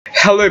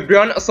Hello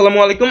everyone, আসসালামু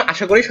আলাইকুম।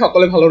 আশা করি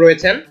সকলে ভালো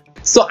রয়েছেন।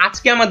 সো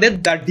আজকে আমাদের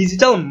দ্য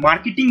ডিজিটাল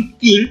মার্কেটিং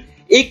কিং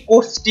এই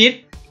কোর্সটির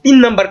 3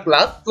 নাম্বার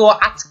ক্লাস। তো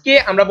আজকে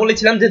আমরা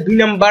বলেছিলাম যে 2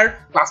 নাম্বার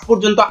ক্লাস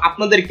পর্যন্ত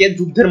আপনাদেরকে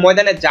যুদ্ধের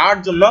ময়দানে যাওয়ার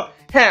জন্য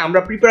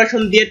আমরা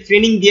প্রিপারেশন দিয়ে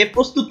ট্রেনিং দিয়ে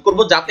প্রস্তুত করব,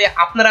 যাতে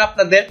আপনারা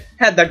আপনাদের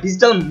দ্য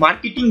ডিজিটাল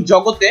মার্কেটিং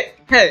জগতে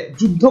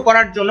যুদ্ধ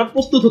করার জন্য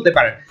প্রস্তুত হতে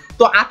পারেন।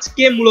 তো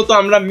আজকে মূলত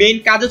আমরা মেইন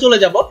কাজে চলে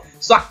যাব।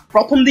 সো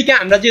প্রথম দিকে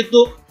আমরা যেহেতু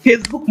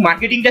ফেসবুক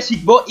মার্কেটিংটা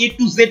শিখবো, এ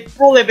টু জেড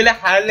প্রো লেভেলে,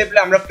 হায়ার লেভেলে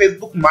আমরা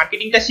ফেসবুক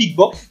মার্কেটিংটা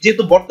শিখবো,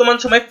 যেহেতু বর্তমান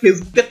সময়ে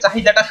ফেসবুকের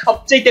চাহিদাটা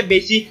সবচেয়ে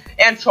বেশি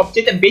এন্ড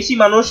সবচেয়ে বেশি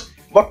মানুষ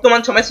বর্তমান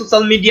সময়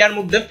সোশ্যাল মিডিয়ার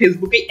মধ্যে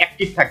ফেসবুকে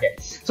অ্যাক্টিভ থাকে।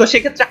 তো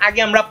সেক্ষেত্রে আগে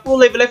আমরা প্রো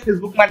লেভেলে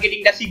ফেসবুক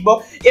মার্কেটিংটা শিখবো,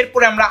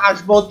 এরপরে আমরা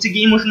আসবো হচ্ছে কি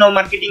emotional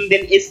marketing,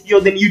 then SEO,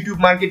 then YouTube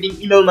marketing,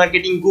 email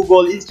marketing,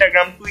 Google,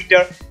 Instagram,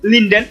 Twitter,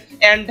 LinkedIn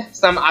and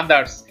some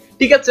others.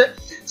 ঠিক আছে,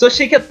 সো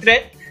সেক্ষেত্রে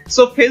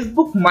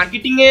ফেসবুক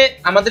মার্কেটিং এ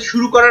আমাদের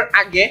শুরু করার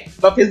আগে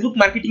বা ফেসবুক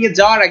মার্কেটিং এ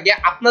যাওয়ার আগে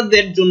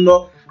আপনাদের জন্য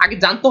আগে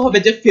জানতে হবে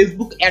যে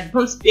ফেসবুক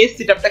অ্যাডভান্স পেজ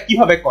সেটআপটা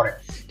কিভাবে করে।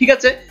 ঠিক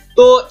আছে,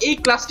 তো এই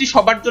ক্লাসটি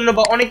সবার জন্য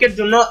বা অনেকের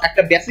জন্য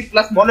একটা বেসিক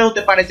ক্লাস মনে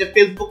হতে পারে যে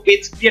ফেসবুক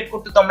পেজ ক্রিয়েট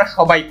করতে তো আমরা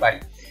সবাই পারি।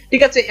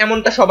 ঠিক আছে,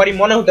 এমনটা সবারই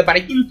মনে হতে পারে,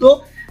 কিন্তু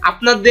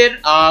আপনাদের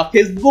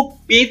ফেসবুক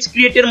পেজ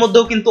ক্রিয়েটের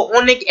মধ্যেও কিন্তু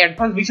অনেক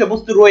অ্যাডভান্স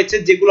বিষয়বস্তু রয়েছে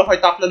যেগুলো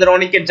হয়তো আপনাদের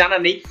অনেকের জানা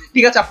নেই।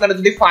 ঠিক আছে, আপনারা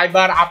যদি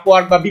ফাইবার,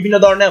 আপওয়ার্ক বা বিভিন্ন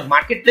ধরনের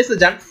মার্কেট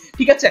প্লেসে যান,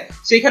 ঠিক আছে,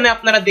 সেখানে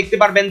আপনারা দেখতে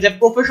পারবেন যে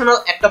প্রফেশনাল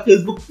একটা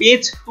ফেসবুক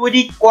পেজ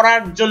তৈরি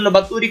করার জন্য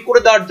বা তৈরি করে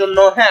দেওয়ার জন্য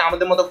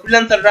আমাদের মতো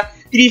ফ্রিল্যান্সাররা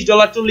 $30,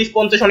 $40,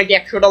 $50, অনেকে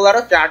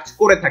 $100 চার্জ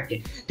করে থাকে।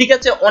 ঠিক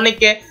আছে,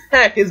 অনেকে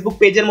ফেসবুক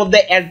পেজের মধ্যে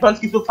অ্যাডভান্স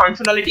কিছু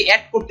ফাংশনালিটি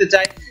অ্যাড করতে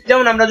চায়।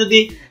 যেমন আমরা যদি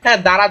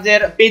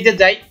দারাজের পেজে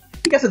যাই,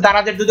 ঠিক আছে,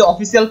 দারাজের যদি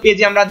অফিসিয়াল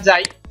পেজে আমরা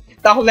যাই,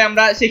 তাহলে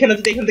আমরা সেখানে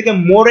যদি এখান থেকে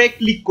মোরে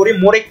ক্লিক করি,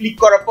 মোরে ক্লিক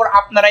করার পর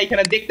আপনারা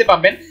এখানে দেখতে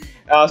পাবেন,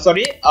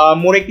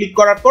 মোরে ক্লিক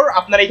করার পর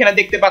আপনারা এখানে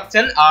দেখতে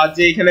পাচ্ছেন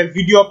যে এখানে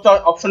ভিডিও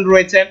অপশন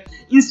রয়েছে,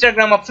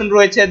 ইনস্টাগ্রাম অপশন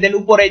রয়েছে, দেন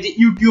উপরে যে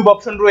ইউটিউব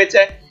অপশন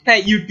রয়েছে,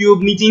 ইউটিউব,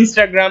 নিচে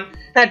ইনস্টাগ্রাম,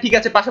 ঠিক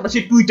আছে, পাশাপাশি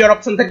টুইটার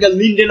অপশন থাকে,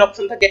 লিঙ্কডইন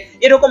অপশন থাকে,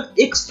 এরকম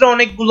এক্সট্রা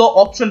অনেকগুলো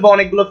অপশন বা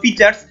অনেকগুলো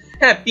ফিচার্স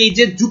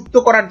পেজে যুক্ত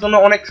করার জন্য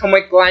অনেক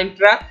সময়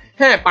ক্লায়েন্টরা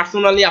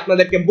পার্সোনালি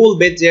আপনাদেরকে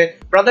বলবে যে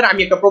ব্রাদার, আমি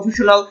একটা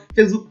প্রফেশনাল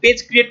ফেসবুক পেজ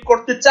ক্রিয়েট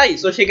করতে চাই,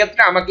 সো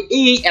সেক্ষেত্রে আমাকে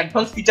এই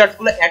অ্যাডভান্স ফিচার্স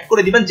গুলো অ্যাড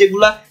করে দিবেন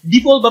যেগুলো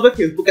ডিফল্ট ভাবে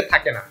ফেসবুকে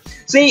থাকে না।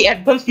 সো এই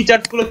অ্যাডভান্স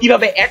ফিচার্স গুলো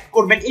কিভাবে অ্যাড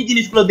করবেন এই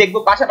জিনিসগুলো দেখবো।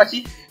 পাশাপাশি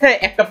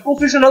একটা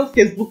প্রফেশনাল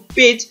ফেসবুক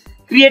পেজ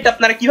ক্রিয়েট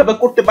আপনারা কিভাবে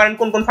করতে পারেন,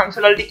 কোন কোন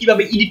ফাংশনালিটি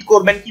কিভাবে এডিট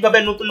করবেন, কিভাবে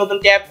নতুন নতুন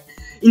ট্যাব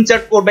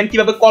ইনসার্ট করবেন,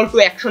 কিভাবে call to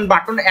action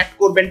button add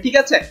করবেন, ঠিক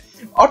আছে,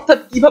 অর্থাৎ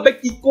কিভাবে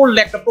কি করলে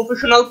একটা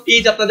প্রফেশনাল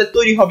পেজ আপনাদের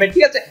তৈরি হবে।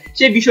 ঠিক আছে,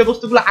 সেই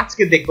বিষয়বস্তুগুলো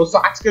আজকে দেখবো। সো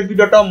আজকের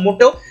ভিডিওটা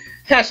মোটেও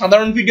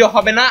সাধারণ ভিডিও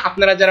হবে না।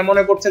 আপনারা যারা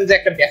মনে করছেন যে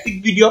একটা বেসিক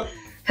ভিডিও,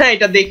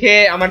 এটা দেখে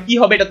আমার কি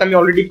হবে, এটা তো আমি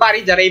অলরেডি পারি,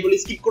 যারা এই বলে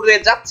স্কিপ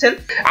করে যাচ্ছেন,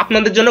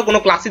 আপনাদের জন্য কোনো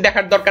ক্লাসই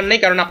দেখার দরকার নেই,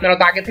 কারণ আপনারা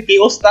তো আগে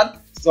থেকেই ওস্তাদ।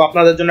 তো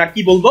আপনাদের জন্য আর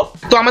কি বলবো।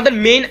 তো আমাদের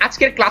মেইন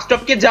আজকের ক্লাস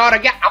টপিকে যাওয়ার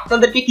আগে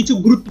আপনাদেরকে কিছু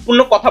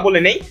গুরুত্বপূর্ণ কথা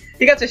বলে নেই।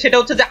 ঠিক আছে, সেটা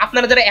হচ্ছে যে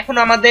আপনারা যারা এখনো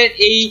আমাদের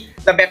এই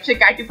দ্য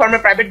ব্যবসায়িক আইটি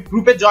ফার্মের প্রাইভেট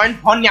গ্রুপে জয়েন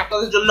হননি,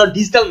 আপনাদের জন্য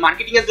ডিজিটাল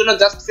মার্কেটিং এর জন্য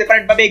জাস্ট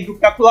সেপারেট ভাবে এই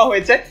গ্রুপটা খোলা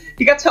হয়েছে।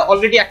 ঠিক আছে,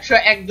 অলরেডি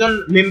 101 জন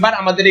মেম্বার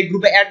আমাদের এই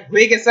গ্রুপে অ্যাড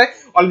হয়ে গেছে।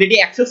 অলরেডি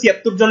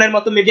 176 জনের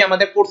মতো মেবি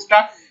আমাদের কোর্সটা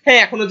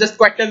এখনো জাস্ট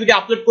কয়েকটা ভিডিও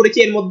আপলোড করেছি।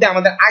 এর মধ্যে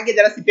আমাদের আগে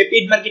যারা সিপে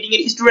পেইড মার্কেটিং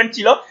এর স্টুডেন্ট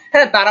ছিল,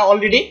 তারা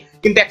অলরেডি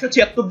কিন্তু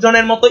 176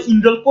 জনের মতো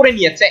এনরোল করে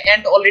নিয়েছে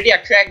এন্ড অলরেডি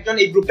 101 জন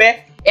এই গ্রুপে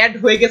অ্যাড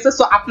হয়ে গেছে।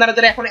 সো আপনারা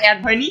যারা এখনো অ্যাড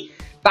হয়নি,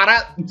 তারা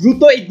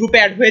দ্রুত এই গ্রুপে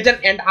অ্যাড হয়ে যান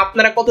এন্ড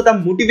আপনারা কতটা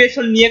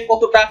মোটিভেশন নিয়ে,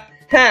 কতটা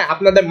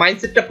আপনাদের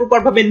মাইন্ডসেটটা প্রপার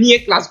ভাবে নিয়ে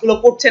ক্লাসগুলো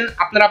করছেন,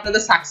 আপনারা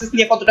আপনাদের সাকসেস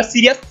নিয়ে কতটা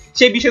সিরিয়াস,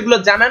 সেই বিষয়গুলো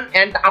জানান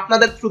এন্ড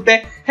আপনাদের থ্রুতে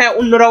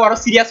অন্যরাও আরো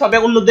সিরিয়াস হবে,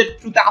 অন্যদের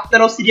থ্রুতে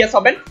আপনারাও সিরিয়াস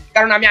হবেন।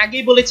 কারণ আমি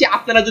আগেই বলেছি,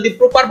 আপনারা যদি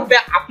প্রপার ভাবে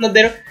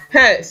আপনাদের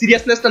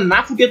সিরিয়াসনেসটা না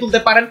ফুটিয়ে তুলতে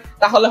পারেন,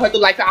 তাহলে হয়তো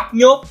লাইফে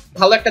আপনিও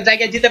ভালো একটা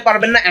জায়গায় যেতে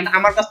পারবেন না এন্ড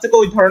আমার কাছ থেকে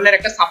ওই ধরনের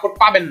একটা সাপোর্ট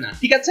পাবেন না।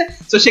 ঠিক আছে,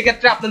 তো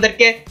সেক্ষেত্রে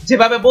আপনাদেরকে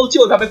যেভাবে বলছি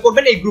ওইভাবে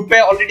করবেন। এই গ্রুপে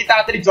অলরেডি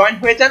তাড়াতাড়ি জয়েন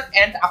হয়ে যান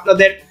এন্ড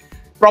আপনাদের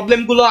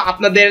প্রবলেমগুলো,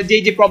 আপনাদের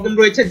যে প্রবলেম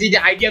রয়েছে, যে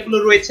আইডিয়াগুলো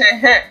রয়েছে,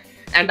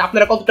 এন্ড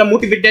আপনারা কতটা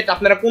মোটিভেটেড,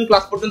 আপনারা কোন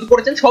ক্লাস পর্যন্ত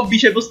করেছেন, সব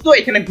বিষয়বস্তু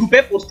এখানে গ্রুপে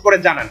পোস্ট করে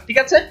জানান। ঠিক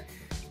আছে,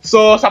 সো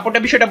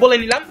সাপোর্টের বিষয়টা বলে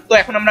নিলাম। তো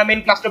এখন আমরা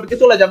মেইন ক্লাস টপিকে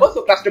চলে যাব। সো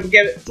ক্লাস টপিকে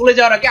চলে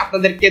যাওয়ার আগে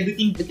আপনাদেরকে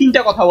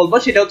তিনটা কথা বলবো।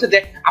 সেটা হচ্ছে যে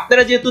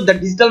আপনারা যেহেতু দ্য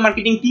ডিজিটাল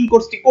মার্কেটিং কিং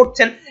কোর্সটি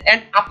করছেন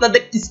এন্ড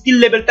আপনাদের স্কিল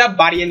লেভেলটা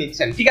বাড়িয়ে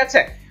নিচ্ছেন। ঠিক আছে,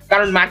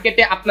 কারণ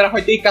মার্কেটে আপনারা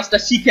হয়তো এই কাজটা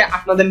শিখে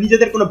আপনাদের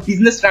নিজেদের কোনো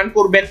বিজনেস রান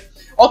করবেন,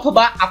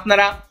 অথবা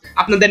আপনারা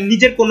আপনাদের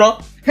নিজের কোনো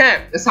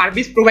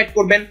সার্ভিস প্রোভাইড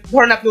করবেন।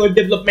 ধরেন আপনি ওয়েব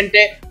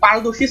ডেভেলপমেন্টে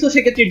পারদর্শী, সো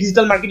সেক্ষেত্রে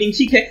ডিজিটাল মার্কেটিং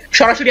শিখে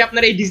সরাসরি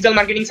আপনার এই ডিজিটাল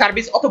মার্কেটিং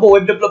সার্ভিস অথবা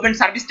ওয়েব ডেভেলপমেন্ট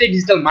সার্ভিসটাই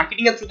ডিজিটাল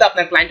মার্কেটিং এর থ্রুতে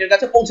আপনার ক্লায়েন্টের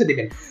কাছে পৌঁছে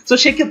দিবেন। সো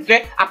সেক্ষেত্রে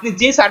আপনি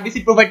যে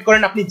সার্ভিসই প্রোভাইড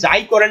করেন, আপনি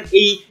যাই করেন,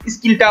 এই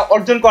স্কিলটা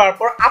অর্জন করার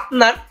পর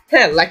আপনার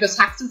লাইফে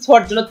সাকসেস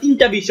হওয়ার জন্য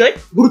তিনটা বিষয়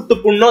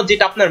গুরুত্বপূর্ণ,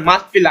 যেটা আপনার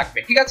মাস্ট লাগবে।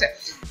 ঠিক আছে,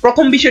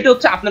 প্রথম বিষয়টা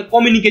হচ্ছে আপনার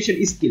কমিউনিকেশন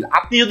স্কিল।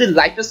 আপনি যদি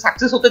লাইফে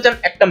সাকসেস হতে চান,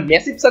 একটা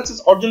ম্যাসিভ সাকসেস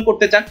অর্জন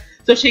করতে চান,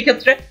 তো সেই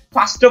ক্ষেত্রে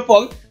ফার্স্ট অফ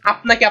অল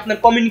আপনাকে আপনার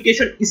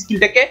কমিউনিকেশন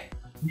স্কিলটাকে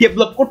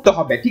ডেভেলপ করতে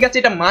হবে, ঠিক আছে?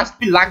 এটা মাস্ট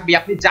বি লাগবে,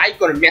 আপনি যাই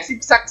করেন। Massive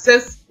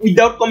success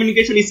without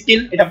communication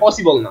skill এটা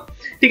পসিবল না,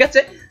 ঠিক আছে?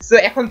 সো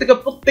এখন থেকে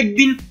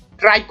প্রত্যেকদিন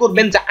ট্রাই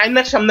করবেন যে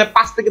আয়নার সামনে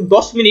 5 থেকে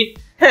 10 মিনিট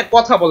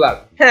কথা বলার,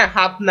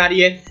 হাত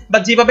নাড়িয়ে বা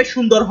যেভাবে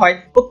সুন্দর হয়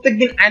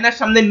প্রত্যেকদিন আয়নার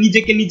সামনে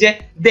নিজেকে নিজে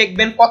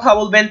দেখবেন, কথা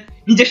বলবেন,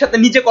 নিজের সাথে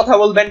নিজে কথা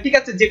বলবেন, ঠিক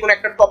আছে? যে কোনো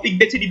একটা টপিক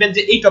বেছে দিবেন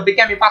যে এই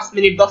টপিকে আমি 5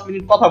 মিনিট 10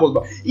 মিনিট কথা বলবো।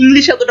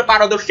 ইংলিশে এতটা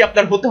পারদর্শী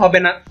আপনার হতে হবে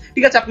না,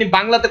 ঠিক আছে? আপনি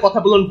বাংলাতে কথা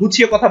বলুন,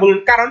 গুছিয়ে কথা বলুন,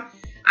 কারণ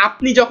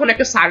আপনি যখন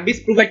একটা সার্ভিস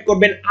প্রোভাইড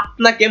করবেন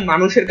আপনাকে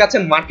মানুষের কাছে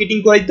মার্কেটিং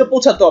করে দিতে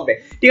পৌঁছাতে হবে,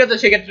 ঠিক আছে?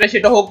 সেক্ষেত্রে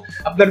সেটা হোক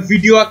আপনার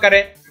ভিডিও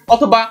আকারে,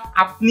 অথবা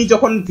আপনি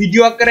যখন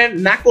ভিডিও আকারে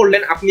না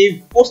করলেন, আপনি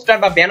পোস্টার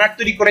বা ব্যানার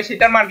তৈরি করে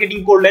সেটার মার্কেটিং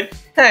করলেন,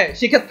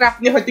 সেক্ষেত্রে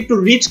আপনি হয়তো একটু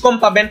রিচ কম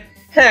পাবেন,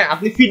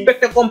 আপনি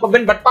ফিডব্যাকটা কম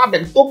পাবেন, বাট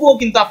পাবেন, তবুও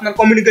কিন্তু আপনার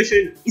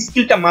কমিউনিকেশন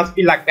স্কিলটা মাস্ট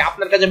বি লাগবে।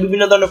 আপনার কাছে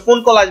বিভিন্ন ধরনের ফোন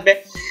কল আসবে,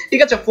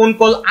 ঠিক আছে? ফোন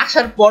কল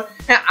আসার পর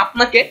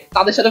আপনাকে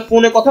তাদের সাথে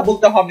ফোনে কথা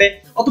বলতে হবে,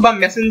 অথবা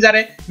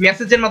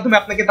মেসেজের মাধ্যমে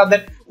আপনাকে তাদের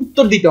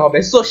উত্তর দিতে হবে।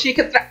 সো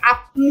সেক্ষেত্রে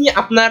আপনি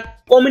আপনার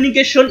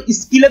কমিউনিকেশন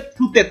স্কিলের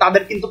থ্রুতে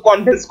তাদের কিন্তু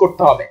কনভিন্স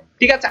করতে হবে,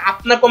 ঠিক আছে?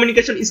 আপনার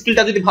কমিউনিকেশন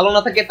স্কিলটা যদি ভালো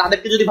না থাকে,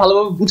 তাদেরকে যদি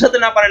ভালোভাবে বুঝাতে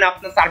না পারেন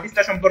আপনার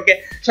সার্ভিসটা সম্পর্কে,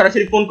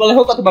 সরাসরি ফোন কলে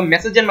হোক অথবা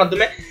মেসেজের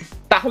মাধ্যমে,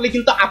 তাহলে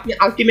কিন্তু আপনি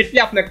আলটিমেটলি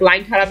আপনার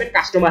ক্লায়েন্ট হারাবেন,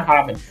 কাস্টমার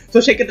হারাবেন। তো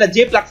সেক্ষেত্রে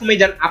যে প্ল্যাটফর্মে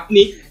যান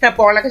আপনি,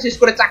 পড়ালেখা শেষ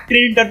করে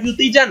চাকরির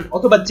ইন্টারভিউতেই যান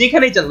অথবা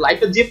যেখানেই যান,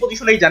 লাইফে যে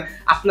পজিশনেই যান,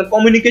 আপনার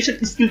কমিউনিকেশন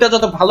স্কিলটা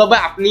যত ভালো হবে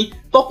আপনি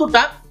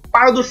ততটা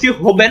পারদর্শী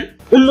হবেন,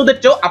 অন্যদের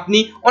চেয়েও আপনি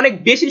অনেক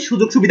বেশি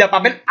সুযোগ সুবিধা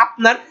পাবেন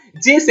আপনার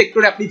যে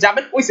সেক্টরে আপনি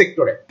যাবেন ওই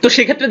সেক্টরে। তো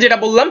সেক্ষেত্রে যেটা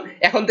বললাম,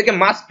 এখন থেকে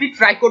মাস্ট বি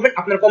ট্রাই করবেন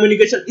আপনার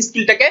কমিউনিকেশন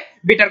স্কিলটাকে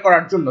বেটার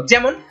করার জন্য।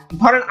 যেমন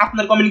ধরেন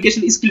আপনার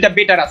কমিউনিকেশন স্কিলটা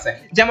বেটার আছে,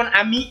 যেমন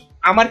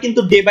আমার কিন্তু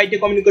ডে বাই ডে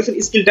কমিউনিকেশন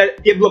স্কিলটা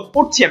ডেভেলপ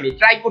করছি, আমি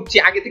ট্রাই করছি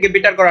আগে থেকে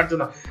বেটার করার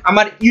জন্য।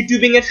 আমার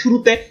ইউটিউবিং এর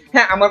শুরুতে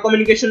আমার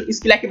কমিউনিকেশন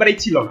স্কিল একেবারেই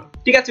ছিল না,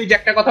 ঠিক আছে? ওই যে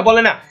একটা কথা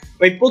বলে না,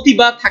 ওই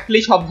প্রতিভা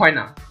থাকলেই সব হয়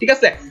না, ঠিক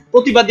আছে?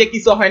 প্রতিভা দিয়ে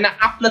কিছু হয় না,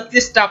 আপনার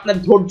চেষ্টা, আপনার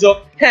ধৈর্য,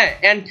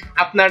 এন্ড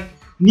আপনার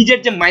নিজের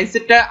যে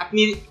মাইন্ডসেটটা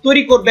আপনি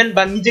তৈরি করবেন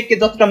বা নিজেকে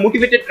যতটা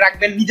মোটিভেটেড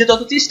রাখবেন, নিজে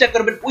যত চেষ্টা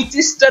করবেন, ওই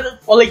চেষ্টার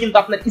ফলে কিন্তু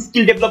আপনার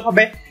স্কিল ডেভেলপ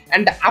হবে,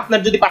 এন্ড আপনার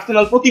যদি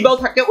পার্সোনাল প্রতিভাও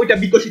থাকে ওইটা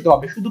বিকশিত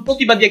হবে। শুধু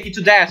প্রতিভা দিয়ে কিছু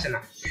যায় আসে না,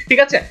 ঠিক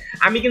আছে?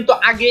 আমি কিন্তু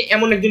আগে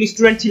এমন একজন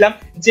স্টুডেন্ট ছিলাম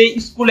যে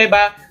স্কুলে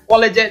বা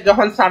কলেজে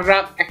যখন স্যাররা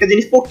একটা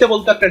জিনিস পড়তে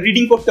বলতো, একটা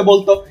রিডিং করতে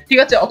বলতো, ঠিক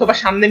আছে, অথবা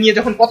সামনে নিয়ে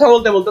যখন কথা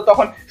বলতে বলতো,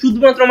 তখন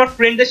শুধুমাত্র আমার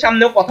ফ্রেন্ডদের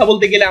সামনেও কথা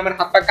বলতে গেলে আমার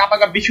হাত পা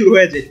কাঁপাকাঁপি শুরু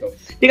হয়ে যেত,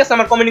 ঠিক আছে?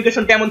 আমার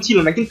কমিউনিকেশন তেমন ছিল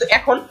না। কিন্তু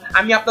এখন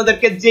আমি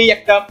আপনাদেরকে যেই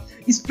একটা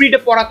স্পিডে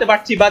পড়াতে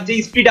পারছি বা যে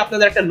স্পিডে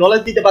আপনাদের একটা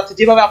নলেজ দিতে পারছি,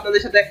 যেভাবে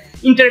আপনাদের সাথে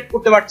ইন্টারেক্ট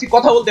করতে পারছি,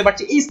 কথা বলতে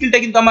পারছি, এই স্কিলটা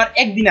কিন্তু আমার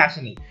একদিনে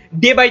আসেনি।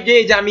 ডে বাই ডে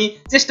যে আমি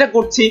চেষ্টা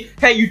করছি,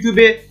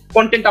 ইউটিউবে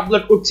কন্টেন্ট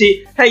আপলোড করছি,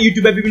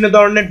 ইউটিউবে বিভিন্ন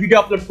ধরনের ভিডিও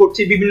আপলোড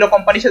করছি, বিভিন্ন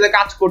কোম্পানির সাথে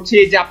কাজ করছি,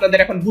 যে আপনাদের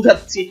এখন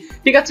বুঝাচ্ছি,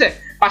 ঠিক আছে?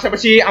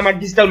 পাশাপাশি আমার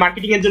ডিজিটাল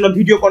মার্কেটিং এর জন্য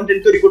ভিডিও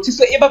কন্টেন্ট তৈরি করছি।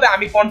 সো এভাবে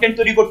আমি কন্টেন্ট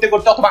তৈরি করতে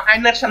করতে অথবা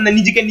আয়নার সামনে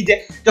নিজেকে নিজে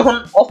যখন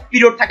অফ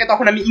পিরিয়ড থাকে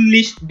তখন আমি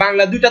ইংলিশ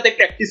বাংলা দুইটাতে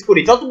প্র্যাকটিস করি,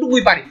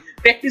 যতটুকুই পারি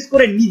প্র্যাকটিস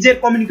করে নিজের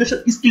কমিউনিকেশন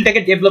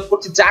স্কিলটাকে ডেভেলপ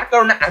করছি, যার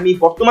কারণে আমি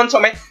বর্তমান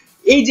সময়ে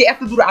এই যে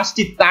এত দূর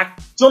আসছি, তার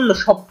জন্য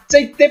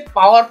সবচাইতে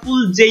পাওয়ারফুল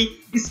যেই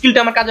স্কিলটা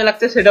আমার কাজে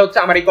লাগছে সেটা হচ্ছে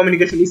আমার এই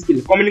কমিউনিকেশন স্কিল।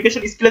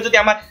 কমিউনিকেশন স্কিলে যদি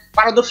আমার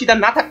পারদর্শিতা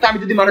না থাকতো, আমি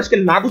যদি মানুষকে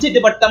না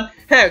বুঝাইতে পারতাম,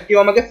 কেউ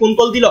আমাকে ফোন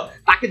কল দিল,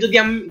 তাকে যদি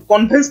আমি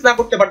কনভিন্স না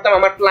করতে পারতাম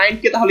আমার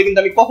ক্লায়েন্টকে, তাহলে কিন্তু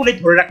আমি কখনোই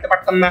ধরে রাখতে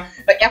পারতাম না,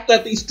 বা এত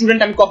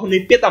স্টুডেন্ট আমি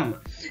কখনোই পেতাম না,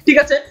 ঠিক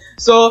আছে?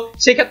 সো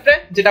সেক্ষেত্রে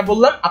যেটা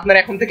বললাম, আপনার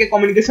এখন থেকে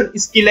কমিউনিকেশন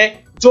স্কিলে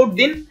জোর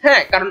দিন,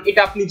 কারণ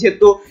এটা আপনি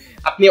যেহেতু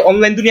আপনি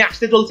অনলাইন দুনিয়া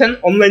আসতে চলছেন,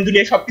 অনলাইন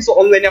দুনিয়া সবকিছু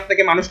অনলাইনে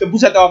আপনাকে মানুষকে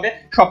বুঝাতে হবে।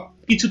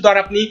 সবকিছু তো আর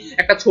আপনি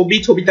একটা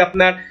ছবিতে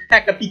আপনার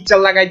একটা পিকচার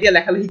লাগাই দিয়ে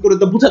লেখালেখি করে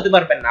তো বুঝাতে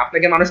পারবেন না,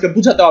 আপনাকে মানুষকে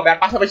বুঝাতে হবে। আর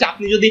পাশাপাশি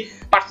আপনি যদি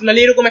পার্সোনালি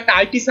এরকম একটা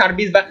আইটি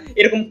সার্ভিস বা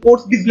এরকম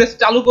কোর্স বিজনেস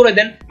চালু করে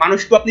দেন,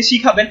 মানুষকে আপনি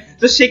শিখাবেন,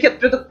 তো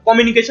সেক্ষেত্রে তো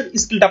কমিউনিকেশন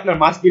স্কিলটা আপনার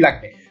মাস্ট বি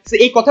লাগবে। তো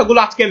এই কথাগুলো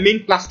আজকে মেইন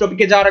ক্লাস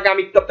টপিকে যাওয়ার আগে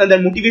আমি একটু আপনাদের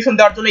মোটিভেশন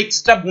দেওয়ার জন্য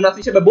এক্সট্রা বোনাস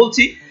হিসেবে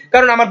বলছি,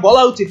 কারণ আমার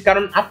বলা উচিত,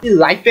 কারণ আপনি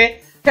লাইফে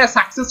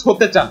সাকসেস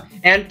হতে চান,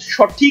 এন্ড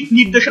সঠিক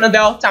নির্দেশনা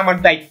দেওয়া হচ্ছে আমার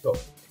দায়িত্ব,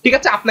 ঠিক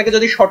আছে? আপনাকে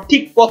যদি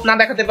সঠিক পথ না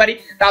দেখাতে পারি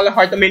তাহলে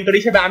হয়তো মেন্টর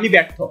হিসেবে আমি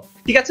ব্যর্থ,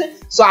 ঠিক আছে?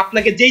 সো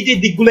আপনাকে যেই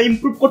দিকগুলো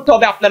ইমপ্রুভ করতে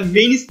হবে আপনার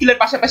মেইন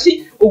স্কিলের পাশাপাশি,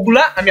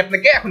 ওগুলা আমি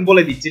আপনাকে এখন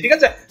বলে দিচ্ছি, ঠিক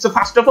আছে? সো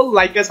ফার্স্ট অফ অল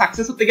লাইফে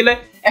সাকসেস হতে গেলে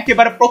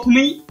একেবারে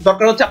প্রথমেই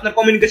দরকার হচ্ছে আপনার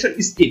কমিউনিকেশন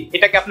স্কিল,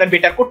 এটাকে আপনার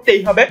বেটার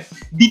করতেই হবে।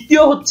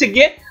 দ্বিতীয় হচ্ছে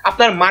গিয়ে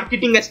আপনার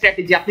মার্কেটিং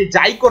স্ট্র্যাটেজি। আপনি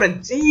যাই করেন,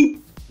 যেই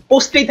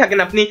পোস্টেই থাকেন,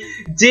 আপনি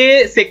যে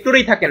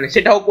সেক্টরেই থাকেন,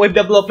 সেটা হোক web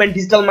development,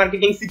 digital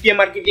marketing, CPA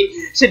marketing,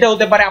 সেটা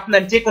হতে পারে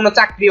আপনার যে কোনো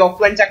চাকরি,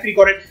 অফলাইন চাকরি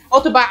করেন,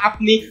 অথবা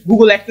আপনি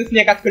গুগল অ্যাডসেন্স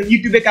নিয়ে কাজ করেন,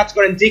 ইউটিউবে কাজ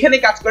করেন, যেখানে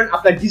কাজ করেন,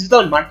 আপনার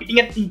ডিজিটাল মার্কেটিং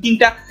এর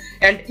থিঙ্কিংটা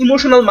এন্ড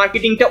ইমোশনাল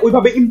মার্কেটিংটা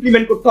ওইভাবে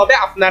ইমপ্লিমেন্ট করতে হবে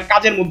আপনার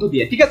কাজের মধ্য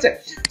দিয়ে, ঠিক আছে?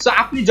 সো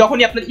আপনি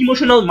যখনই আপনার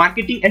emotional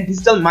marketing and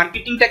digital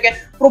মার্কেটিংটাকে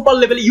proper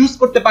লেভেলে ইউজ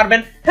করতে পারবেন,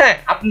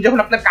 আপনি যখন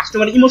আপনার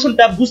কাস্টমার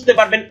ইমোশনটা বুঝতে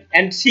পারবেন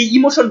এন্ড সেই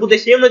ইমোশন বুঝে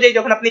সেই অনুযায়ী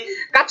যখন আপনি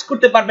কাজ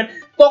করতে পারবেন,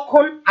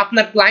 তখন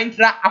আপনার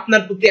ক্লায়েন্টরা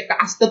আপনার প্রতি একটা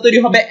আস্থা তৈরি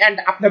হবে এন্ড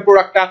আপনার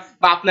প্রোডাক্টটা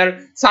বা আপনার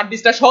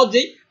সার্ভিসটা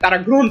সহজেই তারা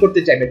গ্রহণ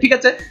করতে চাইবে, ঠিক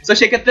আছে। তো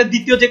সেক্ষেত্রে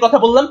দ্বিতীয় যে কথা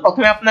বললাম,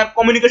 প্রথমে আপনার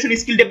কমিউনিকেশন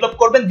স্কিল ডেভেলপ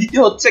করবেন,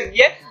 দ্বিতীয় হচ্ছে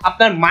গিয়ে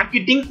আপনার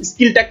মার্কেটিং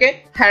স্কিলটাকে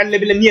হায়ার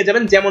লেভেলে নিয়ে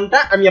যাবেন, যেমনটা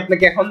আমি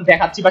আপনাকে এখন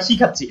দেখাচ্ছি বা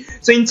শিখাচ্ছি।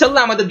 সো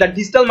ইনশাআল্লাহ আমাদের দ্য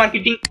ডিজিটাল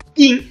মার্কেটিং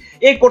কিং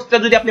এই কোর্সটা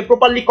যদি আপনি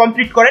প্রপারলি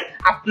কমপ্লিট করেন,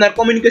 আপনার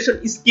কমিউনিকেশন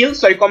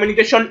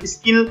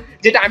স্কিল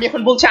যেটা আমি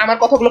এখন বলছি, আমার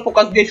কথাগুলো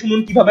ফোকাস দিয়ে শুনুন,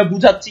 কিভাবে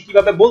বুঝাচ্ছি,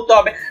 কিভাবে বলতে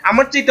হবে,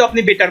 আমার চাইতে আপনি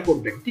বেটার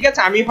করবেন, ঠিক আছে।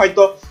 আমি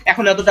হয়তো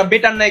এখন এতটা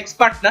বেটার না,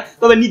 এক্সপার্ট না,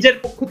 তবে নিজের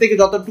পক্ষ থেকে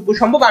যতটুকু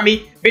সম্ভব আমি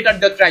বেটার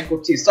দেওয়ার ট্রাই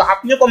করছি। সো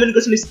আপনিও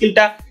কমিউনিকেশন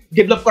স্কিলটা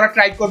ডেভেলপ করা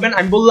ট্রাই করবেন।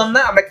 আমি বললাম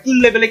না আমরা কিং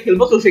লেভেলে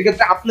খেলবো, তো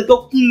সেক্ষেত্রে আপনাকেও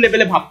কিং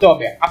লেভেলে ভাবতে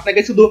হবে।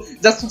 আপনাকে শুধু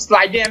জাস্ট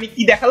স্লাইডে আমি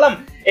কি দেখালাম,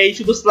 এই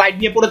শুধু স্লাইড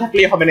নিয়ে পড়ে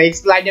থাকলেই হবে না, এই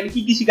স্লাইডে আমি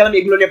কি কি শিখালাম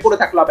এগুলো নিয়ে পড়ে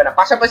থাকলে হবে না,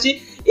 পাশাপাশি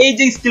এই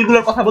যে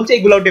স্কিলগুলোর কথা বলছি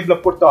এগুলোও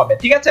ডেভেলপ করতে হবে,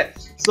 ঠিক আছে।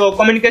 সো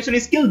কমিউনিকেশন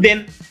স্কিল, দেন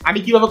আমি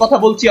কিভাবে কথা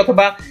বলছি,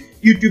 অথবা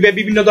ইউটিউবে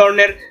বিভিন্ন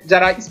ধরনের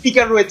যারা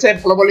স্পিকার রয়েছে,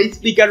 ভালো ভালো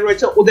স্পিকার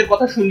রয়েছে, ওদের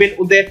কথা শুনবেন,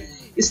 ওদের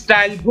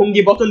স্টাইল,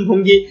 ভঙ্গি, বচন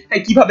ভঙ্গি,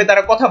 কিভাবে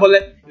তারা কথা বলে,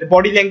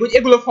 বডি ল্যাঙ্গুয়েজ,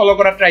 এগুলো ফলো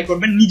করা ট্রাই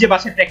করবেন, নিজে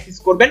বাসায় প্র্যাকটিস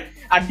করবেন।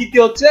 আর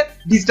দ্বিতীয় হচ্ছে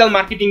ডিজিটাল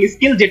মার্কেটিং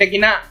স্কিল, যেটা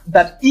কিনা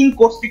দ্য কিং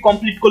কোর্সটি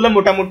কমপ্লিট করলে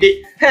মোটামুটি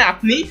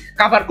আপনি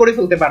কভার করে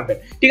ফেলতে পারবেন,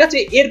 ঠিক আছে।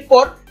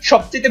 এরপর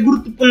সবচেয়ে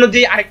গুরুত্বপূর্ণ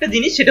যে আরেকটা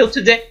জিনিস, সেটা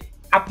হচ্ছে যে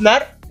আপনার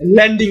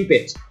ল্যান্ডিং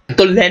পেজ।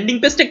 তো ল্যান্ডিং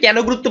পেজটা কেন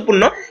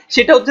গুরুত্বপূর্ণ,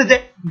 সেটা হচ্ছে যে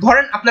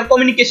ধরেন আপনার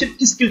কমিউনিকেশন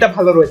স্কিলটা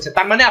ভালো রয়েছে,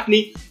 তার মানে আপনি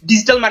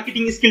ডিজিটাল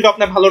মার্কেটিং স্কিলটা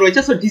আপনার ভালো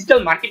রয়েছে। সো ডিজিটাল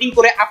মার্কেটিং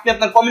করে আপনি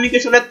আপনার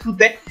কমিউনিকেশনের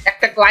থ্রুতে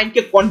একটা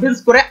ক্লায়েন্টকে কনভিন্স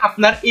করে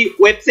আপনার এই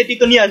ওয়েবসাইটে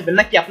তো নিয়ে আসবেন,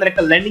 নাকি আপনার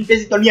একটা ল্যান্ডিং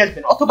পেজে তো নিয়ে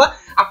আসবেন, অথবা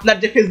আপনার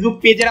যে ফেসবুক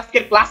পেজের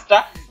আজকের ক্লাসটা,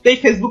 তো এই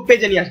ফেসবুক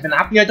পেজে নিয়ে আসবেন।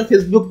 আপনি হয়তো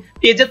ফেসবুক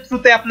পেজের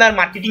থ্রুতে আপনার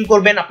মার্কেটিং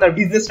করবেন, আপনার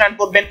বিজনেস রান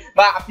করবেন,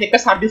 বা আপনি একটা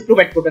সার্ভিস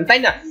প্রোভাইড করবেন, তাই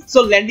না। সো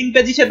ল্যান্ডিং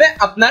পেজ হিসেবে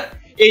আপনার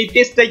এই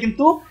পেজটাই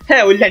কিন্তু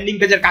ওই ল্যান্ডিং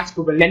পেজের কাজ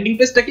করবে। ল্যান্ডিং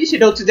পেজটা কি,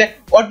 সেটা হচ্ছে যে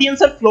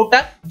অডিয়েন্সের ফ্লোটা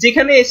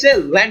যেখানে এসে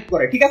ল্যান্ড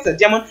করে, ঠিক আছে।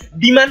 যেমন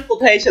বিমান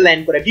কোথায় এসে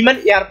ল্যান্ড করে, বিমান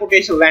এয়ারপোর্টে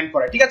এসে ল্যান্ড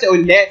করে, ঠিক আছে। ওই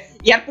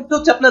এয়ারপোর্টটা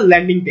হচ্ছে আপনার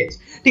ল্যান্ডিং পেজ,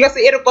 ঠিক আছে।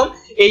 এরকম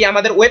এই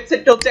আমাদের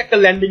ওয়েবসাইটটা হচ্ছে একটা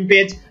ল্যান্ডিং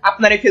পেজ,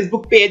 আপনার এই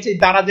ফেসবুক পেজ, এই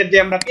দারাজের যে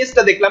আমরা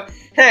পেজটা দেখলাম,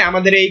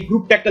 আমাদের এই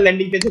গ্রুপটা একটা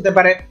ল্যান্ডিং পেজ হতে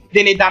পারে,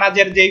 দেন এই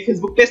দারাজের যে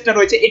ফেসবুক পেজটা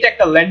রয়েছে এটা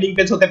একটা ল্যান্ডিং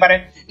পেজ হতে পারে,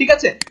 ঠিক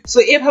আছে। সো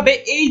এভাবে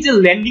এই যে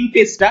ল্যান্ডিং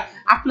পেজটা,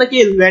 আপনাকে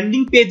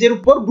ল্যান্ডিং পেজের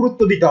উপর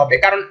গুরুত্ব দিতে হবে,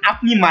 কারণ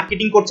আপনি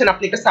মার্কেটিং করছেন,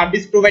 আপনি একটা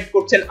সার্ভিস প্রোভাইড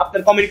করছেন,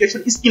 আপনার কমিউনিকেশন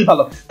স্কিল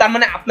ভালো, তার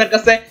মানে আপনার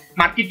কাছে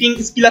মার্কেটিং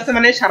স্কিল আছে,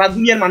 মানে সারা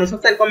দুনিয়ার মানুষ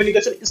আছে,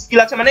 কমিউনিকেশন স্কিল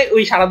আছে, মানে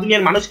ওই সারা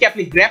দুনিয়ার মানুষকে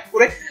আপনি গ্র্যাব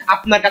করে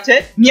আপনার কাছে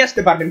নিয়ে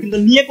আসতে পারবেন। কিন্তু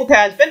নিয়ে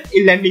কোথায় আসবেন,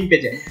 এই ল্যান্ডিং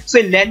পেজে। সো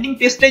এই ল্যান্ডিং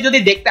পেজটাই যদি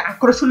দেখতে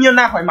আকর্ষণীয়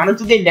না হয়, মানুষ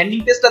যদি এই ল্যান্ডিং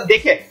পেজটা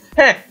দেখে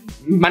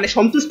মানে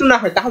সন্তুষ্ট না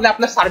হয়, তাহলে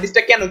আপনার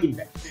সার্ভিসটা কেন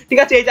কিনবে, ঠিক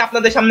আছে। এই যে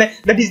আপনাদের সামনে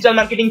দ্য ডিজিটাল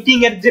মার্কেটিং কিং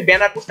এর যে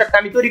ব্যানার পোস্টারটা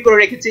আমি তৈরি করে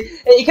রেখেছি,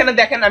 এখানে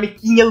দেখেন আমি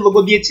কিং এর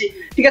লোগো দিয়েছি,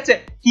 ঠিক আছে,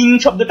 কিং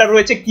শব্দটা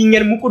রয়েছে, কিং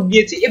এর মুকুট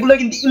দিয়েছি, এগুলো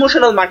কিন্তু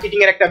ইমোশনাল মার্কেটিং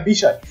এর একটা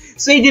বিষয়।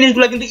 সো এই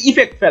জিনিসগুলো কিন্তু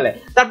ইফেক্ট ফেলে।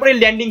 তারপরে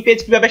ল্যান্ডিং পেজ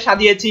কিভাবে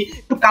সাজিয়েছি,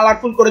 একটু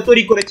কালারফুল করে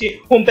তৈরি করেছি,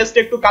 হোম পেজটা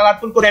একটু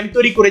কালারফুল করে আমি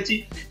তৈরি করেছি,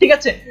 ঠিক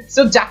আছে।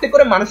 সো যাতে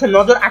করে মানুষের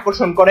নজর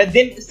আকর্ষণ করে।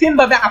 দেন সেম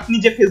ভাবে আপনি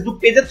যে ফেসবুক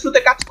পেজের থ্রুতে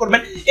কাজ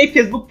করবেন, এই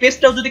ফেসবুক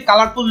পেজটাও যদি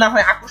কালারফুল না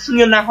হয়,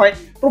 আকর্ষণীয় না হয়,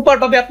 প্রপার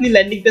ভাবে আপনি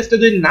ল্যান্ডিং পেজটা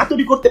যদি না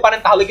তৈরি করতে পারেন,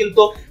 তাহলে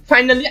কিন্তু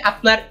ফাইনালি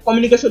আপনার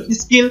কমিউনিকেশন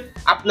স্কিল,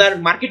 আপনার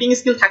মার্কেটিং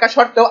স্কিল থাকা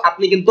সত্ত্বেও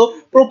আপনি কিন্তু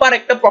প্রপার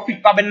একটা প্রফিট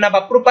পাবেন না, বা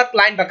প্রপার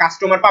ক্লায়েন্ট বা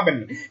কাস্টমার পাবেন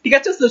না, ঠিক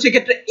আছে। তো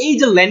সেক্ষেত্রে এই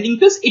যে ল্যান্ডিং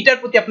পেজ, এটার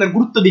প্রতি আপনার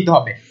গুরুত্ব দিতে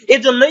হবে।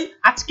 এজন্যই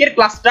আজকের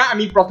ক্লাসটা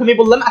আমি প্রথমেই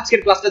বললাম,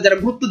 আজকের ক্লাসটা যারা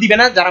গুরুত্ব দিবে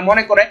না, যারা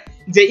মনে করে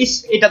যে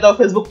এটা তো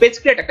ফেসবুক পেজ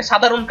ক্রিয়েট একটা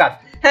সাধারণ কাজ,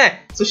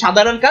 তো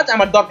সাধারণ কাজ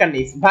আমার দরকার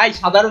নেই ভাই,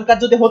 সাধারণ কাজ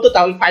যদি হতো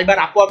তাহলে ফাইবার,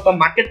 আপওয়ার্ক বা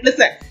মার্কেট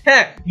প্লেসে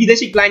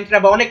বিদেশি ক্লায়েন্টরা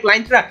বা অনেক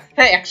ক্লায়েন্টরা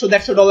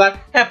 $100-150,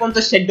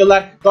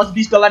 $50-60,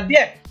 $10-20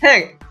 দিয়ে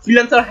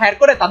ফ্রিল্যান্সার হায়ার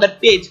করে তাদের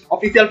পেজ,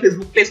 অফিসিয়াল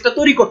ফেসবুক পেজটা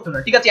তৈরি করতো না,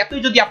 ঠিক আছে।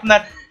 এতই যদি আপনার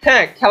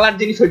খেলার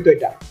জিনিস হইতো,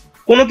 এটা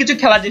কোনো কিছু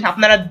খেলার জিনিস,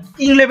 আপনারা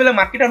কিং লেভেলে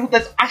মার্কেটার হতে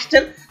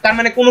আসছেন, তার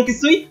মানে কোনো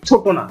কিছুই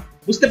ছোট না,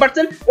 বুঝতে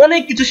পারছেন,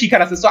 অনেক কিছু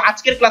শিখার আছে। সো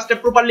আজকের ক্লাসটা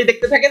প্রপারলি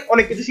দেখতে থাকেন,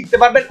 অনেক কিছু শিখতে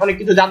পারবেন, অনেক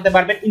কিছু জানতে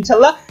পারবেন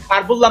ইনশাআল্লাহ।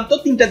 আর বললাম তো,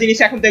 তিনটা জিনিস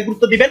এখন থেকে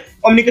গুরুত্ব দিবেন,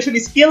 communication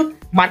skill,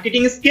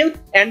 marketing skill,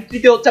 and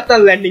তৃতীয় হচ্ছে আপনার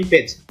ল্যান্ডিং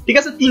পেজ, ঠিক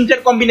আছে। তিনটার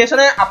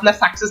কম্বিনেশনে আপনার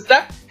সাকসেসটা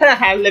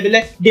হায়ার লেভেলে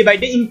ডে বাই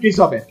ডে ইনক্রিজ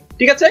হবে,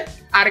 ঠিক আছে।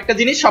 আর একটা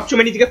জিনিস,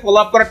 সবসময় নিজেকে ফলো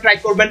আপ করার ট্রাই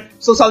করবেন।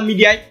 সোশ্যাল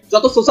মিডিয়ায়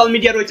যত সোশ্যাল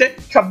মিডিয়া রয়েছে,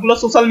 সবগুলো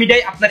সোশ্যাল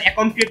মিডিয়ায় আপনার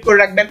অ্যাকাউন্ট ক্রিয়েট করে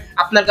রাখবেন।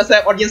 আপনার কাছে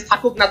অডিয়েন্স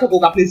থাকুক না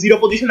থাকুক, আপনি জিরো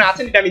পজিশনে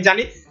আছেন এটা আমি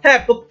জানি,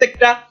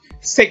 প্রত্যেকটা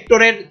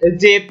সেক্টরের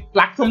যে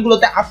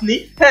প্ল্যাটফর্মগুলোতে আপনি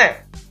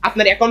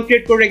আপনার অ্যাকাউন্ট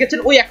ক্রিয়েট করে রেখেছেন,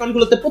 ওই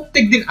অ্যাকাউন্টগুলোতে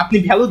প্রত্যেকদিন আপনি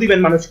ভ্যালু দিবেন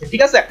মানুষকে,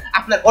 ঠিক আছে।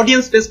 আপনার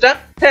অডিয়েন্স পেজটা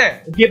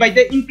ডে বাই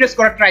ডে ইমপ্রেস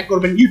করার ট্রাই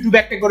করবেন। ইউটিউবে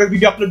একটা করে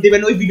ভিডিও আপলোড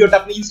দিবেন, ওই ভিডিওটা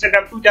আপনি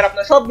ইনস্টাগ্রাম, টুইটার,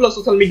 আপনার সবগুলো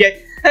সোশ্যাল মিডিয়ায়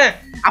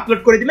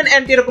আপলোড করে দিবেন।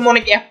 এন্ড এরকম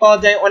অনেক অ্যাপ পাওয়া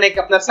যায়, অনেক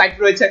আপনার সাইট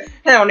রয়েছে,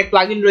 অনেক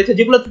প্লাগইন রয়েছে,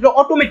 যেগুলো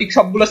অটোমেটিক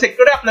সবগুলো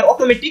সেক্টরে আপনার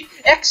অটোমেটিক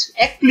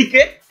এক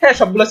ক্লিকে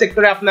সবগুলো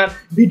সেক্টরে আপনার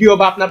ভিডিও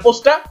বা আপনার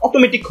পোস্টটা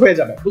অটোমেটিক হয়ে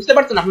যাবে, বুঝতে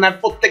পারছেন। আপনার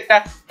প্রত্যেকটা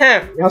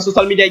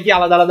সোশ্যাল মিডিয়ায় গিয়ে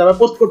আলাদা আলাদা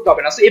পোস্ট করতে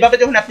হবে না। সো এভাবে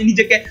যখন আপনি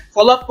নিজেকে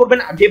ফলো আপ করবেন,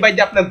 ডে বাই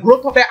ডে আপনার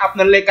গ্রোথ হবে,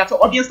 আপনার কাছে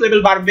অডিয়েন্স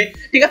লেভেল বাড়বে,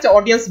 ঠিক আছে।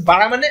 অডিয়েন্স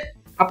বাড়া মানে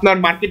আপনার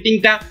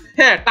মার্কেটিংটা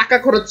টাকা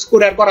খরচ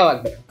করে আর করা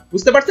লাগবে না,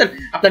 বুঝতে পারছেন।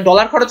 আপনার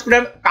ডলার খরচ করে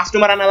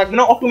কাস্টমার আনা লাগবে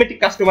না, অটোমেটিক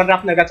কাস্টমাররা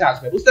আপনার কাছে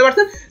আসবে, বুঝতে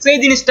পারছেন। সো এই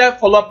জিনিসটা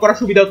ফলো আপ করার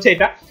সুবিধা হচ্ছে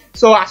এটা।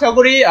 সো আশা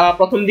করি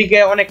প্রথম দিকে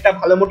অনেকটা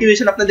ভালো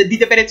মোটিভেশন আপনাদের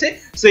দিতে পেরেছে।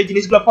 সো এই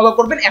জিনিসগুলো ফলো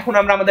করবেন। এখন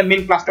আমরা আমাদের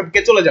মেইন ক্লাস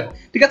টপিকে চলে যাব।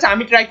 ঠিক আছে,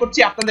 আমি ট্রাই করছি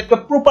আপনাদেরকে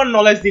প্রপার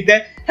নলেজ দিতে,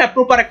 হ্যাঁ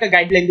প্রপার একটা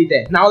গাইডলাইন দিতে।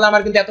 না হলে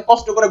আমার কিন্তু এত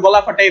কষ্ট করে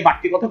গলা ফাটাই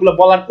বাড়তি কথাগুলো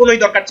বলার কোনোই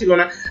দরকার ছিল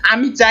না।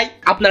 আমি চাই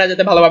আপনারা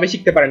যাতে ভালোভাবে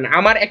শিখতে পারেন।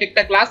 আমার এক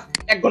একটা ক্লাস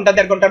 1 ঘন্টা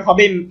 1.5 ঘন্টার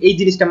হবে, এই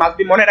জিনিসটা মাস্ট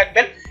বি মনে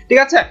রাখবেন। ঠিক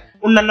আছে,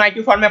 অন্যান্য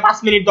আইকিউ ফর্মে 5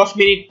 মিনিট 10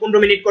 মিনিট 15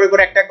 মিনিট করে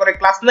করে একটা করে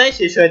ক্লাস নেয়,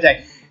 শেষ হয়ে যায়।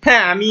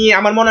 হ্যাঁ আমি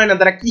আমার মনে হয় না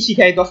তারা কি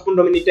শিখায়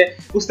 10-15 মিনিটে,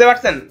 বুঝতে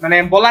পারছেন, মানে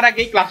বলার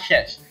আগেই ক্লাস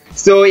শেষ।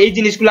 সো এই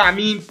জিনিসগুলো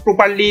আমি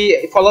প্রপারলি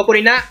ফলো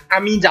করি না।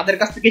 আমি যাদের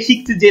কাছ থেকে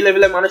শিখছি, যে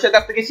লেভেলের মানুষের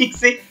কাছ থেকে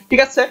শিখছি, ঠিক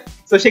আছে,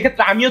 তো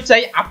সেক্ষেত্রে আমিও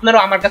চাই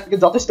আপনারাও আমার কাছ থেকে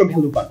যথেষ্ট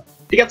ভ্যালু পান।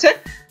 ঠিক আছে,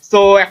 সো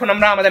এখন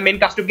আমরা আমাদের মেইন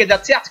ক্লাস টপিকে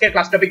যাচ্ছি। আজকের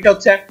ক্লাস টপিকটা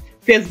হচ্ছে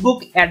ফেসবুক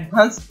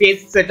অ্যাডভান্স পেজ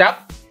সেটআপ।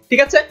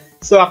 ঠিক আছে,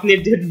 সো আপনি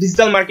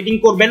ডিজিটাল মার্কেটিং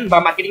করবেন বা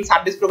মার্কেটিং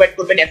সার্ভিস প্রোভাইড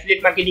করবেন,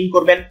 অ্যাফিলিয়েট মার্কেটিং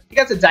করবেন, ঠিক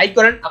আছে, যাই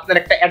করেন আপনার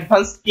একটা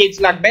অ্যাডভান্স পেজ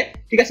লাগবে।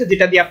 ঠিক আছে,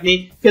 যেটা দিয়ে আপনি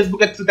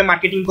ফেসবুকের থ্রুতে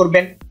মার্কেটিং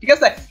করবেন। ঠিক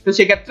আছে, তো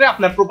সেক্ষেত্রে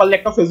আপনার প্রপারলি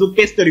একটা ফেসবুক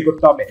পেজ তৈরি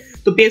করতে হবে।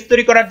 তো পেজ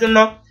তৈরি করার জন্য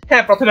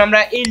হ্যাঁ প্রথমে আমরা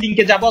এই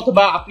লিংকে যাব,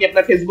 অথবা আপনি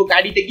আপনার ফেসবুক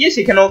আইডিতে গিয়ে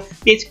সেখানেও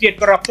পেজ ক্রিয়েট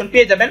করার অপশন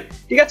পেয়ে যাবেন।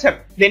 ঠিক আছে,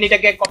 দেন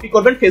এটাকে কপি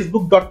করবেন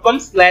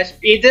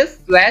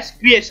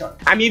facebook.com/pages/creation।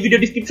 আমি এই ভিডিও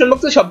ডেসক্রিপশন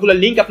বক্সে সবগুলো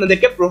লিংক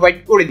আপনাদেরকে প্রোভাইড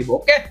করে দিব।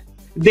 ওকে,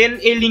 দেন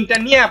এই লিংকটা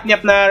নিয়ে আপনি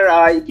আপনার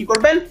কি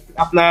করবেন,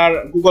 আপনার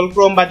গুগল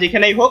ক্রোম বা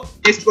যেখানেই হোক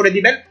টেস্ট করে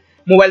দিবেন।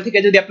 মোবাইল থেকে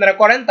যদি আপনারা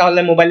করেন তাহলে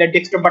মোবাইলের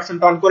ডেস্কটপ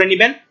ভার্সনটা অন করে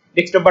নেবেন।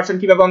 ডেস্কটপ ভার্সন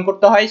কিভাবে অন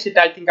করতে হয় সেটা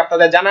আই থিংক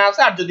আপনাদের জানা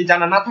আছে। আর যদি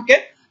জানা না থাকে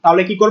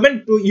তাহলে কি করবেন,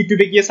 একটু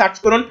ইউটিউবে গিয়ে সার্চ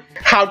করুন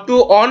how to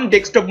on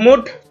desktop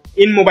mode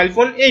in mobile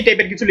phone, এই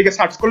টাইপের কিছু লিখে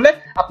সার্চ করলে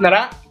আপনারা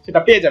সেটা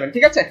পেয়ে যাবেন।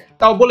 ঠিক আছে,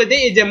 তাও বলে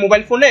দেই, এই যে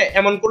মোবাইল ফোনে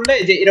এমন করলে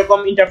যে এরকম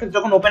ইন্টারফেস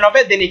যখন ওপেন হবে,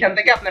 দেন এখান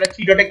থেকে আপনারা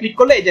 3 ডটে ক্লিক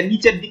করলে এই যে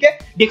নিচের দিকে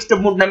ডেস্কটপ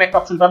মোড নামে একটা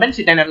অপশন পাবেন,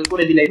 সেটা এনাবল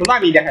করে দিলেই হলো।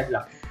 আমি দেখা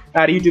দিলাম,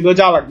 আর ইউটিউবেও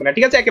যাওয়া লাগবে না।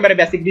 ঠিক আছে, একেবারে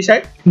বেসিক বিষয়।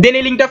 দেন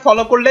এই লিংকটা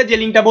ফলো করলে, যে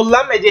লিংকটা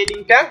বললাম, এই যে এই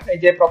লিংকটা, এই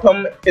যে প্রথম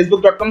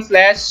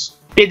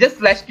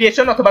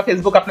facebook.com/pages/creation অথবা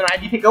ফেসবুক আপনার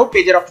আইডি থেকেও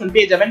পেজের অপশন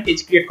পেয়ে যাবেন, পেজ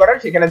ক্রিয়েট করার।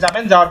 সেখানে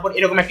যাবেন, যাওয়ার পর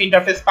এরকম একটা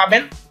ইন্টারফেস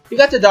পাবেন। ঠিক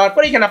আছে, যাওয়ার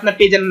পর এখানে আপনার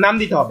পেজের নাম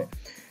দিতে হবে।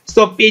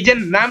 সো পেজের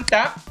নামটা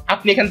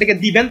আপনি এখান থেকে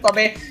দিবেন,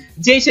 তবে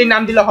সেই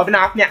নাম দিলে হবে না,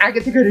 আপনি আগে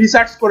থেকে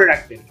রিসার্চ করে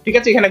রাখবেন। ঠিক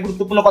আছে, এখানে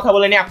গুরুত্বপূর্ণ কথা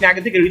বলে নিই, আপনি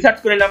আগে থেকে রিসার্চ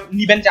করে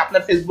নিবেন যে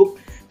আপনার ফেসবুক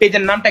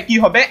পেজের নামটা কি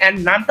হবে। এন্ড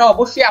নামটা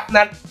অবশ্যই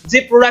আপনার যে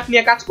প্রোডাক্ট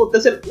নিয়ে কাজ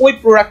করতেছেন ওই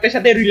প্রোডাক্টের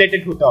সাথে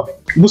রিলেটেড হতে হবে।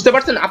 বুঝতে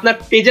পারছেন, আপনার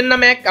পেজের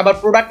নাম এক আবার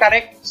প্রোডাক্ট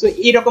আরেক, সো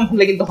এরকম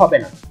হলে কিন্তু হবে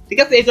না। ঠিক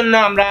আছে, এই জন্য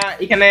আমরা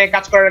এখানে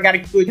কাজ করার আগে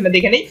আরেকটু এখানে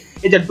দেখে নিই,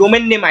 এই যে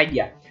ডোমেন নেম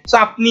আইডিয়া। সো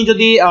আপনি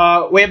যদি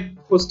ওয়েব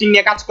হোস্টিং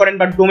নিয়ে কাজ করেন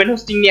বা ডোমেন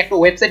হোস্টিং নিয়ে একটা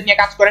ওয়েবসাইট নিয়ে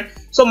কাজ করেন,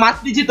 সো মাস্ট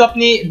বি যেহেতু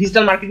আপনি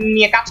ডিজিটাল মার্কেটিং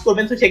নিয়ে কাজ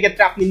করবেন, তো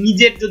সেক্ষেত্রে আপনি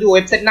নিজের যদি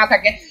ওয়েবসাইট না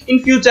থাকে, ইন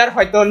ফিউচার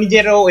হয়তো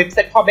নিজেরও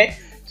ওয়েবসাইট হবে,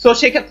 সো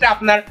সেক্ষেত্রে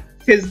আপনার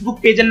ফেসবুক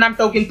পেজের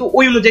নামটাও কিন্তু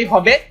ওই অনুযায়ী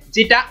হবে,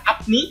 যেটা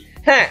আপনি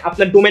হ্যাঁ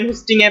আপনার ডোমেন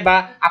হোস্টিং এ বা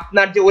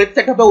আপনার যে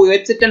ওয়েবসাইট হবে ওই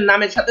ওয়েবসাইটের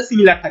নামের সাথে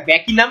সিমিলার থাকবে,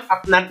 একই নাম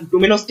আপনার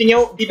ডোমেন হোস্টিং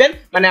এও দিবেন,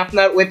 মানে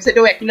আপনার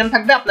ওয়েবসাইটেও একই নাম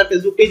থাকবে, আপনার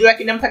ফেসবুক পেজেও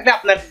একই নাম থাকবে,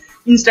 আপনার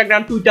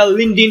ইনস্টাগ্রাম, টুইটার,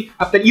 লিঙ্কডইন,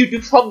 আপনার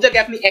ইউটিউব সব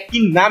জায়গায় আপনি একই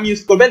নাম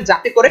ইউজ করবেন,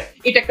 যাতে করে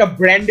এটা একটা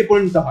ব্র্যান্ডে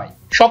পরিণত হয়।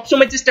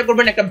 সবসময় চেষ্টা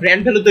করবেন একটা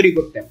ব্র্যান্ড ভ্যালু তৈরি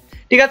করতে।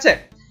 ঠিক আছে,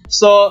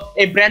 সো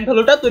এই ব্র্যান্ড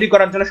ভ্যালুটা তৈরি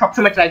করার জন্য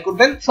সবসময় ট্রাই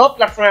করবেন সব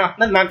প্ল্যাটফর্মে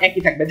আপনার নাম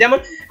একই থাকবে। যেমন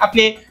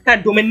আপনি হ্যাঁ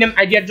ডোমেন নেম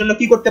আইডিয়ার জন্য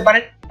কি করতে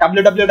পারেন,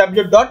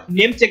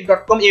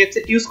 www.namecheck.com এই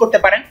ওয়েবসাইট ইউজ করতে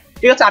পারেন।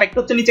 ঠিক আছে, আরেকটা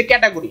হচ্ছে নিচে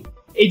ক্যাটাগরি,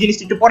 এই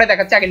জিনিসটা একটু পরে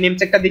দেখাচ্ছি, আগে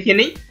নেমচেকটা দেখিয়ে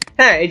নেই।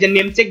 হ্যাঁ, এই যে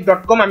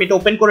namecheck.com আমি এটা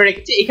ওপেন করে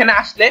রেখেছি। এখানে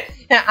আসলে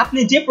হ্যাঁ আপনি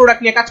যে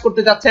প্রোডাক্ট নিয়ে কাজ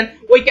করতে যাচ্ছেন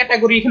ওই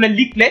ক্যাটাগরি এখানে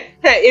লিখলে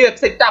হ্যাঁ এই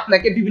ওয়েবসাইটটা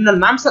আপনাকে বিভিন্ন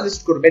নাম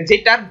সাজেস্ট করবে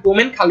যেটার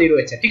ডোমেন খালি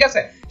রয়েছে। ঠিক আছে,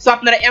 সো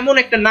আপনারা এমন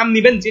একটা নাম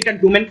নেবেন যেটা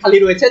ডোমেন খালি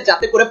রয়েছে,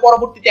 যাতে করে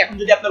পরবর্তীতে এখন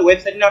যদি আপনার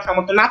ওয়েবসাইট নেওয়ার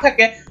সামর্থ্য না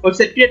থাকে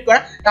ওয়েবসাইট ক্রিয়েট করা,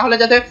 তাহলে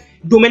যাতে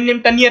ডোমেন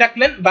নেমটা নিয়ে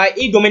রাখলেন বা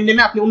এই ডোমেন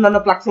নেমে আপনি অন্যান্য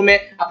প্ল্যাটফর্মে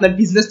আপনার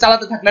বিজনেস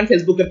চালাতে থাকলেন,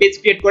 ফেসবুকে পেজ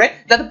ক্রিয়েট করে,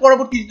 যাতে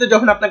পরবর্তীতে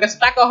যখন আপনার কাছে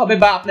টাকা হবে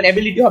বা আপনার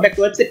অ্যাবিলিটি হবে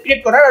একটা ওয়েবসাইট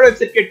ক্রিয়েট করার, আর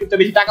ওয়েবসাইট ক্রিয়েট করতে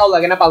বেশি টাকাও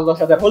লাগে না, 5-10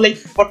 হাজার হলেই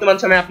বর্তমান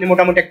সময়ে আপনি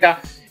মোটামুটি একটা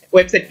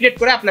ওয়েবসাইট ক্রিয়েট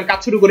করে আপনার কাজ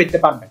শুরু করে দিতে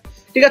পারবেন।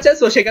 ঠিক আছে,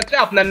 সো সেক্ষেত্রে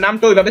আপনার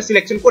নামটা ওইভাবে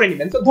সিলেকশন করে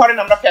নেবেন। তো ধরেন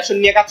আমরা ফ্যাশন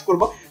নিয়ে কাজ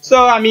করব, সো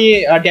আমি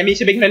ড্যামি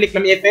হিসেবে এখানে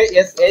লিখলাম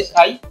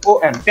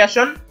FASHION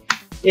fashion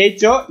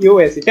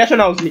HOUSE fashion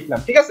house লিখলাম।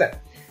 ঠিক আছে,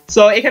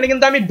 সো এখানে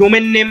কিন্তু আমি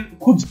ডোমেন নেম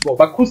খুঁজবো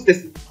বা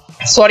খুঁজতেছি।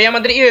 সরি,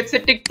 আমাদের এই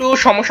ওয়েবসাইটটা একটু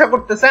সমস্যা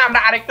করতেছে, আমরা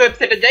আরেকটা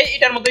ওয়েবসাইটে যাই,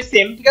 এটার মধ্যে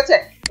সেম। ঠিক আছে,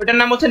 ওটার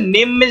নাম হচ্ছে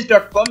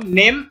namemesh.com,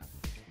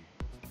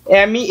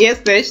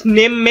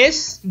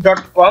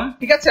 namemesh.com।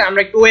 ঠিক আছে, আমরা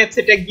একটু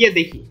ওয়েবসাইটে গিয়ে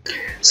দেখি।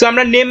 সো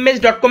আমরা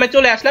namemesh.com এ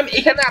চলে আসলাম।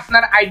 এখানে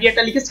আপনার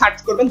আইডিয়াটা লিখে সার্চ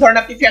করবেন। ধরেন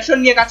আপনি ফ্যাশন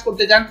নিয়ে কাজ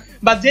করতে চান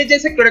বা যে যে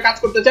সেক্টরে কাজ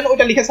করতে চান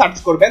ওটা লিখে সার্চ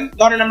করবেন।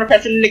 ধরেন আমরা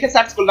ফ্যাশন লিখে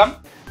সার্চ করলাম,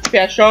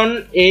 fashion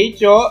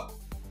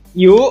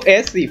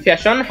HOUSE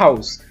fashion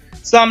house.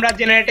 So আমরা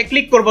জেনারেটে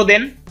ক্লিক করব।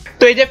 দেন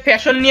তো এই যে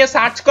ফ্যাশন নিয়ে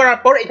সার্চ করার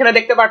পর এখানে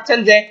দেখতে পাচ্ছেন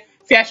যে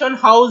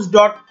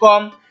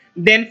fashionhouse.com,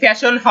 দেন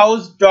ফ্যাশন,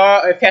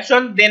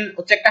 দেন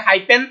হচ্ছে একটা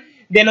হাইফেন,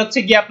 দেন হচ্ছে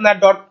কি আপনার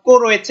 .co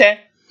রয়েছে।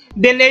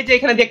 দেন এই যে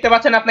এখানে দেখতে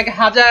পাচ্ছেন আপনাকে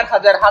হাজার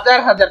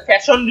হাজার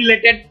ফ্যাশন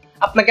রিলেটেড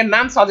আপনাকে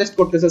নাম সাজেস্ট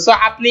করতেছে। সো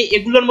আপনি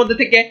এগুলোর মধ্যে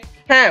থেকে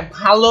হ্যাঁ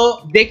ভালো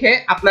দেখে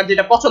আপনার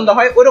যেটা পছন্দ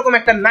হয় ওইরকম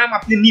একটা নাম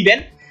আপনি নিবেন।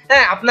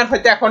 হ্যাঁ আপনার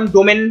হয়তো এখন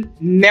ডোমেন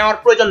নেওয়ার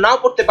প্রয়োজন নাও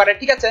পড়তে পারে,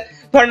 ঠিক আছে,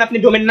 ধরেন আপনি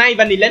ডোমেন নাই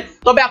বা নিলেন,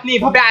 তবে আপনি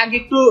এভাবে আগে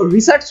একটু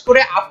রিসার্চ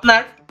করে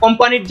আপনার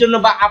কোম্পানির জন্য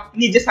বা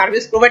আপনি যে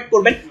সার্ভিস প্রোভাইড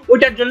করবেন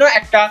ওইটার জন্য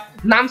একটা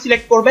নাম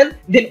সিলেক্ট করবেন,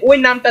 দেন ওই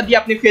নামটা দিয়ে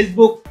আপনি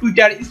ফেসবুক,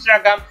 টুইটার,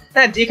 ইনস্টাগ্রাম,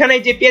 হ্যাঁ যেখানে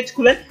যে পেজ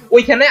খুলেন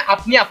ওইখানে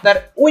আপনি আপনার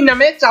ওই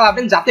নামে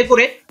চালাবেন, যাতে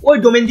করে ওই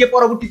ডোমেন দিয়ে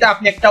পরবর্তীতে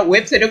আপনি একটা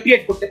ওয়েবসাইটও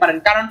ক্রিয়েট করতে পারেন।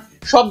 কারণ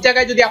সব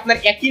জায়গায় যদি আপনার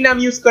একই নাম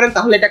ইউজ করেন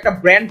তাহলে এটা একটা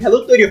ব্র্যান্ড ভ্যালু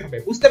তৈরি হবে,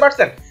 বুঝতে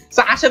পারছেন?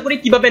 সো আশা করি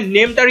কিভাবে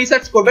নেমটা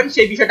রিসার্চ করবেন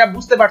সেই বিষয়টা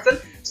বুঝতে পারছেন।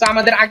 সো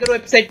আমাদের আগের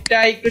ওয়েবসাইটটা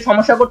একটু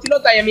সমস্যা করছিল,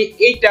 তাই আমি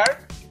এইটার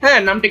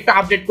নামটা একটু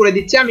আপডেট করে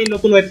দিচ্ছি। আমি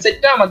নতুন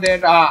ওয়েবসাইটটা আমাদের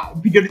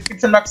ভিডিও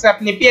ডেসক্রিপশন বক্সে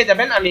আপনি পেয়ে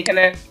যাবেন, আমি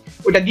এখানে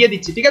ওটা দিয়ে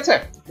দিচ্ছি, ঠিক আছে,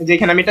 যে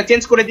এখানে আমি এটা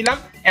চেঞ্জ করে দিলাম,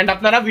 এন্ড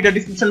আপনারা ভিডিও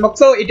ডেসক্রিপশন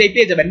বক্সেও এটাই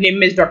পেয়ে যাবেন,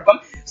 namemesh.com।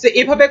 সো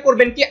এভাবে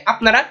করবেন কি,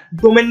 আপনারা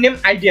ডোমেন নেম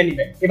আইডিয়া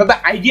নেবেন, এভাবে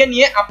আইডিয়া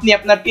নিয়ে আপনি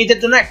আপনার পেজের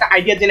জন্য একটা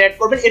আইডিয়া জেনারেট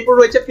করবেন। এরপর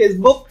রয়েছে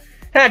ফেসবুক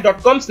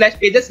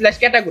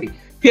 .com/pages/category।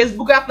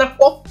 ফেসবুকে আপনার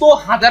কত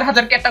হাজার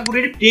হাজার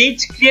ক্যাটাগরির পেজ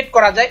ক্রিয়েট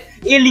করা যায়,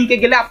 এই লিংকে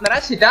গেলে আপনারা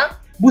সেটা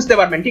বুঝতে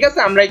পারবেন, ঠিক আছে।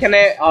 আমরা এখানে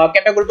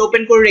ক্যাটাগরিটা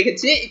ওপেন করে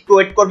রেখেছি, একটু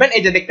ওয়েট করবেন।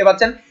 এই যে দেখতে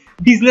পাচ্ছেন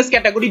বিজনেস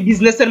ক্যাটাগরি,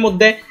 বিজনেসের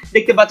মধ্যে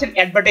দেখতে পাচ্ছেন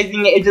advertising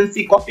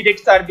agency, copyright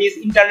service,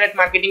 internet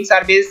marketing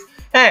service,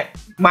 হ্যাঁ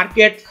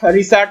মার্কেট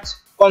রিসার্চ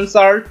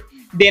কনসাল্ট,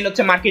 দেন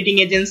হচ্ছে মার্কেটিং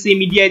এজেন্সি,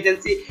 মিডিয়া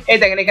এজেন্সি। এই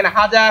দেখেন এখানে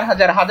হাজার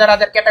হাজার হাজার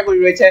হাজার ক্যাটাগরি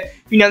রয়েছে,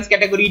 finance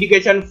category,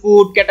 education,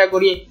 food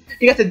category,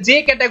 ঠিক আছে। যে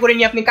ক্যাটাগরি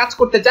নিয়ে আপনি কাজ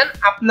করতে চান,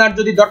 আপনার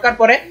যদি দরকার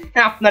পড়ে,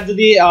 হ্যাঁ আপনার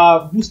যদি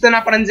বুঝতে না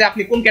পারেন যে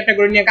আপনি কোন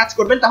ক্যাটাগরি নিয়ে কাজ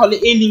করবেন, তাহলে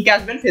এই লিংকে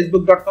আসবেন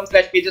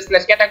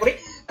facebook.com/pages/category।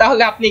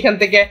 তাহলে আপনি এখান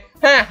থেকে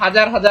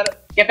হাজার হাজার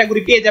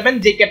ক্যাটাগরি পেয়ে যাবেন,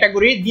 যে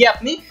ক্যাটাগরি দিয়ে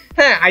আপনি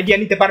আইডিয়া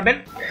নিতে পারবেন।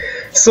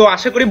 সো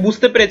আশা করি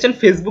বুঝতে পেরেছেন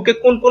ফেসবুকে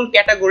কোন কোন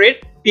ক্যাটাগরির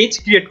পেজ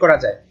ক্রিয়েট করা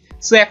যায়।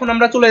 সো এখন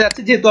আমরা চলে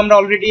যাচ্ছি, যেহেতু আমরা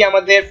অলরেডি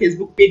আমাদের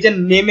ফেসবুক পেজের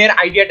নেমের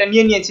আইডিয়াটা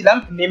নিয়ে নিয়েছিলাম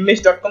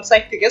namemesh.com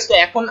সাইট থেকে। সো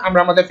এখন আমরা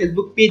আমাদের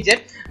ফেসবুক পেজের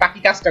বাকি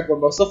কাজটা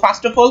করব। সো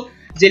ফার্স্ট অফ অল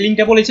যে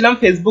লিংকটা বলেছিলাম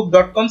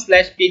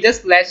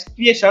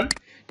facebook.com/pages/creation,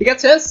 ঠিক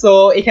আছে। সো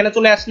এখানে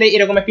চলে আসলে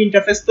এরকম একটা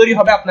ইন্টারফেস তৈরি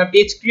হবে আপনার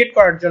পেজ ক্রিয়েট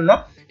করার জন্য,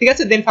 ঠিক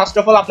আছে। দেন ফার্স্ট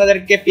অফ অল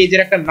আপনাদেরকে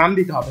পেজের একটা নাম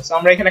দিতে হবে। সো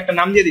আমরা এখানে একটা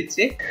নাম দিয়ে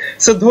দিচ্ছি।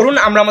 সো ধরুন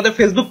আমরা আমাদের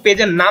ফেসবুক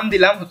পেজের নাম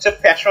দিলাম হচ্ছে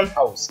ফ্যাশন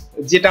হাউস,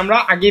 যেটা আমরা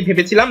আগে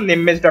ভেবেছিলাম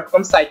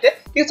namemesh.com সাইটে,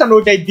 ঠিক আছে, আমরা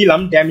ওইটাই দিলাম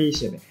ড্যামি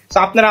হিসেবে। সো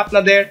আপনারা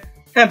আপনাদের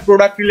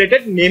প্রোডাক্ট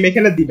রিলেটেড নেম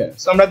এখানে দিবেন।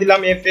 সো আমরা দিলাম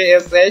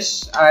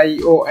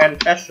FASHION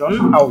ফ্যাশন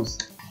হাউস।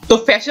 তো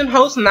ফ্যাশন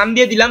হাউস নাম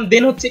দিয়ে দিলাম।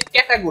 দেন হচ্ছে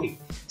ক্যাটাগরি।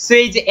 সো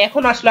এই যে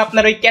এখন আসলে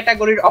আপনার ওই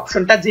ক্যাটাগরির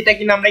অপশনটা, যেটা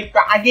কিনা আমরা একটু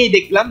আগেই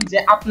দেখলাম যে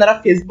আপনারা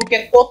ফেসবুকে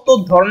কত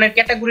ধরনের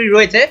ক্যাটাগরি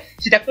রয়েছে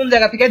সেটা কোন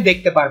জায়গা থেকে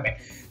দেখতে পারবেন।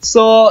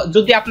 সো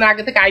যদি আপনার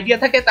আগে থেকে আইডিয়া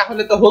থাকে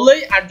তাহলে তো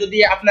হলোই, আর যদি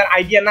আপনার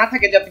আইডিয়া না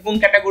থাকে যে আপনি কোন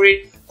ক্যাটাগরি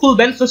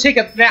খুলবেন, সো সেই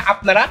ক্ষেত্রে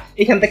আপনারা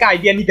এখান থেকে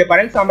আইডিয়া নিতে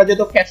পারেন। সো আমরা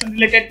যেহেতু ফ্যাশন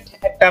রিলেটেড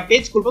একটা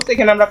পেজ খুলবো,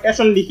 সেখানে আমরা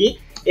ফ্যাশন লিখি,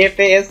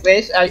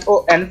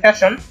 FASHION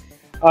ফ্যাশন।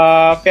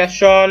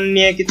 ফ্যাশন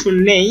নিয়ে কিছু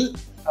নেই,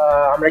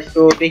 আমরা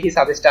একটু দেখি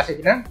সাজেস্ট আসে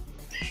কিনা।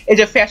 এই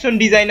যে fashion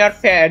designer,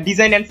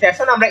 design and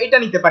fashion, আমরা এটা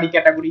নিতে পারি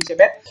ক্যাটাগরি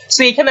হিসেবে।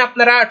 সো এখানে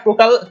আপনারা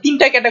টোটাল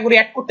 3টা ক্যাটাগরি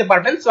অ্যাড করতে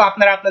পারবেন। সো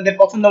আপনারা আপনাদের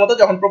পছন্দ মতো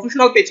যখন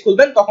প্রফেশনাল পেজ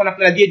খুলবেন তখন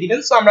আপনারা দিয়ে দিবেন।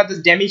 সো আমরা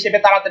জাস্ট ড্যামি হিসেবে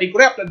তাড়াতাড়ি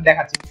করে আপনাদের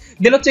দেখাচ্ছি।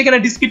 দেন হচ্ছে এখানে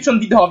ডেসক্রিপশন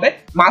দিতে হবে,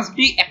 মাস্ট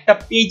বি একটা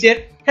পেজের,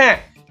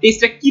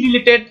 পেজটা কি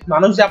রিলেটেড,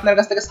 মানুষ যে আপনার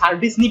কাছ থেকে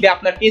সার্ভিস নিবে,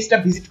 আপনার পেজটা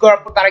ভিজিট করার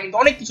পর তারা কিন্তু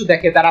অনেক কিছু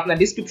দেখে, তারা আপনার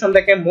ডেসক্রিপশন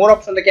দেখে, মোর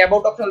অপশন দেখে,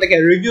 অ্যাবাউট অপশন দেখে,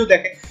 রিভিউ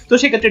দেখে। তো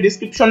সেক্ষেত্রে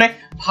ডেসক্রিপশনে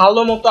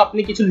ভালো মতো আপনি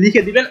কিছু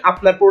লিখে দিবেন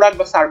আপনার প্রোডাক্ট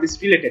বা সার্ভিস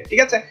রিলেটেড,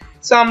 ঠিক আছে।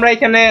 সো আমরা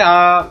এখানে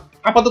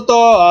আপাতত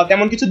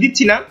তেমন কিছু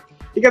দিচ্ছি না,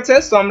 ঠিক আছে।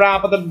 সো আমরা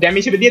আপাতত ড্যামি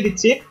হিসেবে দিয়ে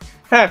দিচ্ছি,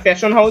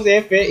 fashion house,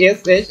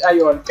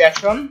 FASHION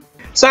fashion.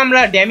 So আমরা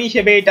ড্যামি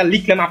হিসেবে এটা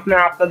লিখলাম,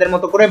 আপনারা আপনাদের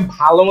মতো করে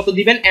ভালো মতো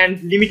দিবেন। এন্ড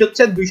লিমিট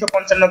হচ্ছে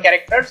 255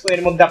 ক্যারেক্টার। সো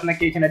এর মধ্যে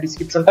আপনাকে এখানে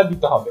ডেসক্রিপশনটা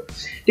দিতে হবে,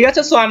 ঠিক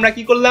আছে। সো আমরা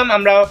কি করলাম,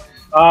 আমরা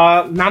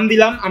নাম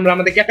দিলাম, আমরা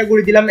আমাদের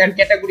ক্যাটাগরি দিলাম, এন্ড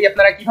ক্যাটাগরি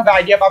আপনারা কিভাবে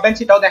আইডিয়া পাবেন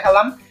সেটাও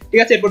দেখালাম, ঠিক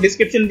আছে। এরপর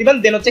ডেসক্রিপশন দিবেন।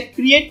 দেন হচ্ছে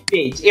ক্রিয়েট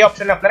পেজ, এই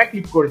অপশনে আপনারা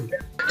ক্লিক করে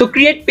দিবেন। তো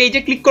ক্রিয়েট পেজে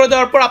ক্লিক করে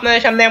দেওয়ার পর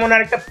আপনাদের সামনে এমন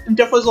আরেকটা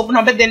ইন্টারফেস ওপেন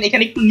হবে। দেন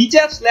এখানে একটু নিচে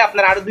আসলে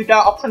আপনারা আরো 2টা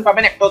অপশন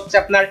পাবেন, একটা হচ্ছে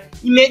আপনার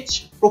ইমেজ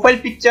প্রোফাইল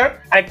পিকচার,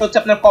 আর একটা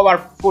হচ্ছে আপনার কভার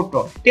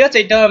ফটো, ঠিক আছে।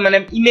 এটা মানে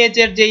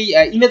ইমেজের যেই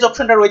ইমেজ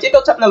অপশনটা রয়েছে এটা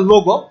হচ্ছে আপনার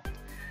লোগো,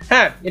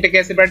 এটাকে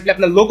সেপারেটলি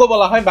আপনার লোগো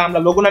বলা হয় বা আমরা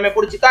লোগো নামে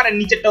পরিচিত। আর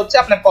নিচেরটা হচ্ছে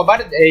আপনার কভার,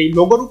 এই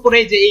লোগোর উপরে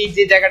যে এই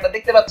যে জায়গাটা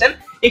দেখতে পাচ্ছেন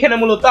এখানে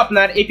মূলত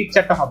আপনার এই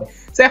পিকচারটা হবে।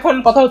 তো এখন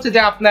কথা হচ্ছে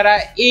যে আপনারা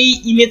এই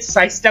ইমেজ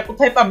সাইজটা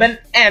কোথায় পাবেন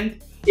এন্ড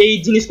এই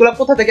জিনিসগুলো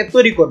কোথা থেকে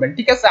তৈরি করবেন,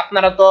 ঠিক আছে।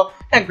 আপনারা তো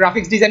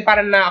গ্রাফিক্স ডিজাইন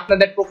পারেন না,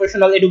 আপনাদের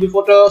প্রফেশনাল এডোবি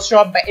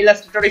ফটোশপ বা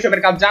ইলাস্ট্রেটর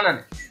এসবের কাজ জানা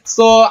নেই।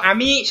 সো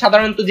আমি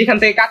সাধারণত যেখান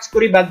থেকে কাজ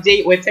করি বা যেই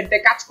ওয়েবসাইট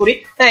থেকে কাজ করি,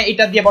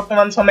 এটা দিয়ে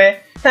বর্তমান সময়ে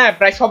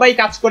প্রায় সবাই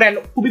কাজ করে,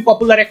 খুবই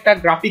পপুলার একটা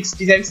গ্রাফিক্স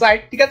ডিজাইন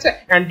সাইট, ঠিক আছে।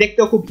 এন্ড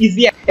দেখতেও খুব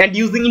ইজি, এন্ড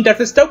ইউজিং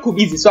ইন্টারফেসটাও খুব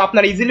ইজি। সো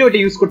আপনারা ইজিলি ওটা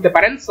ইউজ করতে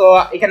পারেন। সো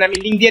এখানে আমি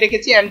লিংক দিয়ে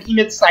রেখেছি, এন্ড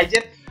ইমেজ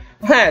সাইজের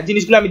হ্যাঁ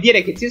জিনিসগুলো আমি দিয়ে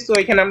রেখেছি। সো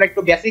এখানে আমরা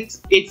একটু বেসিক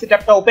পেজ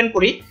সেটআপটা ওপেন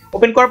করি।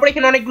 ওপেন করার পর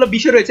এখানে অনেকগুলো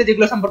বিষয় রয়েছে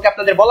যেগুলো সম্পর্কে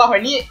আপনাদের বলা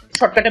হয়নি,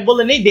 শর্টকাটে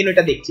বলে নেই, দেন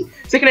ওটা দেখছি।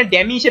 সো এখানে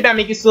ড্যামি হিসেবে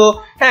আমি কিছু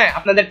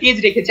আপনাদের পেজ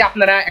রেখেছি।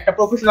 আপনারা একটা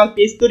প্রফেশনাল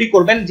পেজ তৈরি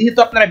করবেন, যেহেতু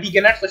আপনারা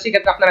বিগিনার, তো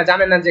সেক্ষেত্রে আপনারা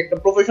জানেন না যে একটা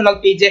প্রফেশনাল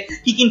পেজে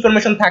কি কি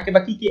ইনফরমেশন থাকে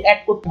বা কি কি অ্যাড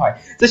করতে হয়।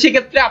 তো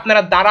সেক্ষেত্রে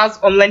আপনারা দারাজ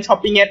অনলাইন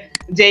শপিং এর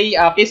যেই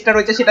পেজটা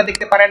রয়েছে সেটা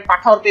দেখতে পারেন,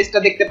 পাঠাওর পেজটা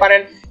দেখতে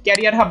পারেন,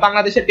 ক্যারিয়ার হাব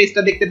বাংলাদেশের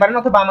পেজটা দেখতে পারেন,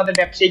 অথবা আমাদের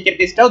ব্যবসায়িকের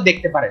পেজটাও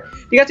দেখতে পারেন।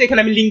 ঠিক আছে, এখানে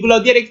আমি লিঙ্কগুলো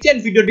দিয়ে রেখেছি,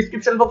 and video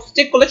description box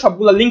check করলে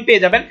সবগুলো লিঙ্ক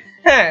পেয়ে যাবেন।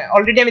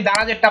 অলরেডি আমি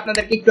দারাজেরটা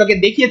আপনাদেরকে একটু আগে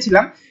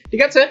দেখিয়েছিলাম।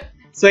 ঠিক আছে,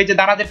 সো এই যে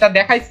দারাজেরটা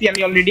দেখাইছি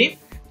আমি অলরেডি।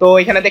 তো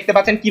এখানে দেখতে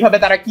পাচ্ছেন কিভাবে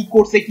তারা কি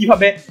করছে,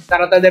 কিভাবে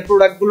তারা তাদের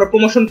প্রোডাক্টগুলো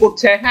প্রমোশন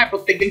করছে,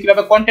 প্রত্যেকদিন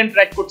কিভাবে কন্টেন্ট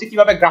রাইট করছে,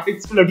 কিভাবে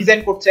গ্রাফিক্স গুলো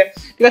ডিজাইন করছে।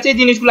 ঠিক আছে, এই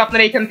জিনিসগুলো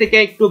আপনারা এখান থেকে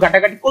একটু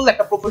ঘাটাঘাটি করলে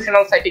একটা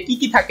প্রফেশনাল সাইটে কি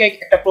কি থাকে,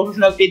 একটা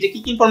প্রফেশনাল পেজে কি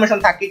কি ইনফরমেশন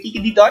থাকে, কি কি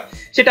দিতে হয়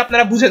সেটা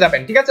আপনারা বুঝে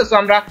যাবেন। ঠিক আছে, সো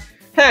আমরা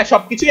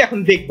সবকিছুই এখন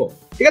দেখবো।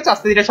 ঠিক আছে,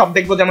 আস্তে ধীরে সব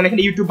দেখবো। যেমন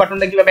এখানে ইউটিউব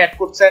বাটনটা কিভাবে অ্যাড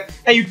করছে,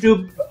 ইউটিউব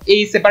এই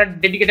সেপারেট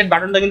ডেডিকেটেড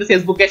বাটনটা কিন্তু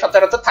ফেসবুকে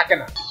সচরাচর থাকে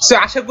না। সো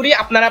আশা করি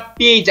আপনারা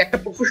পেজ, একটা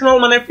প্রফেশনাল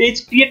মানের পেজ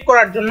ক্রিয়েট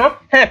করার জন্য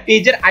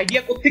পেজের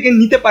আইডিয়া কোত্থেকে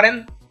নিতে পারেন,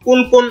 কোন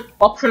কোন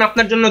অপশন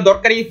আপনার জন্য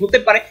দরকারি হতে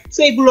পারে, সো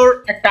এগুলোর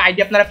একটা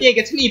আইডিয়া আপনারা পেয়ে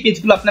গেছেন। এই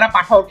পেজগুলো আপনারা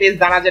পাঠাও পেজ,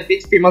 দারাজের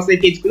পেজ, ফেমাস এই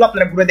পেজগুলো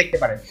আপনারা ঘুরে দেখতে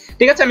পারেন।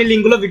 ঠিক আছে, আমি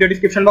লিঙ্কগুলো ভিডিও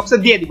ডেসক্রিপশন বক্সে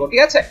দিয়ে দিব।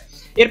 ঠিক আছে,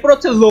 এরপর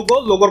হচ্ছে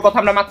লোগোর কথা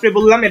আমরা মাত্রই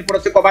বললাম। এরপর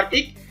হচ্ছে কভার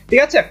পিক।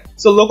 ঠিক আছে,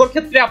 সো লোগোর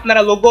ক্ষেত্রে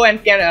আপনারা লোগো এন্ড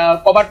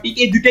কভার পিক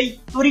এই দুটাই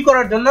তৈরি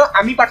করার জন্য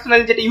আমি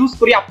পার্সোনালি যেটা ইউজ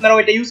করি,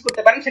 আপনারাও এটা ইউজ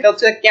করতে পারেন, সেটা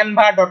হচ্ছে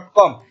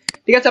canva.com।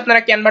 ঠিক আছে, আপনারা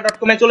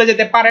canva.com এ চলে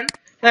যেতে পারেন।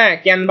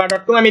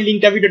 canva.com আমি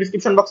লিংকটা ভিডিও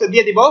ডেসক্রিপশন বক্সে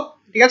দিয়ে দিব।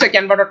 ঠিক আছে,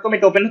 canva.com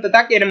এটা ওপেন হতে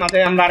থাকে। এর মাঝে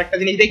আমরা আরেকটা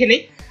জিনিস দেখে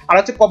নিই, আর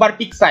হচ্ছে cover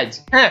pick size.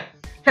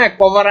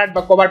 Cover art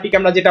বা কভার পিক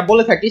আমরা যেটা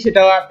বলে থাকি,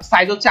 সেটা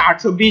সাইজ হচ্ছে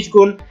 820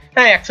 গুণ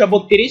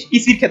 132।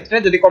 পিসির ক্ষেত্রে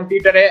যদি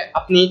কম্পিউটারে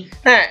আপনি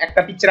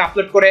একটা পিকচার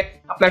আপলোড করে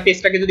আপনার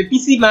পেজটাকে যদি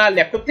পিসি বা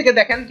ল্যাপটপ থেকে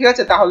দেখেন, ঠিক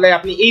আছে, তাহলে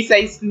আপনি এই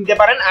সাইজ নিতে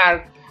পারেন। আর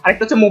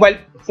আরেকটা হচ্ছে মোবাইল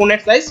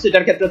ফোনের সাইজ,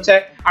 সেটার ক্ষেত্রে হচ্ছে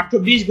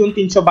 820 গুণ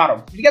 312।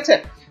 ঠিক আছে,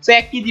 সো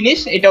একই জিনিস,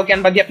 এটাও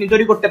ক্যানভা দিয়ে আপনি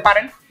তৈরি করতে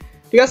পারেন।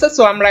 ঠিক আছে,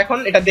 সো আমরা এখন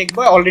এটা দেখবো।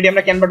 অলরেডি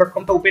আমরা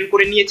canva.com টা ওপেন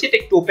করে নিয়েছি, এটা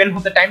একটু ওপেন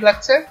হতে টাইম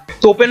লাগছে।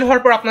 তো ওপেন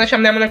হওয়ার পর আপনাদের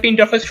সামনে এমন একটা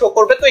ইন্টারফেস শো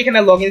করবে। তো এখানে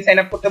লগইন সাইন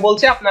আপ করতে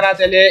বলছে। আপনারা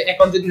চাইলে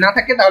অ্যাকাউন্ট যদি না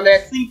থাকে তাহলে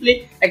সিম্পলি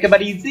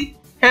একেবারে ইজি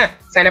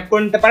সাইন আপ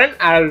করে নিতে পারেন।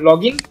 আর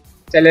লগইন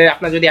চাইলে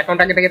আপনার যদি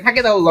অ্যাকাউন্ট আগে থেকে থাকে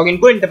তাহলে লগইন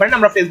করে নিতে পারেন।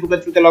 আমরা ফেসবুকের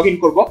থ্রুতে লগইন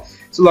করব।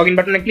 সো লগইন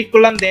বাটনে ক্লিক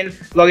করলাম, দেন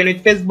login with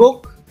Facebook,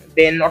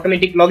 then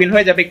automatic login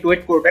হয়ে যাবে, একটু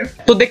ওয়েট করবেন।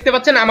 তো দেখতে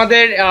পাচ্ছেন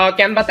আমাদের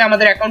ক্যানভাতে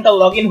আমাদের অ্যাকাউন্টটা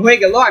লগইন হয়ে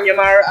গেল। আমি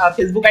আমার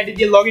ফেসবুক আইডি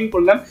দিয়ে লগইন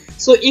করলাম।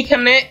 সো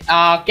এখানে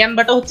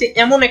ক্যানভাটা হচ্ছে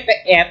এমন একটা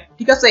অ্যাপ,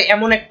 ঠিক আছে,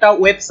 এমন একটা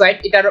ওয়েবসাইট,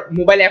 এটার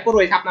মোবাইল অ্যাপও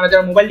রয়েছে। আপনারা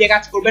যারা মোবাইল দিয়ে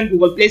কাজ করবেন,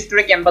 গুগল প্লে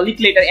স্টোরে ক্যানভা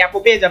লিখলে এটার অ্যাপও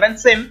পেয়ে যাবেন,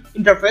 সেম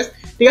ইন্টারফেস।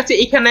 ঠিক আছে,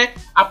 এখানে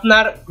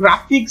আপনার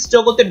গ্রাফিক্স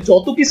জগতের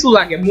যত কিছু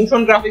লাগে,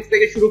 মোশন গ্রাফিক্স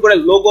থেকে শুরু করে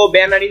logo,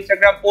 banner,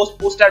 Instagram post,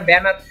 poster,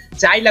 banner,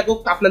 যাই লাগুক,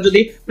 আপনার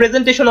যদি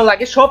প্রেজেন্টেশনও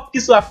লাগে,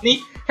 সবকিছু আপনি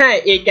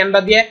এই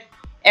ক্যানভা দিয়ে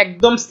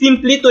একদম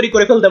সিম্পলি তৈরি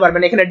করে ফেলতে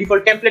পারবেন। এখানে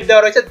ডিফল্ট টেমপ্লেট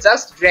দেওয়া রয়েছে,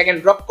 জাস্ট ড্র্যাগ এন্ড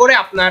ড্রপ করে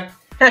আপনার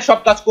সব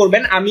কাজ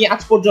করবেন। আমি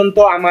আজ পর্যন্ত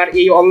আমার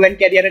এই অনলাইন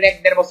ক্যারিয়ারের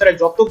 1-1.5 বছরে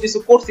যত কিছু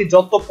করছি,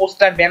 যত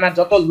পোস্টার, ব্যানার,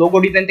 যত লোগো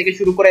ডিজাইন থেকে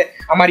শুরু করে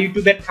আমার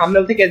ইউটিউবের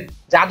থাম্বনেল থেকে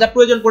যা যা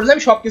প্রয়োজন পড়েছে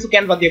আমি সবকিছু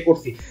ক্যানভা দিয়ে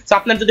করছি। সো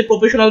আপনার যদি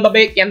প্রফেশনাল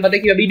ভাবে ক্যানভাতে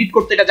কিভাবে এডিট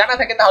করতে এটা জানা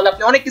থাকে, তাহলে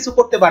আপনি অনেক কিছু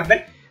করতে পারবেন।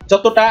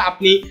 যতটা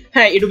আপনি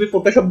এডোবি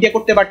ফটোশপ দিয়ে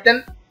করতে পারতেন,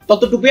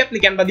 ততটুকুই আপনি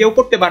ক্যানভা দিয়েও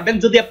করতে পারবেন,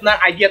 যদি আপনার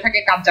আইডিয়া থাকে,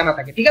 কাজ জানা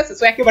থাকে। ঠিক আছে,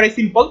 সো একেবারে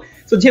সিম্পল।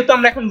 সো যেহেতু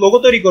আমরা এখন লোগো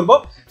তৈরি করব,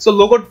 সো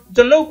লোগোর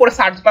জন্য উপরে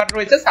সার্চ বার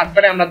রয়েছে, সার্চ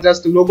বারে আমরা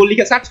জাস্ট লোগো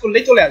লিখে সার্চ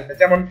করলেই চলে আসবে।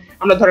 যেমন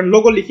আমরা ধরেন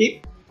লোগো লিখি,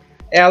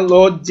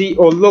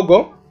 LOGO,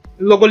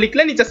 লোগো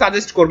লিখলে নিচে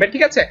সাজেস্ট করবে।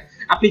 ঠিক আছে,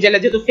 আপনি চাইলে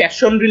যেহেতু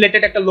ফ্যাশন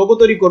রিলেটেড একটা লোগো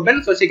তৈরি করবেন,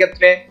 সো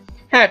সেক্ষেত্রে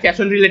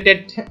ফ্যাশন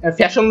রিলেটেড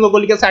ফ্যাশন লোগো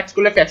লিখে সার্চ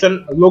করলে ফ্যাশন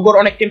লোগোর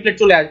অনেক টেমপ্লেট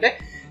চলে আসবে।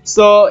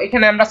 সো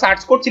এখানে আমরা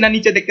সার্চ করছি না,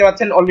 নিচে দেখতে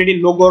পাচ্ছেন অলরেডি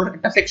লোগোর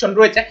একটা সেকশন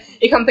রয়েছে।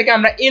 এখান থেকে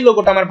আমরা এই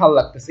লোগোটা আমার ভালো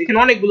লাগতেছে, এখানে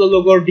অনেকগুলো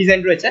লোগোর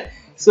ডিজাইন রয়েছে।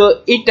 সো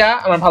এটা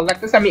আমার ভালো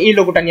লাগতেছে, আমি এই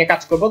লোগোটা নিয়ে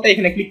কাজ করব। তো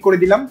এখানে ক্লিক করে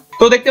দিলাম।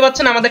 তো দেখতে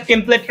পাচ্ছেন আমাদের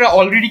টেমপ্লেটটা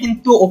অলরেডি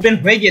কিন্তু ওপেন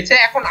হয়ে গিয়েছে।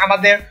 এখন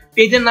আমাদের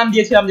পেজের নাম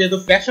দিয়েছিলাম যেহেতু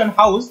ফ্যাশন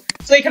হাউস,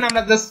 সো এখানে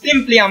আমরা জাস্ট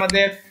সিম্পলি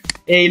আমাদের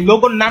এই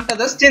লোগোর নামটা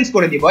জাস্ট চেঞ্জ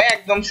করে দিব।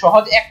 একদম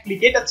সহজ, এক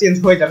ক্লিকে এটা চেঞ্জ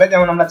হয়ে যাবে।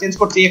 যেমন আমরা চেঞ্জ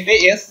করছি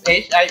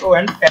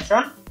FASHION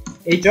fashion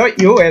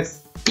HOUSE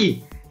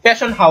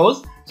fashion house.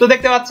 তো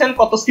দেখতে পাচ্ছেন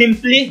কত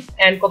সিম্পলি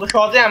এন্ড কত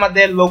সহজে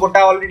আমাদের লোগোটা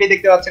অলরেডি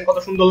দেখতে পাচ্ছেন কত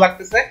সুন্দর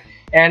লাগতেছে।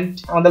 এন্ড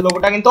আমাদের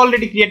লোগোটা কিন্তু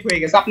অলরেডি ক্রিয়েট হয়ে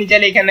গেছে। আপনি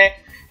চাইলে এখানে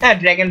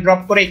ড্র্যাগ এন্ড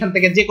ড্রপ করে এখান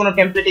থেকে যে কোনো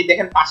টেমপ্লেটই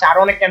দেখেন, পাশে আরো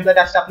অনেক টেমপ্লেট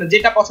আসছে, আপনার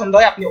যেটা পছন্দ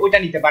হয় আপনি ওইটা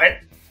নিতে পারেন।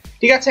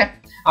 ঠিক আছে,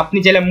 আপনি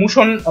চাইলে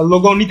মোশন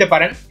লোগো নিতে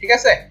পারেন। ঠিক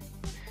আছে,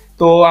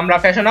 তো আমরা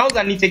ফ্যাশন হাউস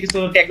আর নিচে কিছু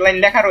ট্যাগলাইন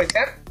লেখা রয়েছে।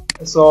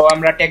 সো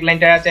আমরা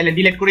ট্যাগলাইনটা চাইলে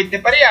ডিলিট করে দিতে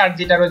পারি, আর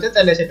যেটা রয়েছে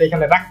চাইলে সেটা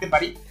এখানে রাখতে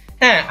পারি।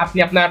 আপনি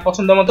আপনার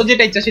পছন্দ মতো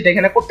যেটা ইচ্ছা সেটা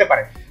এখানে করতে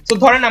পারেন। সো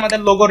ধরেন আমাদের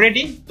লোগো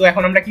রেডি। তো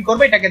এখন আমরা কি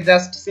করব, এটাকে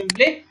জাস্ট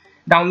সিম্পলি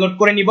ডাউনলোড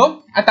করে নিব।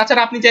 আর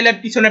তাছাড়া আপনি চাইলে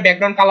পিছনে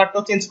ব্যাকগ্রাউন্ড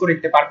কালারটাও চেঞ্জ করে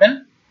দিতে পারবেন।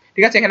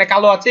 ঠিক আছে, এখানে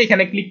কালো আছে,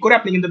 এখানে ক্লিক করে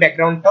আপনি কিন্তু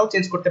ব্যাকগ্রাউন্ডটাও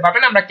চেঞ্জ করতে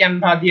পারবেন। আমরা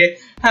ক্যানভা দিয়ে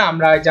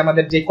আমরা যে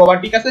আমাদের যে কভার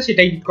পিক আছে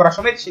সেটা এডিট করার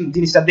সময়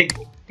জিনিসটা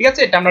দেখবো। ঠিক আছে,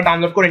 এটা আমরা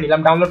ডাউনলোড করে নিলাম।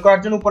 ডাউনলোড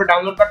করার জন্য উপরে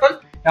ডাউনলোড বাটন,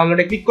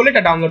 ডাউনলোডে ক্লিক করলে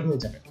এটা ডাউনলোড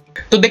হয়ে যাবে।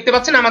 তো দেখতে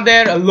পাচ্ছেন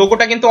আমাদের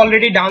লোগোটা কিন্তু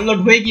অলরেডি ডাউনলোড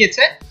হয়ে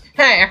গিয়েছে।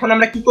 হ্যাঁ, এখন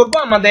আমরা কি করব,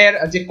 আমাদের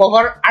যে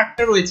কভার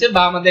আর্টটা রয়েছে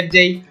বা আমাদের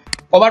যেই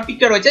কভার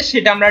পিকটা রয়েছে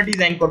সেটা আমরা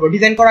ডিজাইন করব।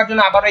 ডিজাইন করার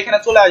জন্য আবার এখানে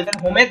চলে আসবেন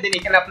হোমে, দেন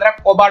এখানে আপনারা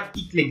কভার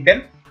পিক লিখবেন।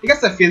 ঠিক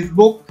আছে,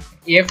 Facebook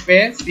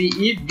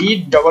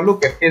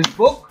FACEDWK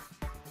Facebook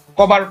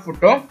cover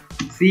photo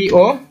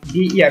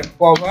COVER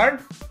cover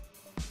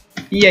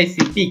PIC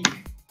pick.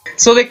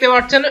 So দেখতে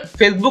পাচ্ছেন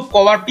ফেসবুক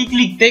কভার পিক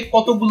লিখতে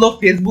কতগুলো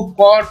ফেসবুক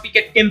কভার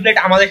পিকের টেমপ্লেট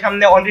আমাদের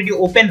সামনে অলরেডি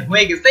ওপেন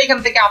হয়ে গেছে। এখান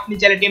থেকে আপনি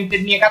চাইলে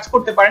টেমপ্লেট নিয়ে কাজ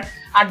করতে পারেন।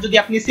 আর যদি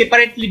আপনি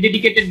সেপারেটলি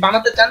ডেডিকেটেড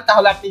বানাতে চান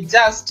তাহলে আপনি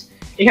জাস্ট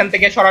এখান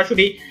থেকে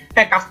সরাসরি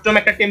কাস্টম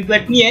একটা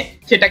টেমপ্লেট নিয়ে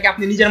সেটাকে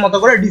আপনি নিজের মতো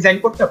করে ডিজাইন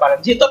করতে পারেন।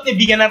 যেহেতু আপনি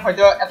বিগিনার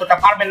হয়তো এতটা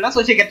পারবেন না, সো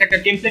সেক্ষেত্রে একটা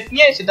টেমপ্লেট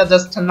নিয়ে সেটা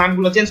জাস্ট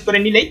নামগুলো চেঞ্জ করে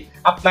নিলেই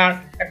আপনার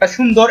একটা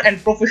সুন্দর এন্ড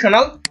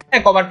প্রফেশনাল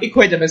কভার পিক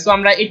হয়ে যাবে। সো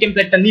আমরা এই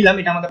টেমপ্লেটটা নিলাম,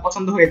 এটা আমাদের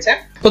পছন্দ হয়েছে।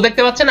 তো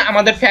দেখতে পাচ্ছেন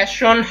আমাদের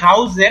ফ্যাশন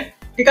হাউসের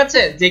ঠিক আছে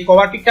যে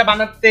কভার পিকটা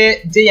বানাতে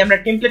যেই আমরা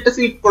টেমপ্লেটটা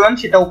সিলেক্ট করলাম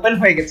সেটা ওপেন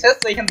হয়ে গেছে।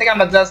 তো এখান থেকে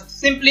আমরা জাস্ট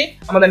সিম্পলি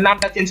আমাদের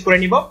নামটা চেঞ্জ করে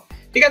নিব।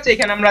 ঠিক আছে,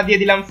 এখানে আমরা দিয়ে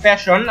দিলাম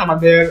ফ্যাশন,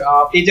 আমাদের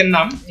পেজের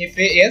নাম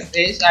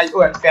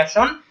FASHION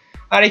ফ্যাশন,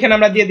 আর এখানে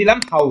আমরা দিয়ে দিলাম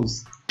হাউস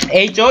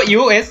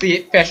HOUSE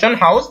ফ্যাশন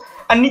হাউস।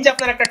 আর নিচে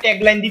আপনারা একটা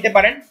ট্যাগলাইন দিতে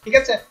পারেন। ঠিক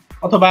আছে,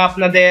 অথবা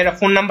আপনাদের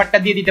ফোন নাম্বারটা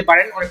দিয়ে দিতে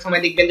পারেন। অনেক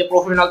সময় দেখবেন যে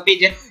প্রফেশনাল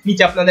পেজে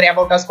নিচে আপনাদের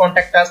অ্যাবাউট আস,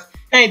 কন্ট্যাক্ট আস,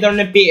 এই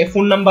ধরনের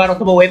ফোন নাম্বার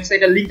অথবা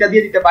ওয়েবসাইটের লিংকটা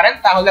দিয়ে দিতে পারেন।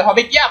 তাহলে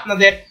হবে কি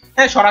আপনাদের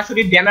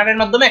সরাসরি ব্যানারের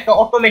মাধ্যমে একটা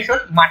অটোমেশন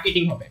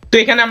মার্কেটিং হবে। তো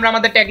এখানে আমরা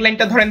আমাদের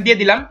ট্যাগলাইনটা ধরেন দিয়ে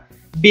দিলাম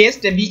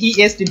best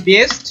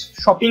best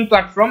shopping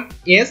platform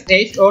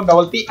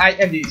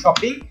SHOPPING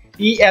shopping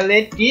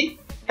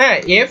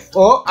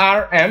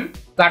PLATFORM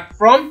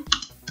platform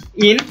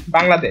in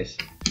Bangladesh.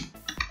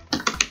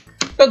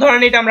 তো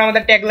ধরেন এটা আমরা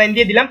আমাদের ট্যাগলাইন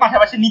দিয়ে দিলাম,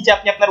 পাশাপাশি নিচে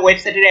আপনি আপনার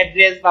ওয়েবসাইটের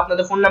অ্যাড্রেস বা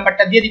আপনাদের ফোন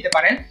নাম্বারটা দিয়ে দিতে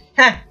পারেন।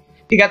 হ্যাঁ,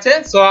 ঠিক আছে।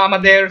 সো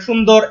আমাদের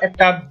সুন্দর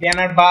একটা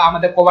ব্যানার বা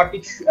আমাদের কভার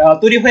পিক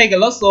তৈরি হয়ে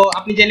গেল। সো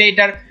আপনি চাইলে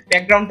এটার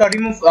ব্যাকগ্রাউন্ডটা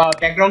রিমুভ,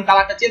 ব্যাকগ্রাউন্ড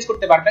কালারটা চেঞ্জ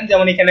করতে পারবেন।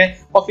 যেমন এখানে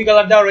কফি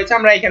কালার দেওয়া রয়েছে,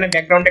 আমরা এখানে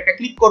ব্যাকগ্রাউন্ড একটা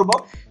ক্লিক করব।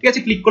 ঠিক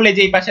আছে, ক্লিক করলে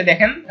যে এই পাশে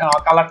দেখেন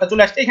কালারটা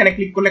চলে আসছে, এখানে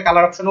ক্লিক করলে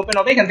কালার অপশন ওপেন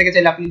হবে। এখান থেকে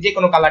চাইলে আপনি যে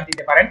কোনো কালার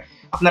দিতে পারেন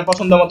আপনার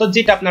পছন্দ মতো,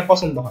 যেটা আপনার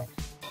পছন্দ হয়।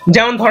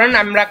 যেমন ধরেন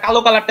আমরা কালো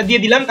কালারটা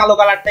দিয়ে দিলাম, কালো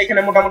কালারটা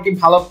এখানে মোটামুটি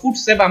ভালো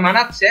ফুটছে বা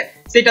মানাচ্ছে,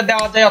 সেটা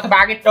দেওয়া যায়, অথবা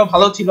আগেরটাও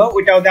ভালো ছিল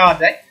ওইটাও দেওয়া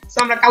যায়। সো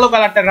আমরা কালো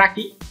কালারটা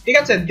রাখি। ঠিক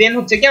আছে, দেন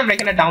হচ্ছে কি আমরা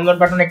এখানে ডাউনলোড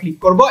বাটনে ক্লিক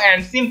করব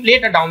এন্ড সিম্পলি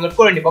এটা ডাউনলোড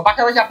করে নিব।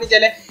 পাশাপাশি আপনি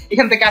চাইলে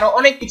এখান থেকে আরো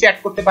অনেক কিছু অ্যাড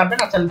করতে পারবেন।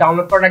 আচ্ছা,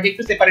 ডাউনলোড করার আগে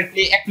একটু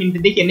সেপারেটলি 1 মিনিটে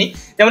দেখে নিই।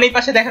 যেমন এই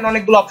পাশে দেখেন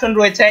অনেকগুলো অপশন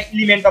রয়েছে,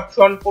 element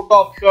option, photo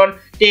option,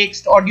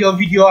 text, audio,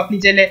 video. আপনি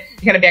চাইলে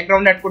এখানে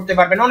ব্যাকগ্রাউন্ড অ্যাড করতে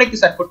পারবেন, অনেক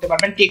কিছু অ্যাড করতে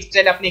পারবেন। টেক্সট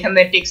চাইলে আপনি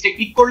এখানে টেক্সটে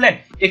ক্লিক করলেন,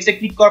 টেক্সটে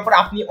ক্লিক করার পর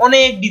আপনি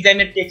অনেক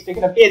ডিজাইনের টেক্সট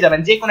এখানে পেয়ে যাবেন।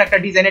 যে কোনো একটা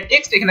ডিজাইনের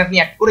টেক্সট এখানে আপনি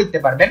অ্যাড করে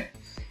দিতে পারবেন।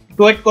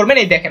 ওয়েট করবেন,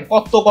 এই দেখেন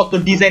কত কত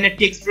ডিজাইনের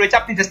টেক্সট রয়েছে।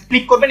 আপনি জাস্ট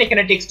ক্লিক করবেন,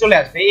 এখানে টেক্সট চলে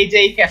আসবে। এই যে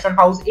এই ফ্যাশন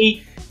হাউস, এই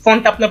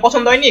ফন্ট আপনার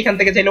পছন্দ হয়নি, এখান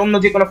থেকে চাইলে অন্য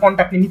যে কোনো ফন্ট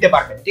আপনি নিতে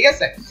পারবেন। ঠিক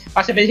আছে,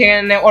 পাশাপাশি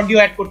এখানে অডিও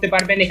অ্যাড করতে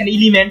পারবেন, এখানে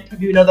এলিমেন্ট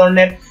বিভিন্ন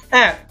ধরনের,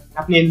 হ্যাঁ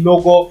আপনি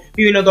লোগো,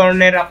 বিভিন্ন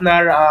ধরনের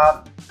আপনার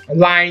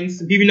লাইনস,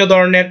 বিভিন্ন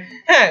ধরনের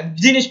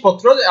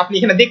জিনিসপত্র আপনি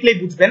এখানে দেখলেই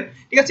বুঝবেন।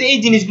 ঠিক আছে, এই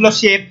জিনিসগুলো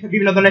শেপ,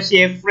 বিভিন্ন ধরনের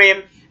শেপ, ফ্রেম,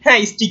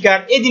 স্টিকার,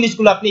 এই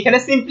জিনিসগুলো আপনি এখানে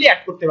সিম্পলি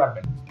অ্যাড করতে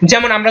পারবেন।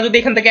 যেমন আমরা যদি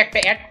এখান থেকে একটা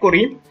অ্যাড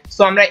করি,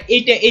 সো আমরা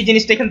এই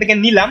জিনিসটা এখান থেকে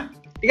নিলাম।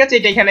 ঠিক আছে,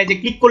 এটা এখানে যে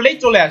ক্লিক করলেই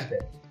চলে আসবে।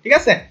 ঠিক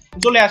আছে,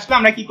 চলে আসলে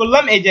আমরা কি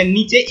করলাম, এই যে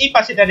নিচে এই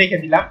পাশেটা রেখে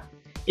দিলাম,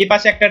 এই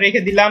পাশে একটা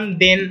রেখে দিলাম।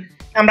 দেন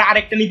আমরা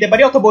আরেকটা নিতে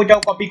পারি, অথবা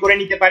ওইটাও কপি করে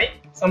নিতে পারি।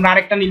 সো আমরা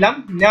আরেকটা নিলাম,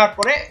 নেওয়ার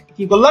পরে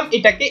কি করলাম,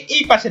 এটাকে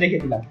এই পাশে রেখে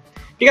দিলাম।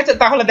 ঠিক আছে,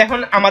 তাহলে দেখুন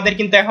আমাদের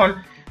কিন্তু এখন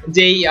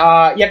যেই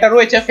ইয়াটা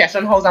রয়েছে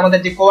ফ্যাশন হাউস, আমাদের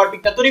যে কভার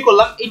পিকটা তৈরি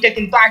করলাম, এটা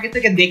কিন্তু আগে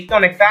থেকে দেখতে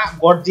অনেকটা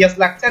গর্জিয়াস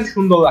লাগছে আর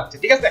সুন্দর লাগছে।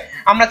 ঠিক আছে,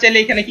 আমরা চাইলে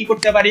এখানে কি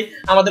করতে পারি,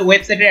 আমাদের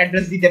ওয়েবসাইটের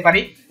অ্যাড্রেস দিতে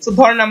পারি। সো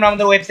ধরেন আমরা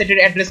আমাদের ওয়েবসাইটের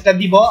অ্যাড্রেসটা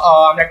দিব,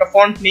 আমরা একটা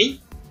ফন্ট নেই,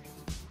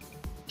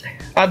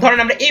 ধরেন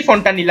আমরা এই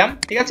ফন্টটা নিলাম।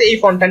 ঠিক আছে, এই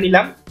ফন্টটা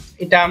নিলাম,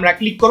 এটা আমরা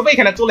ক্লিক করব,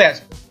 এখানে চলে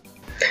আসবে।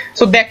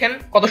 সো দেখেন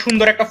কত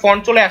সুন্দর একটা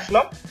ফন্ট চলে আসলো।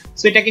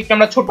 সো এটাকে একটু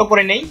আমরা ছোট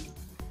করে নেই।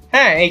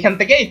 হ্যাঁ, এইখান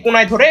থেকে এই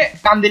কোনায় ধরে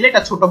টান দিলে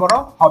এটা ছোট বড়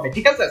হবে।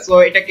 ঠিক আছে, সো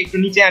এটাকে একটু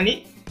নিচে আনি,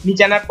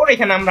 নিচে আনার পর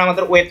এখানে আমরা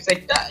আমাদের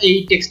ওয়েবসাইটটা, এই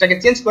টেক্সটটাকে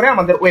চেঞ্জ করে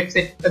আমাদের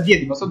ওয়েবসাইটটা দিয়ে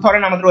দিব। সো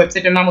ধরেন আমাদের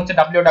ওয়েবসাইটের নাম হচ্ছে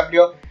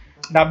www.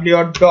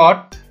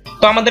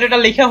 তো আমাদের এটা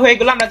লেখা হয়ে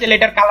গেল। আমরা চাইলে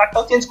এটার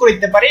কালারটাও চেঞ্জ করে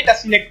দিতে পারি। এটা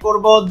সিলেক্ট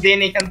করব, দেন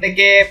এখান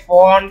থেকে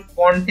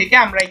ফন্ট থেকে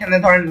আমরা এখানে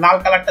ধরেন লাল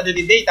কালারটা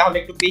যদি দেই তাহলে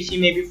একটু বেশি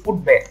মেবি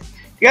ফুটবে।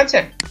 ঠিক আছে,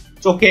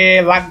 চোখে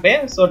লাগবে।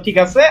 সো ঠিক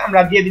আছে,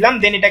 আমরা দিয়ে দিলাম।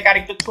 দেন এটাকে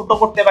আরেকটু ছোট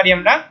করতে পারি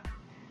আমরা।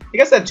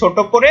 ঠিক আছে, ছোট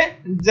করে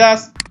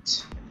জাস্ট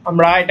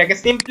আমরা এটাকে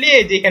সিম্পলি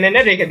এই যে এখানে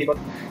এনে রেখে দিব।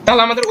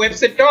 তাহলে আমাদের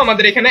ওয়েবসাইটটাও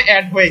আমাদের এখানে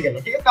অ্যাড হয়ে গেল।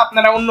 ঠিক আছে,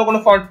 আপনারা অন্য কোনো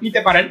ফন্ট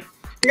নিতে পারেন।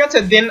 ঠিক আছে,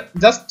 দেন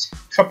জাস্ট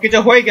সবকিছু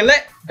হয়ে গেলে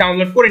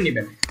ডাউনলোড করে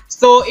নেবেন।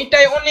 সো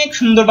এটাই অনেক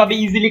সুন্দরভাবে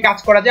ইজিলি কাজ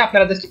করা যায়।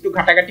 আপনারা জাস্ট একটু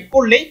ঘাটাঘাটি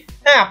করলেই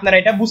আপনারা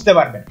এটা বুঝতে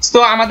পারবেন। সো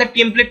আমাদের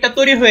টেমপ্লেটটা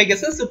তৈরি হয়ে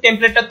গেছে। সো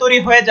টেমপ্লেটটা তৈরি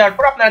হয়ে যাওয়ার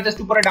পর আপনারা জাস্ট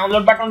উপরে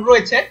ডাউনলোড বাটন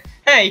রয়েছে,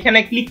 এখানে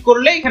ক্লিক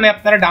করলে এখানে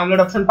আপনারা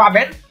ডাউনলোড অপশন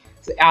পাবেন।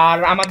 আর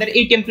আমাদের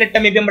এই টেমপ্লেটটা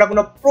মেবি আমরা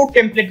কোনো প্রো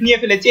টেমপ্লেট নিয়ে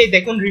ফেলেছি, এই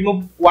দেখুন রিমুভ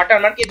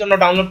ওয়াটারমার্ক, এর জন্য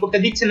ডাউনলোড করতে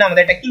দিচ্ছে না,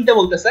 আমাদের এটা কিনতে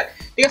বলতেছে।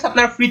 ঠিক আছে,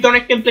 আপনারা ফ্রিতে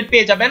অনেক টেমপ্লেট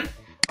পেয়ে যাবেন।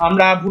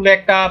 আমরা ভুলে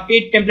একটা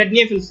পেড টেমপ্লেট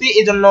নিয়ে ফেলছি,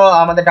 এজন্য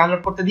আমাদের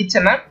ডাউনলোড করতে দিচ্ছে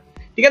না।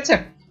 ঠিক আছে,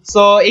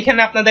 সো এখানে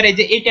আপনাদের এই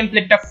যে এই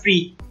টেমপ্লেটটা ফ্রি,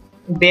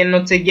 দেন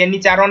হচ্ছে গিয়ে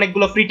নিচে আরো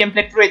অনেকগুলো ফ্রি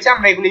টেমপ্লেট রয়েছে,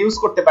 আমরা এগুলো ইউজ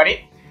করতে পারি।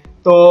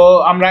 তো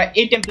আমরা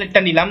এই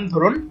টেমপ্লেটটা নিলাম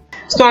ধরুন।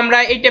 সো আমরা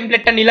এই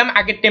টেমপ্লেটটা নিলাম,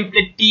 আগের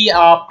টেমপ্লেটটি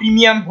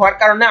প্রিমিয়াম হওয়ার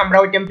কারণে আমরা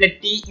ওই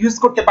টেমপ্লেটটি ইউজ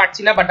করতে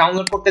পারছি না বা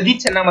ডাউনলোড করতে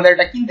দিচ্ছে না, আমাদের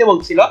এটা কিনতে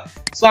বলছিল।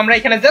 সো আমরা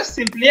এখানে জাস্ট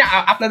সিম্পলি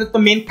আপনাদের তো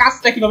মেইন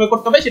কাজটা কিভাবে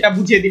করতে হবে সেটা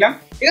বুঝিয়ে দিলাম।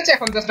 ঠিক আছে,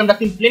 এখন জাস্ট আমরা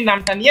সিম্পলি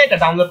নামটা নিয়ে এটা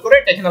ডাউনলোড করে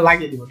এটা এখানে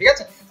লাগিয়ে দিব। ঠিক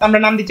আছে, তো আমরা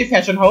নাম দিচ্ছি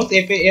fashion house,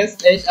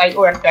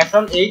 FASHION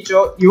fashion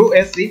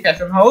HOUSE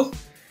fashion house.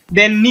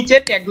 দেন নিচে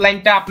ট্যাগ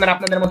লাইনটা আপনারা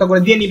আপনাদের মতো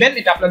করে দিয়ে নেবেন,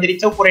 এটা আপনাদের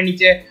ইচ্ছা, উপরে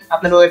নিচে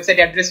আপনাদের ওয়েবসাইট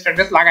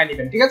অ্যাড্রেস লাগাই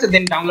নেবেন। ঠিক আছে,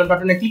 দেন ডাউনলোড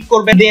বাটনে ক্লিক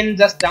করবেন, দেন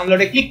জাস্ট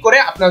ডাউনলোডে ক্লিক করে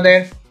আপনাদের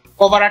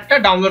কভার আর্টটা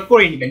ডাউনলোড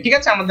করে নেবেন। ঠিক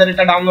আছে, আমাদের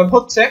এটা ডাউনলোড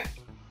হচ্ছে,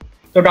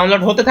 তো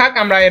ডাউনলোড হতে থাক,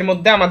 আমরা এর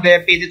মধ্যে আমাদের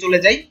পেজে চলে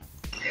যাই।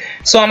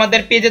 সো আমাদের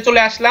পেজে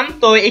চলে আসলাম।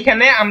 তো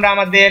এখানে আমরা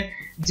আমাদের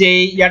যে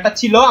ইয়াটা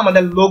ছিল,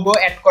 আমাদের লোগো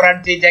অ্যাড করার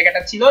যে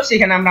জায়গাটা ছিল,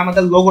 সেখানে আমরা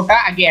আমাদের লোগোটা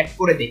আগে অ্যাড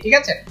করে দিই। ঠিক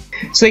আছে,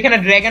 সো এখানে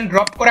ড্র্যাগ এন্ড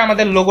ড্রপ করে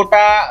আমাদের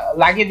লোগোটা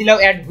লাগিয়ে দিলেও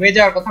অ্যাড হয়ে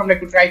যাওয়ার কথা, আমরা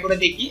একটু ট্রাই করে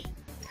দেখি।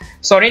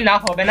 সরি, না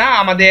হবে না,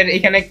 আমাদের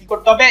এখানে কি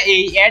করতে হবে,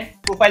 এই অ্যাড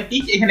প্রোফাইল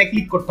পিক এখানে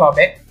ক্লিক করতে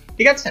হবে।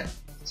 ঠিক আছে,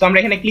 সো আমরা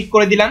এখানে ক্লিক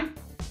করে দিলাম।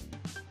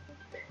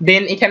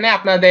 দেন এখানে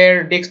আপনাদের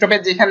ডেস্কটপে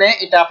যেখানে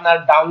এটা আপনার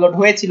ডাউনলোড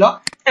হয়েছিল,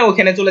 হ্যাঁ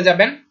ওখানে চলে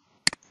যাবেন।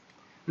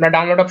 আমরা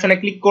ডাউনলোড অপশনে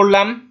ক্লিক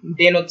করলাম,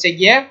 দেন হচ্ছে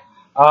গিয়ে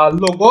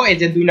লোগো, এই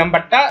যে 2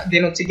 নাম্বারটা,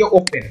 দেন হচ্ছে গিয়ে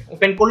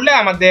ওপেন করলে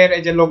আমাদের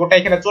এই যে লোগোটা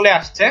এখানে চলে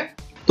আসছে।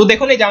 তো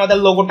দেখুন এই যে আমাদের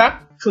লোগোটা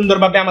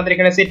সুন্দরভাবে আমাদের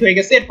এখানে সেট হয়ে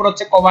গেছে। এরপর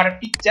হচ্ছে কভার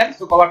পিকচার,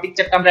 তো কভার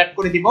পিকচারটা আমরা অ্যাড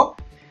করে দিব,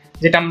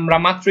 যেটা আমরা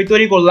মাত্রই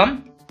তৈরি করলাম।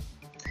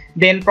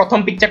 দেন প্রথম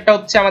পিকচারটা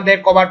হচ্ছে আমাদের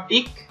কভার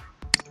পিক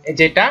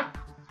যেটা,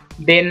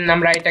 দেন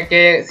আমরা এটাকে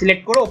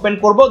সিলেক্ট করে ওপেন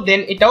করব,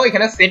 দেন এটাও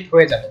এখানে সেট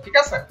হয়ে যাবে। ঠিক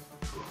আছে,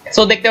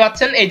 সো দেখতে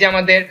পাচ্ছেন এই যে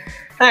আমাদের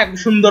হ্যাঁ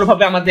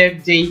সুন্দরভাবে আমাদের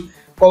যেই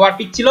কভার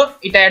পিক ছিল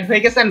এটা অ্যাড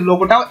হয়ে গেছে, এন্ড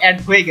লোগোটাও অ্যাড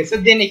হয়ে গেছে।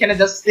 দেন এখানে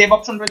জাস্ট সেভ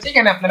অপশন রয়েছে,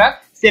 এখানে আপনারা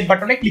সেভ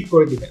বাটনে ক্লিক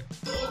করে দিবেন।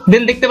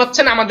 দেন দেখতে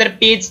পাচ্ছেন আমাদের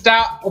পেজটা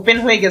ওপেন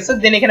হয়ে গেছে।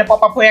 দেন এখানে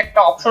পপআপ হয়ে একটা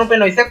অপশন ওপেন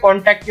হয়েছে,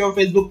 contact your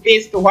Facebook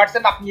page two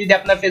WhatsApp. আপনি যদি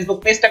আপনার ফেসবুক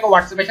পেজটাকে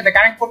হোয়াটসঅ্যাপের সাথে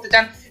কানেক্ট করতে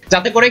চান,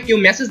 যাতে করে কেউ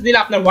মেসেজ দিলে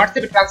আপনার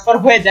হোয়াটসঅ্যাপে ট্রান্সফার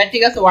হয়ে যায়,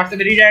 ঠিক আছে,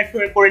 হোয়াটসঅ্যাপে রিডাইরেক্ট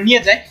করে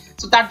নিয়ে যায়,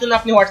 তো তার জন্য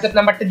আপনি হোয়াটসঅ্যাপ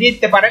নাম্বারটা দিয়ে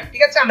দিতে পারেন।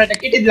 ঠিক আছে, আমরা এটা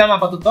কেটে দিলাম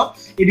আপাতত,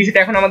 এই বিষয়টা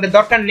এখন আমাদের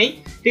দরকার নেই।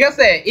 ঠিক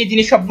আছে, এই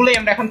জিনিস সবগুলোই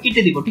আমরা এখন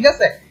কেটে দিব। ঠিক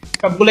আছে,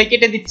 সবগুলোই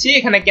কেটে দিচ্ছি,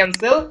 এখানে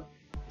ক্যান্সেল,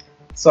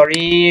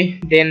 সরি,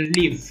 দেন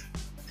লিভ।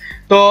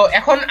 তো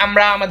এখন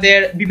আমরা আমাদের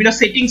বিভিন্ন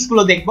সেটিংস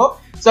গুলো দেখবো।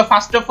 সো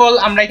ফার্স্ট অফ অল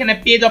আমরা এখানে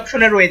পেজ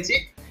অপশনে রয়েছে।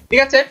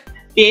 ঠিক আছে,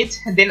 পেজ,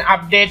 দেন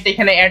আপডেট,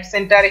 এখানে অ্যাড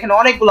সেন্টার, এখানে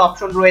অনেকগুলো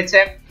অপশন রয়েছে।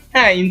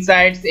 হ্যাঁ,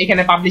 ইনসাইটস,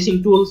 এখানে পাবলিশিং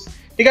টুলস।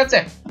 ঠিক আছে,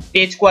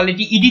 page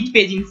quality, edit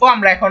page info,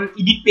 আমরা এখন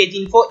এডিট পেজ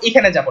ইনফো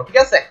এখানে যাব। ঠিক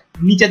আছে,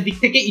 নিচের দিক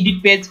থেকে এডিট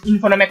পেজ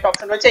ইনফো নামে একটা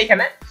অপশন রয়েছে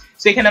এখানে,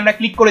 সো এখানে আমরা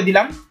ক্লিক করে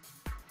দিলাম।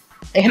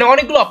 এখানে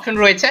অনেকগুলো অপশন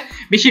রয়েছে,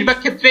 বেশিরভাগ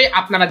ক্ষেত্রে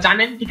আপনারা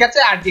জানেন। ঠিক আছে,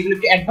 আর যেগুলো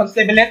একটু অ্যাডভান্স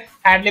লেভেলের,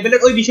 হায়ার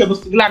লেভেলের ওই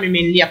বিষয়বস্তুগুলো আমি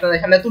মেইনলি আপনাদের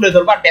এখানে তুলে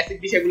ধরবো, আর বেসিক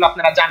বিষয়গুলো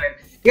আপনারা জানেন।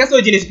 ঠিক আছে,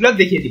 ওই জিনিসগুলো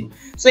দেখিয়ে দিব।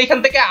 সো এখান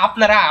থেকে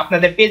আপনারা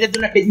আপনাদের পেজের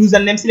জন্য একটা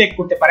ইউজার নেম সিলেক্ট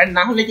করতে পারেন,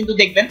 না হলে কিন্তু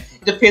দেখবেন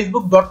যে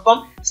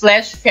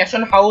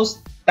facebook.com/fashionhouse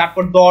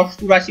তারপর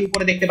 1084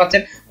 উপরে দেখতে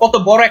পাচ্ছেন কত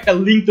বড় একটা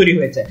লিংক তৈরি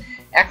হয়েছে।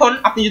 এখন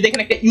আপনি যদি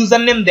এখানে একটা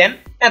ইউজার নেম দেন,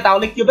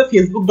 তাহলে কি হবে,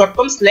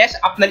 facebook.com/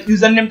 আপনার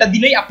ইউজার নেমটা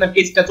দিলেই আপনার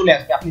পেজটা চলে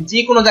আসবে, আপনি যে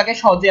কোনো জায়গায়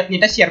সহজে আপনি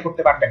এটা শেয়ার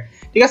করতে পারবেন।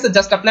 ঠিক আছে,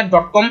 জাস্ট আপনার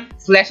 .com/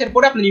 এর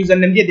পরে আপনার ইউজার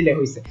নেম দিয়ে দিলে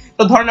হয়েছে।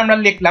 তো ধরেন আমরা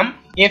লিখলাম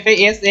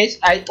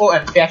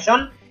FASHION ফ্যাশন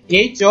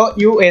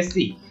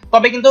HOUSE,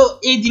 তবে কিন্তু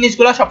এই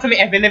জিনিসগুলো সবসময়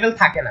অ্যাভেলেবেল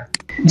থাকে না,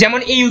 যেমন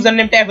এই ইউজার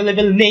নেমটা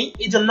অ্যাভেলেবেল নেই,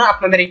 এই জন্য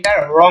আপনাদের এটা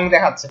রং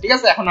দেখাচ্ছে। ঠিক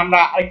আছে, এখন আমরা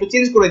আরেকটু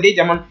চেঞ্জ করে দিই,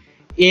 যেমন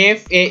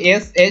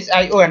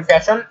FASHION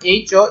fashion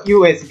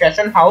HOUSE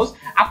fashion house.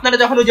 আপনারা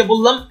যখন ওই যে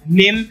বললাম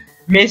নেম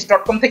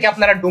মেজ.com থেকে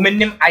আপনারা ডোমেইন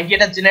নেম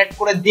আইডিটা জেনারেট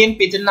করে দেন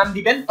পেজের নাম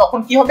দিবেন, তখন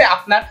কি হবে,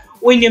 আপনার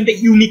ওই নেমটা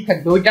ইউনিক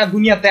থাকবে, ওইটা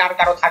দুনিয়াতে আর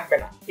কারো থাকবে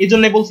না। এই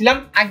জন্য বলছিলাম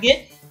আগে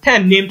হ্যাঁ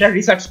নেমটা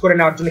রিসার্চ করে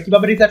নেওয়ার জন্য,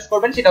 কিভাবে রিসার্চ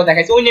করবেন সেটাও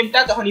দেখাইছে। ওই নেমটা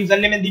যখন ইউজার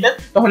নেমে দিবেন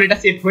তখন এটা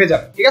সেট হয়ে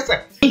যাবে। ঠিক আছে,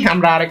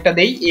 আমরা আরেকটা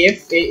দেই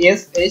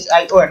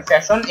FASHION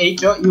fashion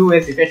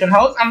HOUSE fashion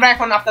house. আমরা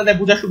এখন আপনাদের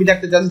বোঝার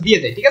সুবিধার্থে জাস্ট দিয়ে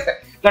যাই। ঠিক আছে,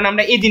 কারণ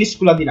আমরা এই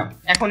জিনিসগুলো দিলাম,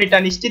 এখন এটা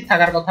নিশ্চিত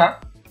থাকার কথা,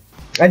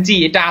 জি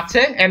এটা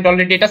আছে এন্ড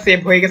অলরেডি এটা সেভ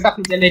হয়ে গেছে।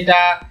 আপনি চাইলে এটা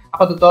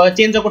আপাতত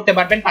চেঞ্জও করতে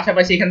পারবেন,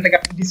 পাশাপাশি এখান থেকে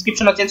আপনি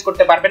ডেসক্রিপশনও চেঞ্জ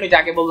করতে পারবেন, ওই যে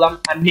আগে বললাম,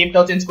 আর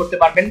নেমটাও চেঞ্জ করতে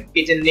পারবেন,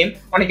 পেজের নেম।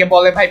 অনেকে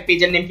বলে ভাই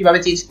পেজের নেম কিভাবে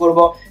চেঞ্জ করব,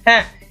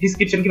 হ্যাঁ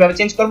ডেসক্রিপশন কিভাবে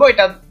চেঞ্জ করব,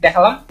 এটা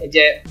দেখালাম। এই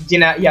যে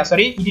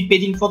এডিট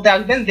পেজ ইনফোতে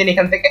আসবেন, দেন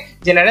এখান থেকে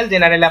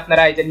জেনারেলে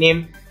আপনারা এই যে নেম,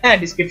 হ্যাঁ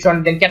ডেসক্রিপশন,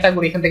 দেন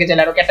ক্যাটাগরি, এখান থেকে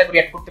চাইলে আরো ক্যাটাগরি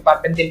অ্যাড করতে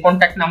পারবেন, দেন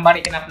কন্টাক্ট নাম্বার,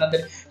 এখানে আপনাদের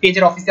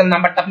পেজের অফিসিয়াল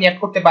নাম্বারটা আপনি অ্যাড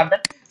করতে পারবেন।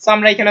 সো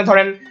আমরা এখানে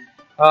ধরেন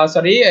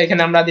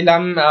এখানে আমরা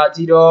দিলাম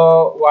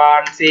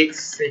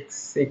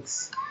 01666।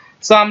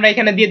 সো আমরা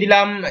এখানে দিয়ে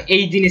দিলাম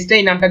এই জিনিসটা,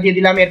 এই নামটা দিয়ে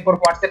দিলাম। এরপর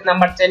হোয়াটসঅ্যাপ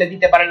নাম্বার চাইলে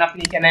দিতে পারেন আপনি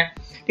এখানে।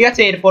 ঠিক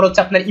আছে, এরপর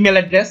হচ্ছে আপনার ইমেল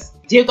অ্যাড্রেস,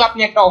 যেহেতু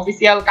আপনি একটা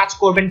অফিসিয়াল কাজ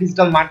করবেন,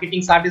 ডিজিটাল মার্কেটিং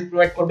সার্ভিস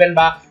প্রোভাইড করবেন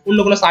বা অন্য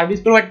কোনো সার্ভিস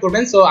প্রোভাইড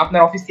করবেন, সো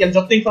আপনার অফিসিয়াল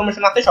যত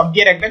ইনফরমেশন আছে সব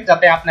দিয়ে রাখবেন,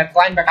 যাতে আপনার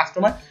ক্লায়েন্ট বা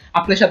কাস্টমার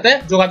আপনার সাথে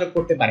যোগাযোগ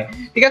করতে পারে।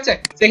 ঠিক আছে,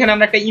 সেখানে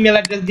আমরা একটা ইমেল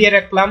অ্যাড্রেস দিয়ে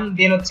রাখলাম।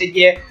 দেন হচ্ছে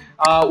গিয়ে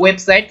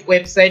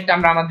ওয়েবসাইট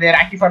আমরা আমাদের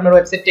আইটি ফার্মের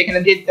ওয়েবসাইটটা এখানে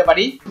দিয়ে দিতে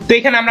পারি। তো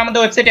এখানে আমরা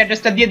আমাদের ওয়েবসাইট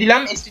অ্যাড্রেসটা দিয়ে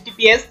দিলাম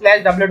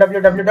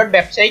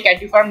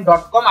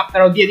https://www.ব্যবসায়িকitfarm.com,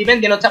 আপনারাও দিয়ে দিবেন।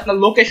 দেন হচ্ছে আপনার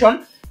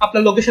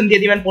লোকেশন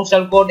দিয়ে দিবেন,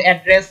 পোস্টাল কোড,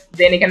 অ্যাড্রেস।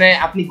 দেন এখানে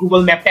আপনি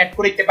গুগল ম্যাপটা অ্যাড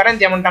করে দিতে পারেন,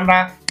 যেমনটা আমরা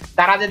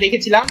দারাজে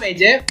দেখেছিলাম। এই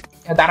যে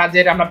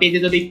দারাজের আমরা পেজে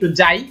যদি একটু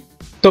যাই,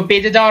 তো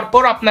পেজে যাওয়ার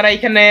পর আপনারা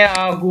এখানে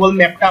গুগল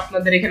ম্যাপটা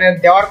আপনাদের এখানে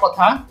দেওয়ার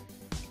কথা।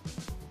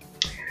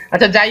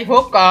 আচ্ছা যাই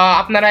হোক,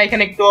 আপনারা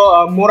এখানে একটু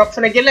মোর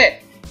অপশনে গেলে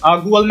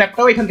গুগল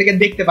ম্যাপটাও এখান থেকে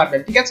দেখতে পারবেন,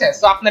 ঠিক আছে।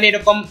 সো আপনারা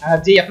এরকম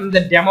যে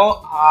আপনাদের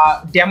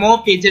ডেমো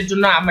পেজের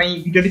জন্য আমি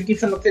ভিডিও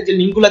ডেসক্রিপশন বক্সে যে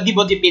লিংকগুলো দিব,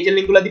 যে পেজের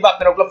লিংকগুলো দিব,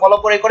 আপনারা ওগুলো ফলো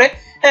করে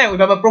হ্যাঁ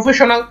ওইভাবে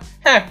প্রফেশনাল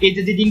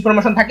পেজে যে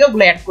ইনফরমেশন থাকে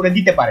ওগুলো অ্যাড করে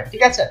দিতে পারেন,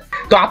 ঠিক আছে।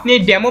 তো আপনি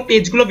এই ডেমো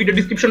পেজগুলো ভিডিও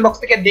ডেসক্রিপশন বক্স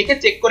থেকে দেখে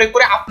চেক করে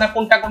আপনার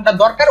কোনটা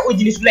দরকার ওই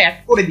জিনিসগুলো অ্যাড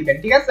করে দিবেন,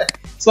 ঠিক আছে।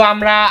 সো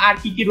আমরা আর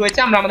কি রয়েছে,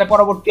 আমরা আমাদের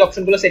পরবর্তী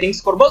অপশনগুলো সেটিংস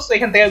করব। সো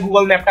এখান থেকে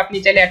গুগল ম্যাপটা আপনি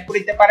চাইলে অ্যাড করে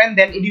দিতে পারেন।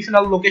 দেন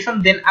এডিশনাল লোকেশন,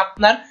 দেন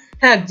আপনার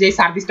যে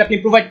সার্ভিসটা আপনি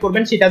প্রোভাইড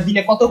করবেন সেটা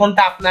দিনে কত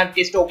ঘন্টা আপনার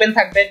পেজটা ওপেন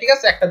থাকবে, ঠিক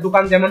আছে। একটা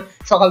দোকান যেমন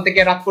সকাল থেকে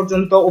রাত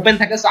পর্যন্ত ওপেন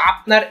থাকে, সো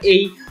আপনার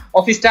এই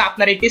অফিসটা,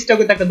 আপনার এই পেজটা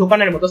কিন্তু একটা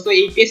দোকানের মতো। সো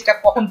এই পেজটা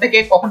কখন থেকে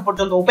কখন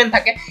পর্যন্ত ওপেন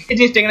থাকে এই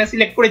জিনিসটা এখানে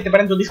সিলেক্ট করে দিতে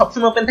পারেন। যদি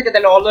সবসময় ওপেন থাকে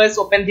তাহলে অলওয়েজ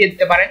ওপেন দিয়ে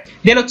দিতে পারেন।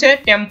 দেন হচ্ছে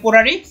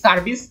টেম্পোরারি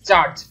সার্ভিস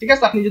চার্জ, ঠিক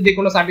আছে। আপনি যদি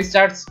কোনো সার্ভিস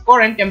চার্জ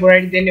করেন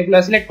টেম্পোরারি, দেন এগুলো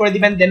সিলেক্ট করে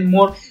দিবেন। দেন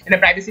মোর এখানে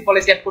প্রাইভেসি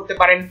পলিসি অ্যাড করতে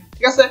পারেন,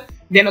 ঠিক আছে।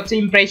 দেন হচ্ছে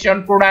ইমপ্রেশন,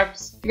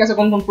 প্রোডাক্টস, ঠিক আছে,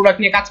 কোন প্রোডাক্ট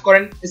নিয়ে কাজ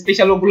করেন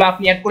স্পেশাল ওগুলো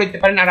আপনি অ্যাড করে দিতে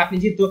পারেন। আর আপনি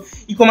যেহেতু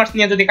ই-কমার্স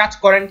নিয়ে যদি কাজ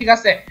করেন, ঠিক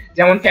আছে,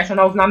 যেমন ফ্যাশন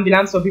হাউস নাম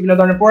দিলাম, সো বিভিন্ন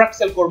ধরনের প্রোডাক্ট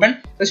সেল করবেন,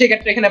 তো সেই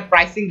ক্ষেত্রে এখানে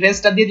প্রাইসিং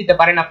রেঞ্জটা দিয়ে দিতে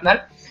পারেন আপনার,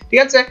 ঠিক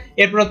আছে।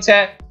 এরপর হচ্ছে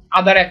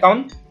আদার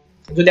অ্যাকাউন্ট,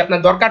 যদি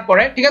আপনার দরকার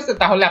পড়ে, ঠিক আছে,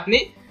 তাহলে আপনি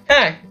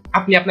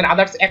আপনার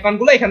আদার্স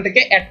অ্যাকাউন্টগুলো এখান থেকে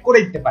অ্যাড করে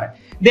দিতে পারেন।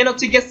 দেন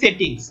হচ্ছে কি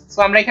সেটিংস, সো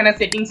আমরা এখানে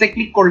সেটিংসে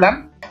ক্লিক করলাম।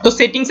 তো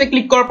সেটিংসে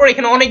ক্লিক করার পর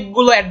এখানে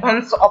অনেকগুলো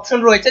অ্যাডভান্স অপশন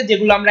রয়েছে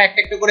যেগুলো আমরা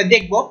একটা করে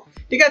দেখব,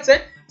 ঠিক আছে।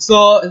 সো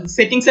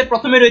সেটিংস এর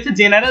প্রথমে রয়েছে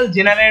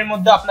জেনারেলের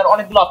মধ্যে আপনার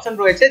অনেকগুলো অপশন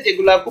রয়েছে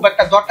যেগুলো খুব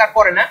একটা দরকার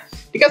পড়ে না,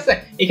 ঠিক আছে।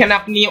 এখানে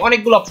আপনি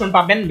অনেকগুলো অপশন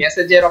পাবেন,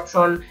 মেসেজের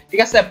অপশন,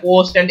 ঠিক আছে,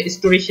 পোস্ট এন্ড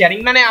স্টোরি শেয়ারিং,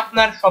 মানে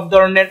আপনার সব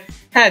ধরনের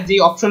যে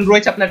অপশন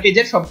রয়েছে আপনার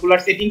পেজের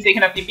সবগুলোর সেটিংস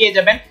এখানে আপনি পেয়ে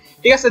যাবেন,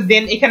 ঠিক আছে।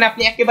 দেন এখানে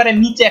আপনি একেবারে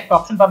নিচে একটা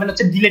অপশন পাবেন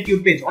হচ্ছে ডিলিট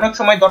ইউর পেজ। অনেক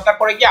সময় দরকার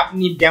পড়ে কি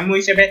আপনি ডেমো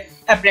হিসেবে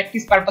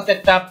প্র্যাকটিস পারপাসে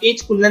একটা পেজ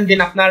খুললেন,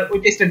 দেন আপনার ওই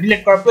পেজটা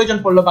ডিলিট করার প্রয়োজন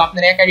পড়লো, বা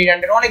আপনার একাডি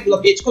রান্ডের অনেকগুলো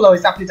পেজ খোলা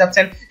হয়েছে, আপনি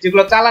চাচ্ছেন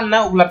যেগুলো চালান না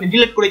ওগুলো আপনি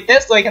ডিলিট করে দিতে।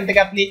 তো এখান থেকে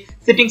আপনি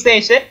সেটিংসে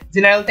এসে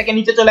জেনারেল থেকে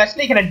নিচে চলে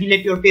আসলে এখানে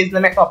ডিলিট ইউর পেজ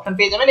নামে একটা অপশন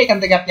পেয়ে যাবেন, এখান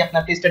থেকে আপনি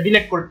আপনার পেজটা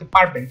ডিলিট করতে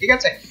পারবেন, ঠিক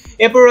আছে।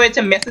 এরপর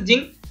রয়েছে মেসেজিং,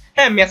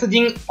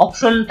 মেসেজিং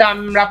অপশনটা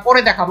আমরা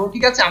পরে দেখাবো,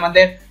 ঠিক আছে।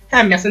 আমাদের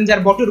মেসেঞ্জার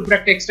বটের উপর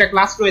একটা এক্সট্রা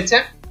ক্লাস রয়েছে,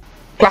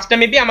 ক্লাসটা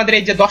মেবি আমাদের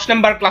এই যে 10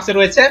 নাম্বার ক্লাসে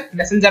রয়েছে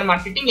মেসেঞ্জার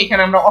মার্কেটিং।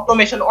 এখানে আমরা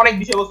অটোমেশন অনেক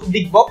বিষয়বস্তু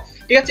দেখব,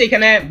 ঠিক আছে।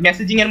 এখানে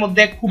মেসেজিং এর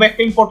মধ্যে খুব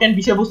একটা ইম্পর্টেন্ট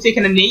বিষয়বস্তু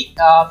এখানে নেই।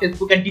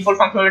 ফেসবুকের ডিফল্ট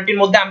ফাংশনালিটির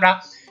মধ্যে আমরা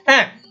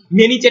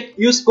মেনি চ্যাট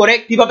ইউজ করে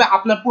কিভাবে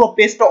আপনার পুরো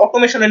পেজটা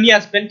অটোমেশনে নিয়ে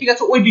আসবেন, ঠিক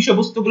আছে, ওই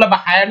বিষয়বস্তুগুলো বা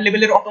হায়ার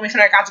লেভেলের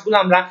অটোমেশনের কাজগুলো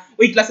আমরা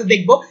ওই ক্লাসে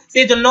দেখব।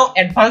 সেই জন্য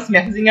অ্যাডভান্স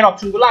মেসেজিং এর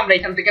অপশনগুলো আমরা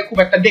এখান থেকে খুব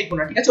একটা দেখবো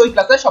না, ঠিক আছে। ওই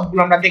ক্লাসে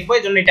সবগুলো আমরা দেখবো,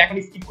 এই জন্য এটা এখন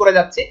স্কিপ করে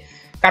যাচ্ছি,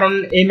 কারণ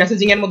এই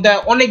মেসেজিং এর মধ্যে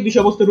অনেক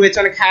বিষয়বস্তু রয়েছে,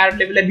 অনেক হায়ার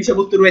লেভেলের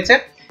বিষয়বস্তু রয়েছে,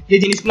 যে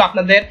জিনিসগুলো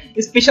আপনাদের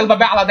স্পেশাল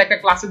ভাবে আলাদা একটা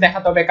ক্লাসে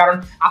দেখাতে হবে। কারণ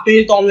আপনি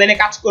যেহেতু অনলাইনে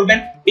কাজ করবেন,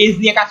 পেজ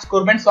নিয়ে কাজ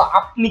করবেন, সো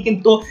আপনি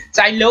কিন্তু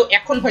চাইলেও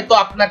এখন হয়তো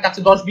আপনার কাছে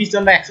 10-20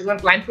 জন বা 100 জন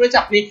ক্লায়েন্ট রয়েছে,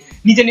 আপনি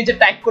নিজে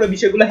টাইপ করে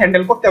বিষয়গুলো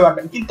হ্যান্ডেল করতে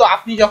পারবেন। কিন্তু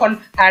আপনি যখন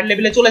হায়ার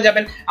লেভেলে চলে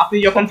যাবেন, আপনি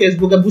যখন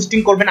ফেসবুকে বুস্টিং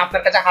করবেন,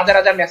 আপনার কাছে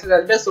হাজার মেসেজ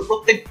আসবে, সো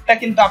প্রত্যেকটা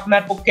কিন্তু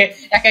আপনার পক্ষে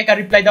একা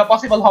রিপ্লাই দেওয়া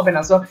পসিবল হবে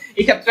না। সো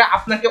এই ক্ষেত্রে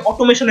আপনাকে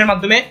অটোমেশনের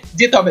মাধ্যমে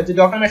যেতে হবে। যদি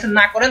অটোমেশন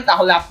না করেন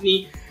তাহলে আপনি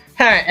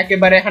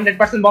একেবারে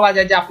 100% বলা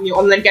যায় যে আপনি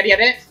অনলাইন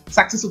ক্যারিয়ারে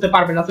সাকসেস হতে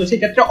পারবেন না। তো সেই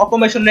ক্ষেত্রে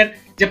অটোমেশনের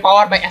যে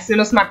পাওয়ার বা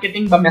এসএমএস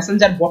মার্কেটিং বা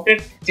মেসেঞ্জার বটের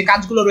যে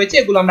কাজগুলো রয়েছে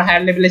এগুলো আমরা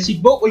হায়ার লেভেলে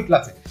শিখবো ওই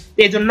ক্লাসে।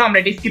 এই জন্য আমরা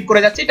এটা স্কিপ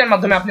করে যাচ্ছি। এটার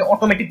মাধ্যমে আপনি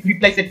অটোমেটিক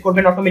রিপ্লাই সেট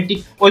করবেন, অটোমেটিক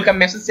ওয়েলকাম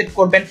মেসেজ সেট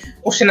করবেন,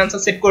 কোশ্চেন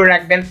আনসার সেট করে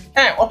রাখবেন,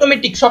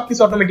 অটোমেটিক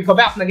সবকিছু অটোমেটিক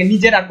হবে, আপনাকে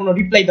নিজের আর কোনো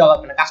রিপ্লাই দেওয়া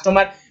লাগবে না,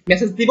 কাস্টমার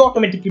মেসেজ দিবে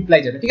অটোমেটিক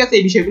রিপ্লাই যাবে, ঠিক আছে।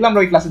 এই বিষয়গুলো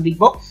আমরা ওই ক্লাসে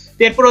দেখবো।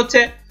 এরপর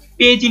হচ্ছে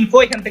পেজ ইনফো,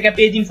 এখান থেকে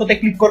পেজ ইনফোতে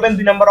ক্লিক করবেন,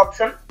 2 নম্বর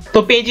অপশন। তো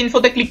পেজ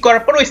ইনফোতে ক্লিক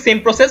করার পর ওই সেম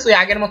প্রসেস, ওই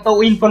আগের মতো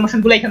ওই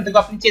ইনফরমেশনগুলো এখান থেকে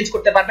আপনি চেঞ্জ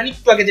করতে পারবেন।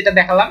 একটু আগে যেটা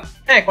দেখালাম,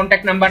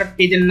 কন্ট্যাক্ট নাম্বার,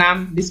 পেজের নাম,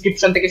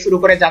 ডেসক্রিপশন থেকে শুরু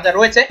করে যা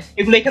রয়েছে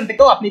এগুলো এখান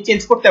থেকেও আপনি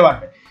চেঞ্জ করতে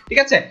পারবেন, ঠিক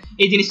আছে।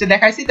 এই জিনিসটা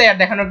দেখাইছি, তাই আর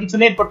দেখানোর কিছু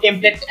নেই। এরপর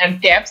টেমপ্লেট এন্ড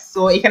ট্যাবস,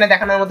 সো এখানে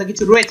দেখানোর মতো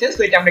কিছু রয়েছে, সো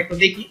এটা আমরা একটু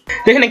দেখি।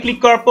 তো এখানে ক্লিক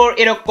করার পর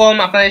এরকম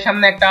আপনাদের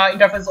সামনে একটা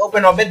ইন্টারফেস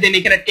ওপেন হবে, দেন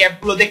এখানে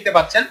ট্যাবগুলো দেখতে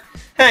পাচ্ছেন।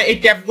 এই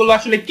ট্যাবগুলো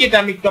আসলে কি এটা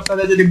আমি একটু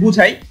আপনাদের যদি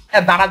বুঝাই।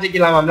 দারাজে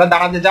গেলাম আমরা,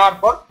 দারাজে যাওয়ার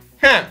পর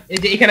এই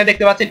যে এখানে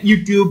দেখতে পাচ্ছেন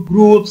ইউটিউব,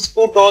 গ্রুপস,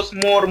 ফটোস,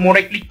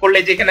 মোরে ক্লিক করলে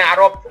যে এখানে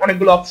আরো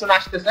অনেকগুলো অপশন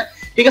আসতেছে,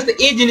 ঠিক আছে।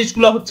 এই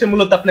জিনিসগুলো হচ্ছে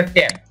মূলত আপনার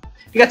ট্যাব,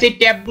 ঠিক আছে। এই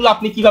ট্যাবগুলো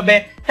আপনি কিভাবে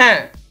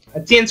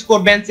চেঞ্জ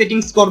করবেন,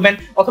 সেটিংস করবেন,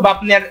 অথবা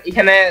আপনার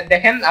এখানে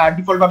দেখেন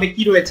ডিফল্ট ভাবে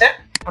কি রয়েছে।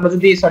 আমরা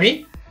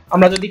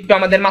যদি একটু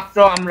আমাদের মাত্র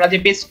আমরা যে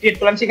পেজ ক্রিয়েট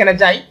করলাম সেখানে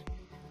যাই,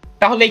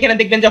 তাহলে এখানে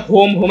দেখবেন যে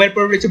হোমের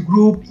পরে রয়েছে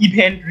গ্রুপ,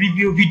 ইভেন্ট,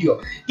 রিভিউ, ভিডিও।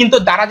 কিন্তু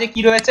দারাজে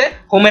কি রয়েছে,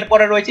 হোমের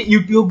পরে রয়েছে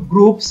ইউটিউব,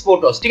 গ্রুপস,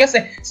 ফটোস, ঠিক আছে।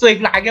 সো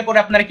এগুলো আগে পরে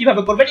আপনারা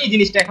কিভাবে করবেন এই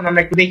জিনিসটা এখন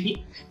আমরা একটু দেখি,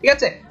 ঠিক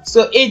আছে। সো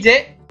এই যে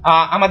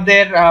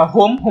আমাদের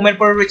হোমের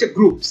পরে রয়েছে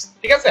গ্রুপস,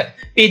 ঠিক আছে।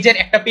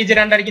 একটা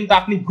পেজের আন্ডারে কিন্তু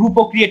আপনি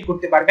গ্রুপও ক্রিয়েট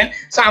করতে পারবেন।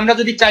 সো আমরা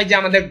যদি চাই যে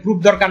আমাদের গ্রুপ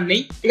দরকার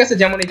নেই, ঠিক আছে,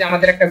 যেমন এই যে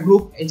আমাদের একটা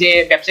গ্রুপ, এই যে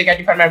ব্যবসায়িক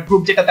আইটি ফার্মের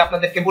গ্রুপ, যেটাতে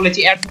আপনাদেরকে বলেছি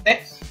অ্যাড হতে,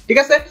 ঠিক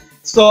আছে।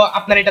 সো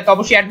আপনার এটাতে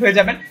অবশ্যই অ্যাড হয়ে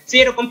যাবেন। সো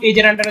এরকম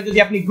পেজের আন্ডারে যদি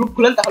আপনি গ্রুপ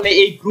খুলেন তাহলে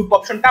এই গ্রুপ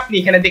অপশনটা আপনি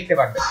এখানে দেখতে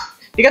পারবেন,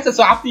 ঠিক আছে।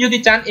 সো আপনি যদি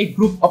চান এই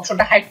গ্রুপ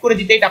অপশনটা হাইড করে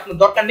দিতে, এটা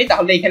আপনার দরকার নেই,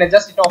 তাহলে এখানে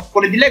জাস্ট এটা অফ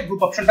করে দিলে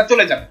গ্রুপ অপশনটা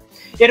চলে যাবে।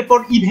 এরপর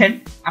ইভেন্ট,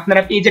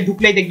 আপনারা পেজে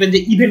ঢুকলেই দেখবেন যে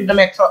ইভেন্ট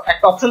নামে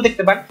একটা অপশন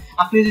দেখতে পান।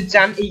 আপনি যদি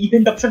চান এই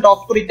ইভেন্ট অপশনটা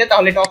অফ করে দিতে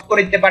তাহলে এটা অফ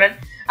করে দিতে পারেন।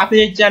 আপনি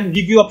যদি চান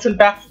রিভিউ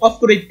অপশনটা অফ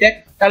করে দিতে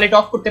তাহলে এটা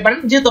অফ করতে পারেন।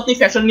 যেহেতু আপনি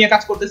ফ্যাশন নিয়ে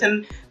কাজ করতেছেন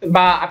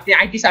বা আপনি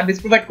আইটি সার্ভিস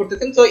প্রোভাইড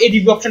করতেছেন, তো এই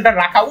রিভিউ অপশনটা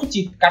রাখা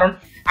উচিত, কারণ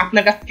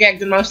আপনার কাছ থেকে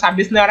একজন মানুষ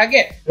সার্ভিস নেওয়ার আগে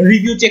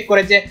রিভিউ চেক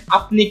করে যে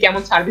আপনি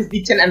কেমন সার্ভিস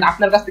দিচ্ছেন এন্ড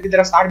আপনার কাছ থেকে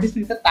যারা সার্ভিস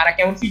নিচ্ছে তারা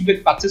কেমন ফিডব্যাক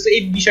পাচ্ছে। সো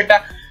এই বিষয়টা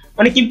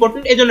অনেক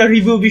ইম্পর্টেন্ট, এই জন্য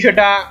রিভিউ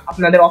বিষয়টা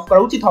আপনাদের অফ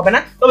করা উচিত হবে না,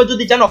 তবে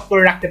যদি চান অফ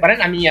করে রাখতে পারেন।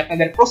 আমি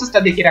আপনাদের প্রসেসটা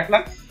দেখিয়ে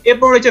রাখলাম।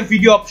 এরপর রয়েছে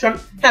ভিডিও অপশন।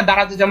 হ্যাঁ,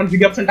 দারাজ যেমন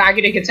ভিডিও অপশনটা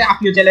আগে রেখেছে,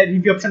 আপনিও চাইলে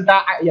ভিডিও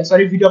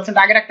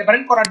অপশনটা আগে রাখতে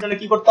পারেন। করার জন্য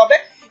কি করতে হবে,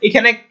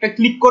 এখানে একটা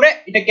ক্লিক করে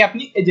এটাকে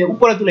আপনি এই যে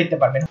উপরে তুলে দিতে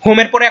পারবেন।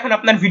 হোমের পরে এখন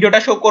আপনার ভিডিওটা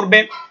শো করবে,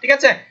 ঠিক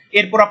আছে।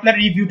 এরপর আপনার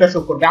রিভিউটা শো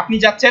করবে। আপনি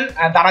যাচ্ছেন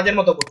দারাজের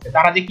মতো করতে,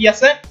 দারাজে কি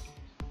আছে,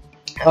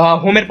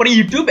 হোমের পরে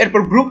ইউটিউব,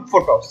 এরপর গ্রুপ,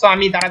 ফটো। সো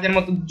আমি দারাজের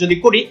মতো যদি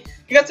করি,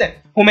 ঠিক আছে,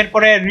 হোমের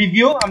পরে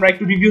রিভিউ, আমরা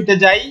একটু রিভিউতে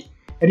যাই,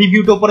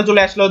 রিভিউটা উপরে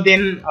চলে আসলো।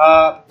 দেন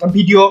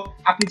ভিডিও,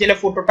 আপনি চাইলে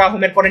ফটোটা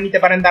হোমের পরে নিতে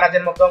পারেন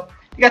দারাজের মতো,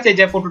 ঠিক আছে,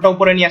 যে ফটোটা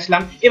উপরে নিয়ে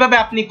আসলাম। এভাবে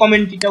আপনি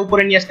কমেন্টটা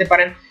উপরে নিয়ে আসতে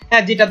পারেন।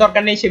 হ্যাঁ, যেটা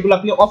দরকার নেই সেগুলো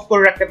আপনি অফ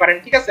করে রাখতে পারেন,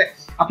 ঠিক আছে।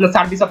 আপনার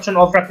সার্ভিস অপশন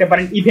অফ রাখতে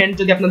পারেন। ইভেন্ট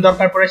যদি আপনার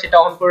দরকার পড়ে সেটা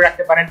অন করে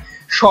রাখতে পারেন।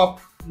 শপ,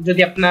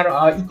 যদি আপনার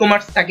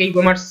ই-কমার্স থাকে,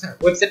 ই-কমার্স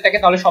ওয়েবসাইট থাকে,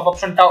 তাহলে সব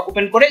অপশনটা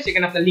ওপেন করে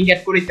সেখানে আপনি লিংক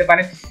অ্যাড করে দিতে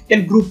পারেন।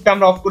 দেন গ্রুপটা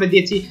আমরা অফ করে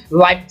দিয়েছি।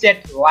 লাইভ চ্যাট,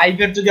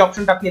 লাইভের যদি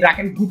অপশনটা আপনি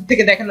রাখেন, গ্রুপ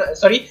থেকে দেখেন,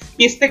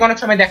 পেজ থেকে অনেক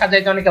সময় দেখা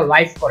যায় যে অনেকে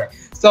লাইভ করে।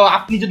 সো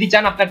আপনি যদি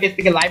চান আপনার পেজ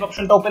থেকে লাইভ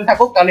অপশনটা ওপেন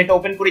থাকুক তাহলে এটা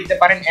ওপেন করে দিতে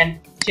পারেন। এন্ড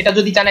সেটা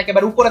যদি চান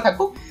একেবারে উপরে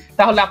থাকুক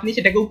তাহলে আপনি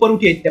সেটাকে উপরে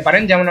উঠিয়ে দিতে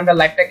পারেন। যেমন আমরা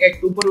লাইভটাকে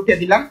একটু উপরে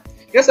উঠিয়ে দিলাম,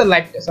 ঠিক আছে,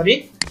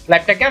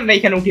 লাইভটাকে আমরা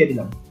এখানে উঠিয়ে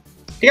দিলাম,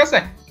 ঠিক আছে।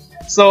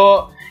 সো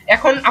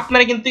এখন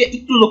আপনারা কিন্তু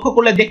একটু লক্ষ্য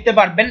করলে দেখতে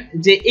পারবেন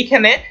যে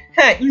এখানে,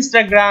 হ্যাঁ,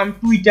 ইনস্টাগ্রাম,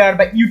 টুইটার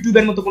বা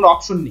ইউটিউবের মতো কোনো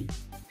অপশন নেই।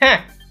 হ্যাঁ,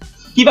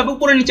 কিভাবে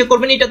উপরে নিচে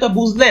করবেন এটা তো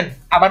বুঝলেন,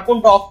 আবার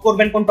কোনটা অফ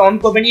করবেন কোনটা অন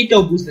করবেন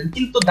এটাও বুঝলেন।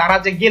 কিন্তু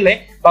দারাজে গেলে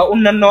বা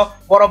অন্যান্য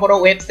বড় বড়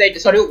ওয়েবসাইট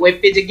ওয়েব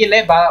পেজে গেলে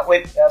বা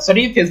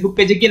ফেসবুক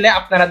পেজে গেলে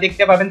আপনারা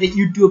দেখতে পাবেন যে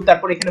ইউটিউব,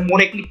 তারপর এখানে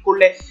মোড়ে ক্লিক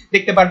করলে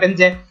দেখতে পারবেন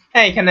যে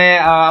হ্যাঁ এখানে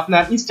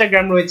আপনার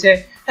ইনস্টাগ্রাম রয়েছে,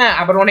 হ্যাঁ,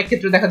 আবার অনেক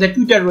ক্ষেত্রে দেখা যায়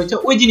টুইটার রয়েছে,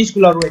 ওই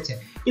জিনিসগুলো রয়েছে।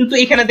 কিন্তু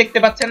এখানে দেখতে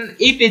পাচ্ছেন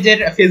এই পেজের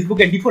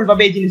ফেসবুকে ডিফল্ট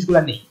ভাবে এই জিনিসগুলো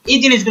নেই। এই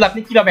জিনিসগুলো আপনি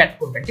কিভাবে অ্যাড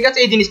করবেন, ঠিক আছে,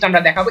 এই জিনিসটা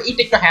আমরা দেখাবো।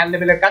 এটা একটু হায়ার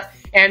লেভেলের কাজ।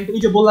 এন্ড ওই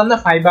যে বললাম না,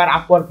 ফাইবার,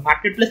 আপওয়ার্ক,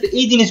 মার্কেটপ্লেস,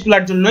 এই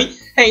জিনিসগুলোর জন্যই,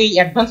 হ্যাঁ, এই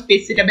অ্যাডভান্স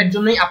পেজ সেটআপের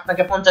জন্যই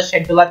আপনাকে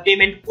 $50-60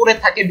 পেমেন্ট করে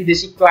থাকে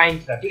বিদেশি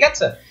ক্লায়েন্টরা, ঠিক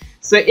আছে।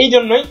 সো এই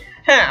জন্যই,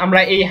 হ্যাঁ, আমরা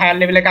এই হায়ার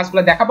লেভেলের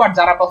কাজগুলো দেখাবো। আর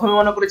যারা প্রথমে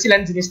মনে করেছিলেন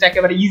জিনিসটা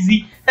একেবারে ইজি,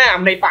 হ্যাঁ,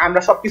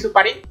 আমরা সবকিছু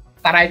পারি,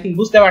 তারা আই থিঙ্ক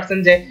বুঝতে পারছেন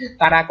যে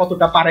তারা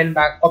কতটা পারেন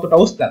বা কতটা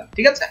ওস্তাদ,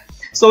 ঠিক আছে।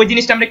 সো ওই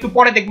জিনিসটা আমরা একটু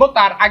পরে দেখবো।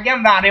 তার আগে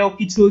আমরা আরো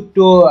কিছু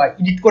একটু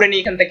এডিট করে নিই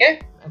এখান থেকে,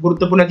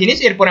 গুরুত্বপূর্ণ জিনিস।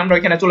 এরপর আমরা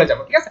ওইখানে চলে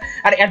যাবো, ঠিক আছে।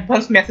 আর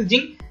অ্যাডভান্স মেসেজিং,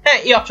 হ্যাঁ,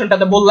 এই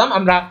অপশনটাতে বললাম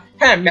আমরা,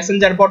 হ্যাঁ,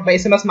 মেসেঞ্জার বট বা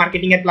এসএমএস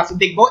মার্কেটিং এর ক্লাসে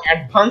দেখবো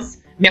অ্যাডভান্স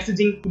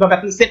মেসেজিং কিভাবে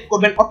আপনি সেট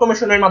করবেন,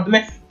 অটোমেশনের মাধ্যমে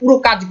পুরো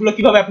কাজগুলো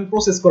কিভাবে আপনি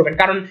প্রসেস করবেন।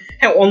 কারণ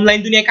হ্যাঁ, অনলাইন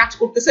দুনিয়ায় কাজ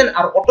করতেছেন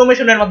আর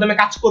অটোমেশনের মাধ্যমে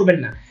কাজ করবেন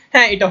না,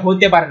 হ্যাঁ, এটা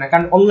হতে পারে না।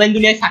 কারণ অনলাইন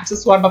দুনিয়ায় সাকসেস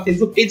হওয়ার বা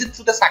ফেসবুক পেজের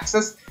থ্রুতে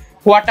সাকসেস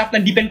হওয়াটা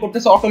আপনার ডিপেন্ড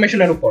করতেছে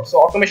অটোমেশনের উপর। সো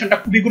অটোমেশনটা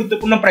খুবই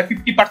গুরুত্বপূর্ণ, প্রায়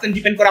 50%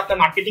 ডিপেন্ড করে আপনার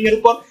মার্কেটিং এর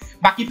উপর,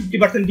 বাকি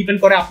 50% ডিপেন্ড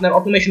করে আপনার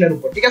অটোমেশনের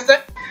উপর, ঠিক আছে।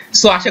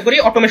 সো আশা করি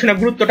অটোমেশনের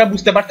গুরুত্বটা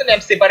বুঝতে পারছেন।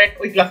 এন্ড সেপারেট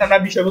ওই ক্লাসে আমরা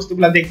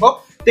বিষয়বস্তুগুলো দেখবো।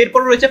 তো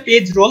এরপর রয়েছে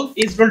পেজ রোল।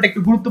 পেজ রোলটা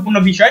একটু গুরুত্বপূর্ণ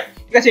বিষয়,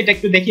 ঠিক আছে, এটা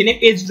একটু দেখিয়ে নিই।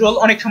 পেজ রোল,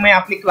 অনেক সময়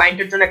আপনি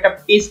ক্লায়েন্টের জন্য একটা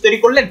পেজ তৈরি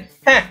করলেন,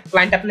 হ্যাঁ,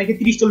 ক্লায়েন্ট আপনাকে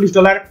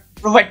 $30-40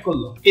 প্রোভাইড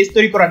করলো পেজ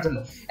তৈরি করার জন্য।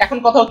 এখন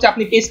কথা হচ্ছে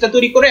আপনি পেজটা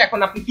তৈরি করে এখন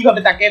আপনি কিভাবে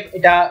তাকে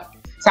এটা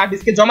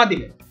সার্ভিসকে জমা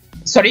দিবেন,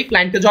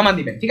 ক্লায়েন্টকে জমা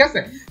দিবেন, ঠিক আছে।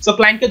 সো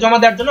ক্লায়েন্টকে জমা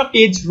দেওয়ার জন্য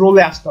পেজ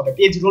রোলে আসতে হবে।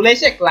 পেজ রোলে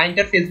এসে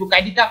ক্লায়েন্টের ফেসবুক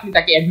আইডিটা আপনি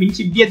তাকে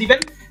অ্যাডমিনশিপ দিয়ে দিবেন,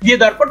 দিয়ে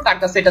দেওয়ার পর তার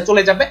কাছে এটা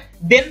চলে যাবে,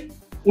 দেন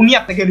উনি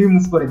আপনাকে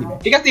রিমুভ করে দিবেন,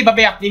 ঠিক আছে।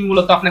 এইভাবে আপনি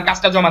মূলত আপনার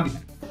কাজটা জমা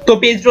দিবেন। তো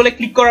পেজ রোলে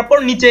ক্লিক করার পর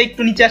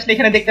একটু নিচে আসলে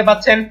এখানে দেখতে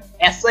পাচ্ছেন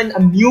assign a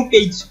new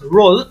page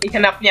role.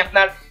 এখানে আপনি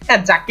আপনার,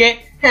 হ্যাঁ, যাকে,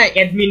 হ্যাঁ,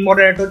 অ্যাডমিন,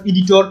 মডারেটর,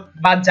 এডিটর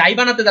বা যাই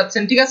বানাতে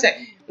যাচ্ছেন, ঠিক আছে,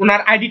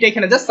 ওনার আইডিটা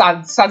এখানে জাস্ট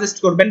সাজেস্ট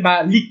করবেন বা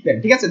লিখবেন,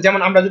 ঠিক আছে। যেমন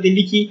আমরা যদি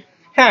লিখি,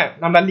 হ্যাঁ,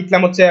 আমরা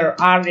লিখলাম হচ্ছে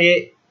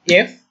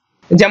RAF,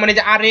 যেমন এই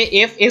যে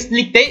RAFS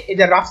লিখতেই এই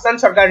যে রাফসান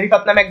সরকার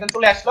রিফাত নামে একজন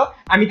চলে আসলো।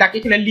 আমি তাকে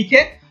এখানে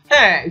লিখে,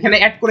 হ্যাঁ, এখানে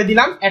অ্যাড করে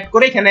দিলাম। অ্যাড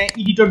করে এখানে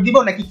এডিটর দিব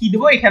নাকি কি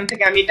দিব, এখান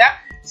থেকে আমি এটা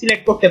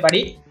সিলেক্ট করতে পারি,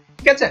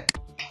 ঠিক আছে।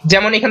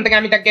 যেমন এখান থেকে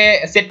আমি তাকে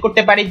সেট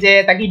করতে পারি যে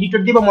তাকে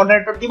এডিটর দিব,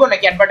 মডারেটর দিব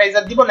নাকি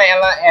অ্যাডভার্টাইজার দিব না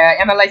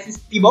অ্যানালাইসিস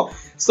দিব।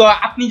 সো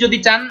আপনি যদি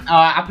চান,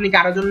 আপনি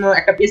কারোর জন্য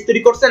একটা পেজ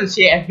তৈরি করছেন,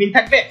 সে অ্যাডমিন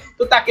থাকবে,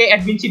 তো তাকে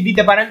অ্যাডমিনশিপ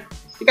দিতে পারেন,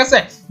 ঠিক আছে।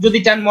 যদি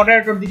চান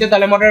মডারেটর দিতে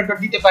তাহলে মডারেটর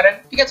দিতে পারেন,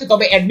 ঠিক আছে।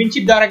 তবে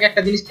অ্যাডমিনশিপ দেওয়ার আগে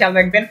একটা জিনিস খেয়াল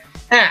রাখবেন,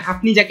 হ্যাঁ,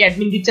 আপনি যাকে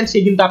অ্যাডমিন দিচ্ছেন সে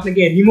কিন্তু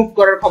আপনাকে রিমুভ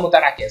করার ক্ষমতা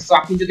রাখে। সো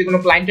আপনি যদি কোনো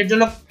ক্লায়েন্টের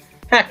জন্য,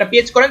 হ্যাঁ একটা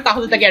পেজ করেন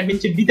তাহলে তাকে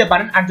অ্যাডমিনশিপ দিতে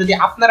পারেন। আর যদি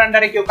আপনার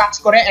আন্ডারে কেউ কাজ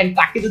করে এন্ড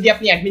তাকে যদি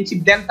আপনি অ্যাডমিনশিপ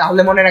দেন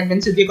তাহলে মনে রাখবেন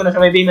সে যে কোনো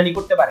সময় বেইমানি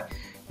করতে পারে।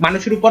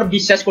 মানুষের উপর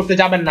বিশ্বাস করতে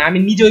যাবেন না। আমি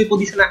নিজে ওই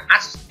পজিশনে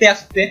আসতে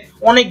আসতে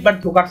অনেকবার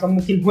ধোকার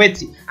সম্মুখীন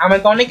হয়েছি,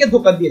 আমাকে অনেকে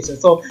ধোকা দিয়েছে।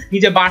 সো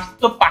নিজের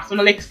বাস্তব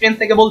পার্সোনাল এক্সপেরিয়েন্স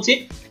থেকে বলছি,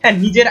 হ্যাঁ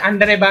নিজের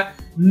আন্ডারে বা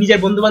নিজের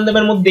বন্ধু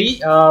বান্ধবের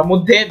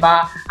মধ্যে বা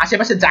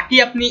আশেপাশে যাকে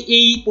আপনি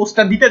এই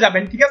পোস্টটা দিতে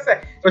যাবেন, ঠিক আছে,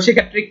 তো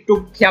সেক্ষেত্রে একটু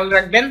খেয়াল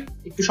রাখবেন,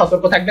 একটু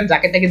সতর্ক থাকবেন,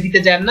 যাকে তাকে দিতে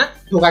যান না,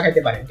 ধোকা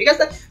খাইতে পারেন, ঠিক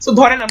আছে। সো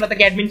ধরেন আমরা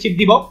তাকে অ্যাডমিনশিপ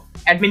দিব,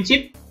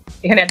 অ্যাডমিনশিপ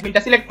এখানে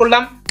অ্যাডমিনটা সিলেক্ট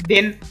করলাম,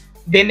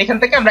 দেন এখান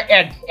থেকে আমরা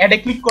অ্যাডে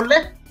ক্লিক করলে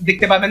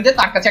দেখতে পাবেন যে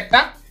তার কাছে একটা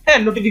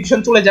নোটিফিকেশন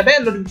চলে যাবে।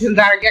 নোটিফিকেশন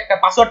যাওয়ার আগে একটা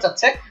পাসওয়ার্ড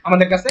চাচ্ছে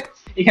আমাদের কাছে।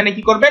 এখানে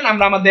কি করবেন,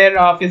 আমরা আমাদের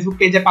ফেসবুক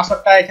পেজের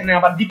পাসওয়ার্ডটা এখানে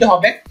আবার দিতে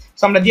হবে।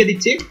 সো আমরা দিয়ে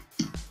দিচ্ছি।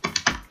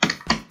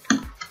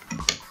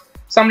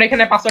 সো আমরা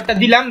এখানে পাসওয়ার্ডটা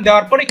দিলাম,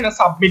 দেওয়ার পর এখানে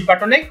সাবমিট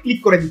বাটনে ক্লিক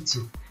করে দিচ্ছি,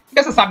 ঠিক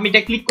আছে। সাবমিটে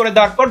ক্লিক করে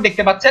দেওয়ার পর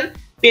দেখতে পাচ্ছেন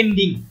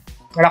পেন্ডিং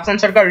রাফসান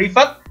সরকার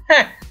রিফাত,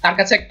 হ্যাঁ তার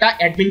কাছে একটা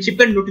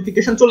অ্যাডমিনশিপের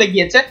নোটিফিকেশন চলে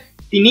গিয়েছে।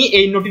 তিনি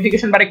এই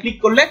নোটিফিকেশন বারে ক্লিক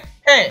করলে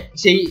হ্যাঁ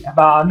সেই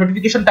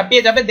নোটিফিকেশনটা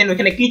পেয়ে যাবে। দেন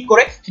ওখানে ক্লিক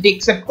করে সেটা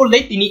অ্যাকসেপ্ট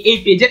করলেই তিনি এই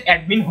পেজের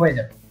অ্যাডমিন হয়ে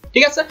যাবে,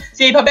 ঠিক আছে।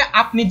 সেইভাবে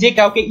আপনি যে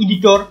কাউকে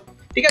এডিটর,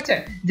 ঠিক আছে,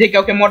 যে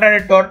কাউকে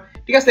মডারেটর,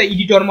 ঠিক আছে,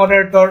 এডিটর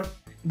মডারেটর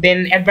দেন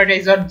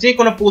অ্যাডভার্টাইজার, যে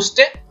কোনো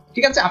পোস্টে,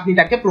 ঠিক আছে, আপনি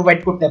তাকে প্রোভাইড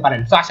করতে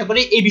পারেন। তো আশা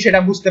করি এই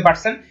বিষয়টা বুঝতে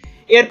পারছেন।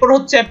 এরপর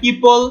হচ্ছে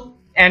পিপল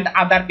এন্ড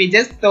আদার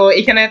পেজেস। তো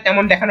এখানে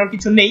তেমন দেখানোর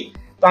কিছু নেই।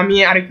 তো আমি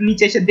আরেকটু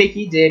নিচে এসে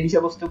দেখি যে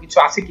বিষয়বস্তু কিছু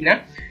আছে কিনা।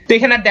 তো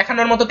এখানে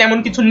দেখানোর মতো তেমন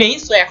কিছু নেই।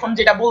 সো এখন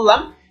যেটা বললাম,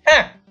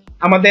 হ্যাঁ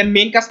আমাদের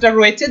মেইন কাজটা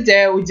রয়েছে যে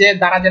ওই যে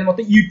দারাজের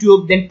মতো ইউটিউব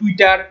দেন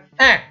টুইটার,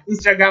 হ্যাঁ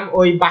ইনস্টাগ্রাম,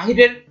 ওই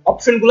বাহিরের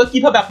অপশনগুলো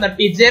কিভাবে আপনার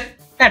পেজের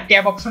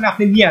ট্যাব অপশনে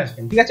আপনি নিয়ে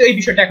আসবেন, ঠিক আছে। ওই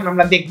বিষয়টা এখন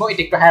আমরা দেখবো,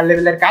 এটা একটু হায়ার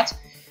লেভেলের কাজ।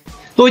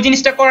 তো ওই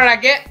জিনিসটা করার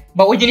আগে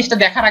বা ওই জিনিসটা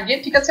দেখার আগে,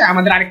 ঠিক আছে,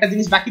 আমাদের আরেকটা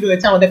জিনিস বাকি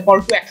রয়েছে। আমাদের কল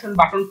টু অ্যাকশন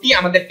বাটনটি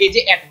আমাদের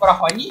পেজে অ্যাড করা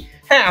হয়নি।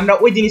 হ্যাঁ আমরা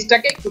ওই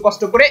জিনিসটাকে একটু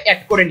কষ্ট করে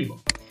অ্যাড করে নিব,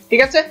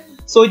 ঠিক আছে।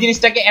 সো ওই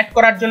জিনিসটাকে অ্যাড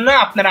করার জন্য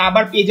আপনারা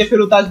আবার পেজে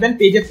ফেরত আসবেন।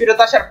 পেজে ফেরত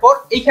আসার পর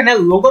এখানে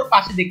লোগোর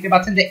পাশে দেখতে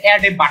পাচ্ছেন যে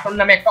অ্যাড এ বাটন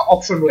নামে একটা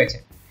অপশন রয়েছে,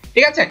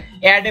 ঠিক আছে।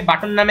 অ্যাড এ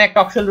বাটন নামে একটা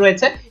অপশন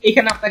রয়েছে,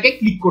 এখানে আপনাকে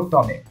ক্লিক করতে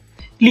হবে।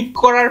 ক্লিক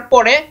করার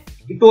পরে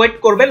একটু ওয়েট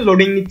করবেন,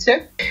 লোডিং নিচ্ছে।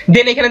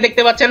 দেন এখানে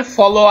দেখতে পাচ্ছেন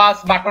ফলো আস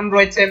বাটন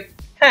রয়েছে,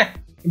 হ্যাঁ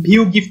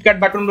ভিউ গিফট কার্ড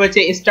বাটন রয়েছে,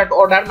 স্টার্ট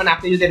অর্ডার, মানে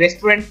আপনি যদি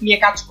রেস্টুরেন্ট নিয়ে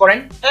কাজ করেন,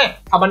 হ্যাঁ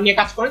খাবার নিয়ে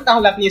কাজ করেন,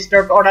 তাহলে আপনি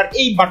স্টার্ট অর্ডার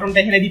এই বাটনটা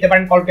এখানে দিতে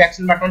পারেন, কল টু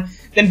অ্যাকশন বাটন।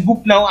 দেন বুক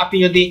নাও, আপনি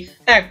যদি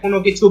কোনো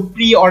কিছু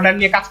প্রি অর্ডার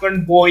নিয়ে কাজ করেন,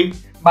 বই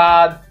বা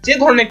যে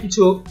ধরনের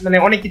কিছু, মানে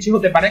অনেক কিছু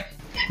হতে পারে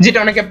যেটা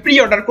অনেকে প্রি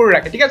অর্ডার করে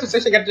রাখে, ঠিক আছে।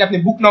 সেক্ষেত্রে আপনি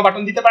বুক নাও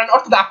বাটন দিতে পারেন।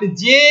 অর্থাৎ আপনি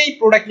যেই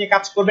প্রোডাক্ট নিয়ে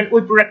কাজ করবেন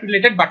ওই প্রোডাক্ট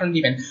রিলেটেড বাটন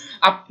দিবেন।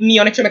 আপনি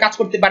অনেক সময় কাজ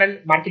করতে পারেন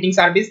মার্কেটিং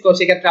সার্ভিস, তো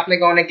সেক্ষেত্রে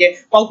আপনাকে অনেকে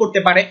কল করতে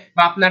পারে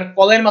বা আপনার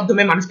কলের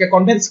মাধ্যমে মানুষকে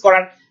কনভিন্স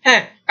করার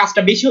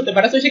কাজটা বেশি হতে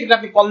পারে। তো সেক্ষেত্রে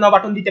আপনি কল নাও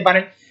বাটন দিতে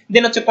পারেন।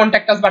 দেন হচ্ছে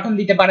কন্ট্যাক্ট আস বাটন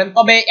দিতে পারেন।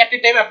 তবে এট এ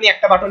টাইম আপনি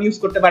একটা বাটন ইউজ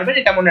করতে পারবেন,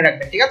 এটা মনে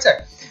রাখবেন, ঠিক আছে।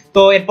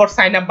 তো এরপর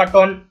sign up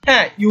button,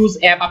 use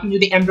app, আপনি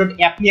যদি অ্যান্ড্রয়েড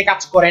অ্যাপ নিয়ে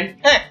কাজ করেন,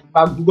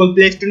 বা গুগল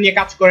প্লে স্টোর নিয়ে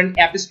কাজ করেন,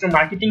 অ্যাপ স্টোর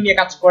মার্কেটিং নিয়ে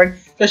কাজ করেন,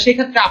 তো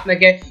সেক্ষেত্রে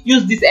আপনাকে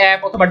ইউজ দিস অ্যাপ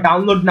অথবা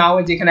ডাউনলোড নাও,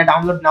 যেখানে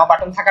ডাউনলোড নাও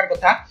বাটন থাকার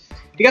কথা,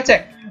 ঠিক আছে,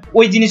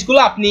 ওই জিনিসগুলো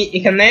আপনি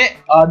এখানে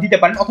দিতে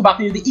পারেন। অথবা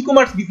আপনি যদি ই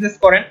কমার্স বিজনেস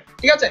করেন,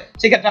 ঠিক আছে,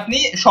 সেক্ষেত্রে আপনি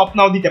শপ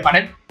নাও দিতে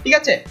পারেন, ঠিক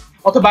আছে।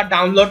 অথবা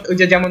ডাউনলোড, ওই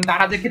যে যেমন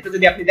দারাজের ক্ষেত্রে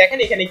যদি আপনি দেখেন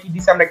এখানে কি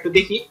দিচ্ছে আমরা একটু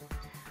দেখি।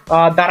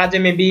 দারাজে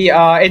মেবি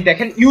এই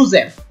দেখেন ইউজ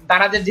অ্যাপ,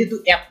 দারাজের যেহেতু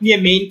অ্যাপ নিয়ে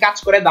মেইন কাজ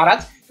করে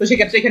দারাজ, তো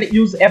সেক্ষেত্রে এখানে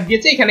ইউজ অ্যাপ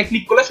দিয়েছে। এখানে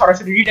ক্লিক করলে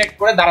সরাসরি রিডাইরেক্ট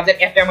করে দারাজের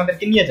অ্যাপে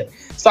আমাদেরকে নিয়ে যাবে।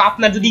 সো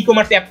আপনার যদি ই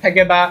কমার্স অ্যাপ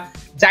থাকে বা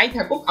যাই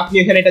থাকুক আপনি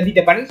এখানে এটা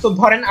দিতে পারেন। সো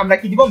ধরেন আমরা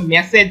কি দিব,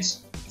 মেসেজ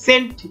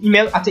সেন্ড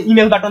ইমেল, আচ্ছা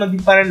ইমেল বাটনও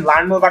দিতে পারেন,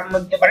 লার্ন মোর বাটনও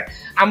দিতে পারেন।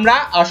 আমরা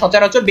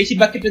সচরাচর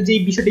বেশিরভাগ ক্ষেত্রে যে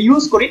বিষয়টা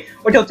ইউজ করি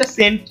ওটা হচ্ছে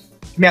সেন্ড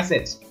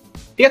মেসেজ,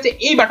 ঠিক আছে।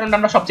 এই বাটনটা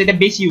আমরা সবচেয়ে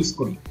বেশি ইউজ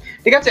করি,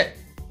 ঠিক আছে।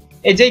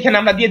 এই যে এখানে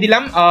আমরা দিয়ে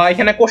দিলাম,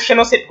 এখানে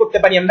কোশ্চেনও সেট করতে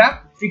পারি আমরা,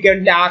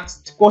 ফ্রিকোয়েন্টলি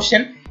আস্কড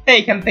কোশ্চেন। হ্যাঁ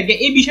এখান থেকে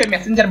এই বিষয়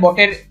মেসেঞ্জার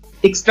বটের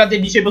এক্সট্রা যে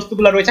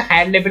বিষয়বস্তুগুলো রয়েছে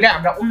হায়ার লেভেলে,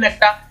 আমরা অন্য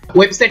একটা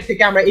ওয়েবসাইট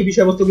থেকে আমরা এই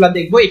বিষয়বস্তুগুলো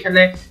দেখবো।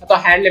 এখানে এত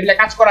হায়ার লেভেলে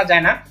কাজ করা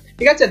যায় না,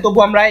 ঠিক আছে। তবু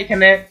আমরা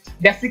এখানে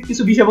বেসিক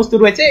কিছু বিষয়বস্তু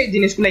রয়েছে, এই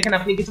জিনিসগুলো এখানে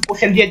আপনি কিছু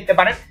কোশ্চেন দিয়ে দিতে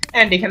পারেন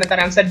এন্ড এখানে তার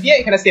অ্যানসার দিয়ে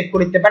এখানে সেভ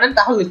করে দিতে পারেন।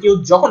 তাহলে কেউ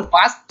যখন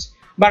ফার্স্ট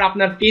বার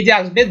আপনার পেজে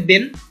আসবে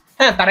দেন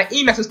তারা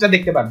এই মেসেজটা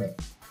দেখতে পারবে,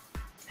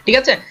 ঠিক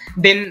আছে।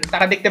 দেন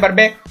তারা দেখতে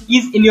পারবে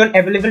is union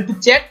available to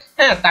chat,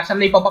 তার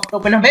সামনে এই পপআপটা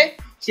ওপেন হবে।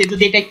 সে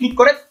যদি এটা ক্লিক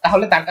করে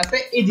তাহলে তার কাছে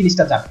এই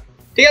জিনিসটা যাবে,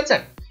 ঠিক আছে,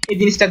 এই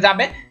জিনিসটা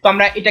যাবে। তো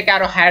আমরা এটাকে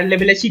আরো হায়ার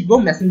লেভেলে শিখবো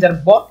Messenger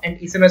bot and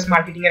SMS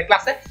marketing এর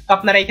ক্লাসে। তো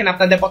আপনারা এখানে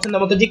আপনাদের পছন্দ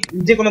মতো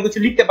যে কোনো কিছু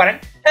লিখতে পারেন,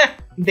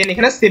 দেন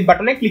এখানে সেভ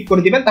বাটনে ক্লিক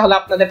করে দিবেন। তাহলে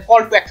আপনাদের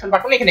কল টু অ্যাকশন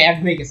বাটন এখানে অ্যাড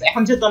হয়ে গেছে।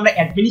 এখন যেহেতু আমরা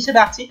অ্যাডমিন হিসেবে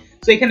আছি,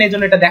 তো এখানে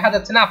এজন্য এটা দেখা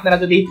যাচ্ছে না। আপনারা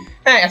যদি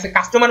এজ এ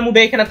কাস্টমার মুডে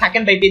এখানে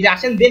থাকেন বা পেজে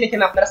আসেন, দেন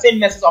এখানে আপনারা সেন্ড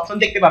মেসেজ অপশন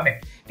দেখতে পাবেন,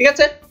 ঠিক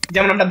আছে।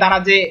 যেমন আমরা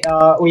দারাজে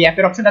ওই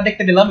অ্যাপের অপশনটা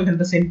দেখতে পেলাম, এখানে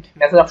তো সেন্ড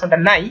মেসেজ অপশনটা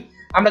নাই।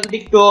 আমরা যদি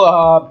একটু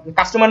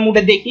কাস্টমার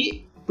মুডে দেখি,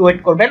 একটু ওয়েট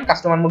করবেন,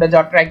 কাস্টমার মুডে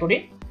যাওয়ার ট্রাই করি।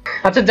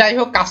 আচ্ছা যাই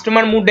হোক,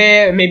 কাস্টমার মুডে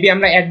মেবি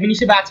আমরা অ্যাডমিন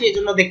হিসেবে আছি,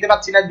 এজন্য দেখতে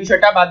পাচ্ছি না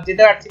বিষয়টা বা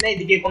যেতে পারছি না।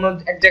 এদিকে কোনো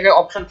এক জায়গায়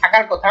অপশন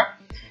থাকার কথা,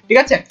 ঠিক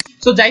আছে।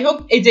 সো যাই হোক,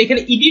 এই যে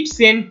এখানে এডিট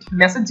সেন্ড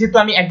মেসেজ, যেহেতু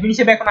আমি অ্যাডমিন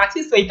হিসেবে এখন আছি,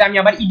 সো এটা আমি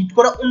আবার এডিট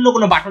করে অন্য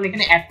কোনো বাটন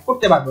এখানে অ্যাড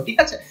করতে পারবো, ঠিক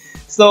আছে।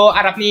 সো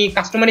আর আপনি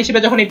কাস্টমার হিসেবে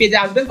যখন এই পেজে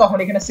আসবেন তখন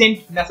এখানে সেন্ড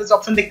মেসেজ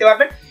অপশন দেখতে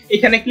পারবেন,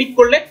 এখানে ক্লিক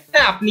করলে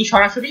হ্যাঁ আপনি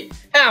সরাসরি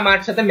হ্যাঁ আমার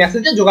সাথে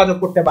মেসেজে যোগাযোগ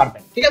করতে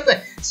পারবেন, ঠিক আছে।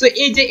 সো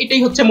এই যে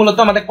এটাই হচ্ছে মূলত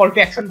আমাদের call to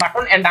action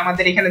button. And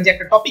আমাদের এখানে যে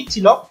একটা টপিক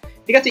ছিল,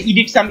 ঠিক আছে,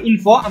 এডিট সাম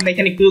ইনফো, আমরা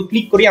এখানে একটু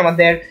ক্লিক করি।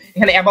 আমাদের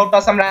এখানে অ্যাবাউট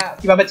আস আমরা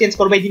কিভাবে চেঞ্জ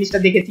করব এই জিনিসটা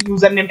দেখেছি,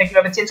 ইউজার নেমটা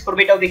কিভাবে চেঞ্জ করব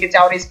এটাও দেখেছি,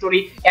 আওয়ার স্টোরি,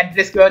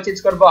 অ্যাড্রেস কিভাবে চেঞ্জ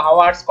করব,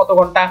 আওয়ার্স কত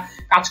ঘন্টা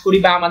কাজ করি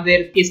বা আমাদের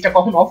পেজটা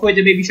কখন অফ হয়ে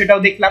যাবে এই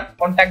বিষয়টাও দেখলাম,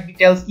 contact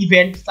details,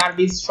 event,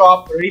 service, shop,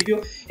 review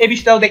এই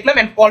বিষয়টাও দেখলাম।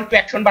 And call to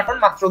action button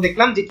মাত্র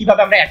দেখলাম যে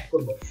কিভাবে আমরা অ্যাড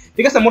করব,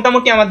 ঠিক আছে।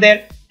 মোটামুটি আমাদের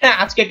হ্যাঁ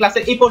আজকে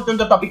ক্লাসের এই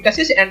পর্যন্ত টপিকটা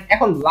শেষ। এন্ড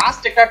এখন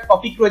লাস্ট একটা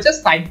টপিক রয়েছে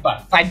সাইড বার।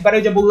 সাইড বারে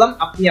যে বললাম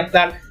আপনি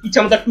আপনার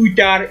ইচ্ছামতো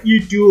টুইটার,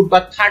 ইউটিউব বা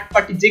থার্ড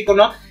পার্টি যে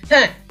কোনো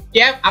হ্যাঁ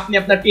ট্যাব আপনি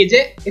আপনার পেজে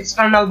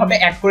এক্সটার্নাল ভাবে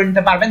অ্যাড করে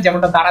নিতে পারবেন।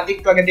 যেমনটা তারা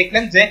একটু আগে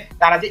দেখলেন যে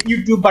তারা যে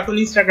ইউটিউব বাটন,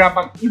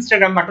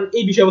 ইনস্টাগ্রাম বাটন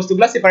এই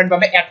বিষয়বস্তুগুলো সেপারেট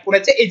ভাবে অ্যাড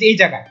করেছে এই যে এই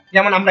জায়গায়।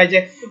 যেমন আমরা এই যে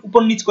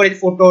উপর নিচ করে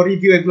ফটো,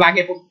 রিভিউ এগুলো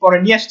আগে পরে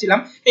নিয়ে আসছিলাম,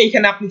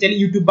 এইখানে আপনি চাইলে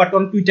YouTube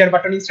button, Twitter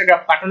button, Instagram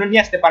বাটনও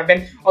নিয়ে আসতে পারবেন,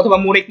 অথবা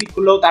মোড়ে ক্লিক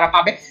করলেও তারা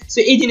পাবে। সো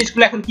এই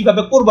জিনিসগুলো এখন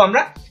কিভাবে করব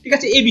আমরা, ঠিক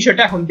আছে, এই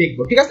বিষয়টা এখন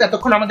দেখবো, ঠিক আছে।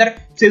 এতক্ষণ আমাদের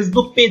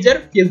ফেসবুক পেজের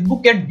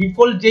ফেসবুকের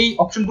ডিফল্ট যেই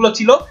অপশনগুলো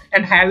ছিল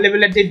এন্ড হায়ার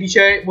লেভেলের যে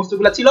বিষয়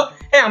বস্তুগুলো ছিল,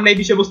 হ্যাঁ আমরা এই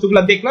বিষয়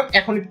বস্তুগুলো দেখলাম।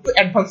 এখন একটু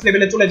অ্যাডভান্স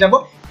লেভেলে চলে যাব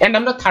এন্ড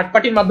আমরা থার্ড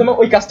পার্টির মাধ্যমে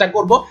ওই কাজটা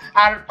করব।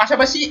 আর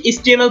পাশাপাশি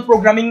HTML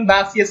প্রোগ্রামিং বা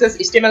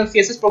HTML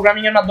CSS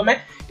প্রোগ্রামিং এর মাধ্যমে,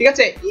 ঠিক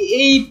আছে,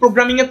 এই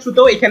প্রোগ্রামিং এর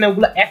থ্রুতেও এখানে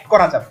ওগুলো অ্যাড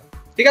করা যাবে,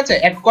 ঠিক আছে,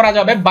 অ্যাড করা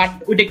যাবে। বাট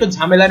ওইটা একটু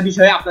ঝামেলার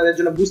বিষয়, আপনাদের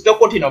জন্য বুঝতেও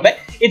কঠিন হবে।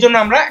 এজন্য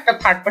আমরা একটা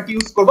থার্ড পার্টি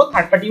ইউজ করব।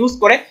 থার্ড পার্টি ইউজ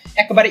করে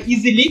একেবারে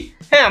ইজিলি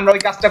হ্যাঁ আমরা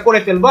ওই কাজটা করে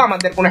ফেলবো।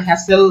 আমাদের কোনো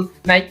হ্যাসেল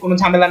নাই, কোনো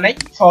ঝামেলা নাই,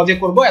 সহজে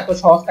করব। এত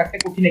সহজ থাকতে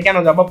কঠিনে কেন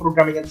যাব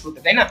প্রোগ্রামিং এর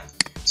থ্রুতে, তাই না?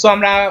 সো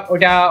আমরা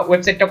ওটা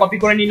ওয়েবসাইটটা কপি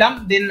করে নিলাম।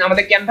 দেন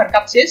আমাদের ক্যানভার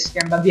কাজ শেষ,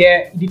 ক্যানভা দিয়ে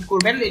এডিট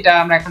করবেন। এটা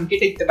আমরা এখন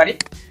কেটে দিতে পারি,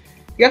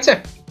 ঠিক আছে।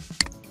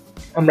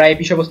 আমরা এই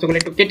বিষয়বস্তুগুলো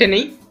একটু কেটে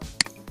নেই।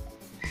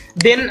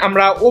 দেন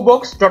আমরা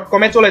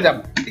obox.com এ চলে যাব,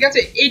 ঠিক আছে।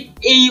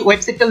 এই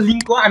ওয়েবসাইটটার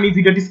লিংকও আমি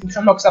ভিডিও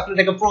ডেসক্রিপশন বক্সে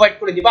আপনাদেরকে প্রোভাইড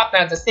করে দিব।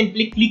 আপনারা জাস্ট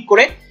সিম্পলি ক্লিক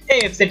করে এই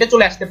ওয়েবসাইটে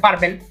চলে আসতে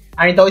পারবেন।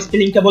 আমি তাও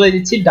স্পেলিংটা বলে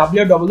দিচ্ছি,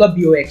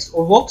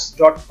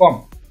 obox.com।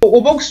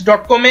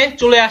 obox.com এ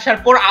চলে আসার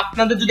পর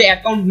আপনাদের যদি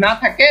অ্যাকাউন্ট না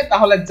থাকে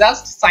তাহলে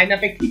জাস্ট সাইন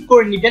আপে ক্লিক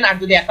করে নেবেন, আর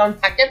যদি অ্যাকাউন্ট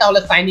থাকে তাহলে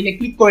সাইন ইনে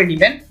ক্লিক করে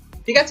নেবেন,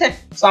 ঠিক আছে।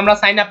 সো আমরা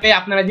সাইন আপে,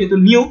 আপনারা যেহেতু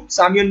নিউ, সো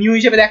আমিও নিউ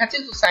হিসেবে দেখাচ্ছি,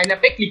 তো সাইন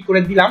আপে ক্লিক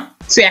করে দিলাম।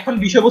 সো এখন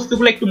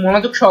বিষয়বস্তুগুলো একটু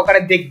মনোযোগ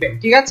সহকারে দেখবেন,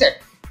 ঠিক আছে,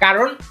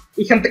 কারণ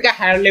এখান থেকে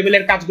হায়ার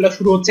লেভেলের কাজগুলো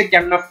শুরু হচ্ছে।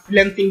 কেননা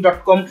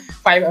freelancing.com,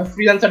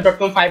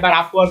 freelancer.com, ফাইবার,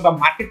 আপওয়ার্ক বা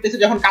মার্কেট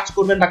প্লেসে যখন কাজ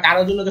করবেন বা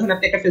কারোর জন্য যখন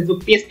আপনি একটা ফেসবুক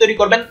পেজ তৈরি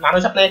করবেন,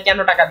 মানুষ আপনাকে কেন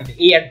টাকা দিবে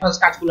এই অ্যাডভান্স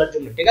কাজগুলোর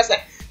জন্য, ঠিক আছে।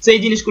 সো এই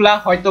জিনিসগুলা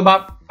হয়তো বা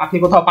আপনি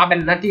কোথাও পাবেন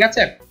না, ঠিক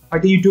আছে,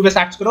 হয়তো ইউটিউবে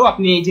সার্চ করেও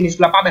আপনি এই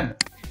জিনিসগুলো পাবেন না,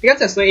 ঠিক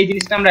আছে। সো এই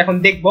জিনিসটা আমরা এখন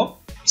দেখব।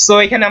 সো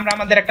এখানে আমরা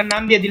আমাদের একটা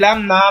নাম দিয়ে দিলাম,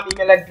 নাম,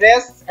 ইমেল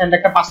অ্যাড্রেস এন্ড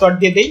একটা পাসওয়ার্ড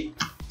দিয়ে দেই।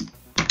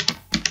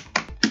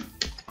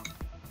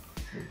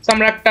 সো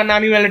আমরা একটা নাম,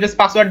 ইমেল অ্যাড্রেস,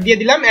 পাসওয়ার্ড দিয়ে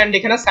দিলাম এন্ড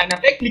এখানে সাইন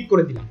আপে ক্লিক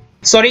করে দিলাম।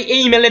 সরি,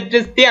 এই ইমেল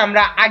অ্যাড্রেস দিয়ে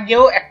আমরা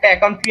আগেও একটা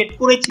অ্যাকাউন্ট ক্রিয়েট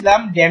করেছিলাম,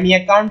 ড্যামি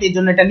অ্যাকাউন্ট, এই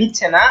জন্য এটা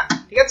নিচ্ছে না,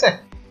 ঠিক আছে।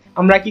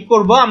 আমরা কি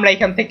করব, আমরা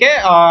এখান থেকে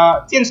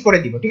চেঞ্জ করে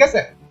দিব, ঠিক আছে।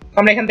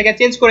 আমরা এখান থেকে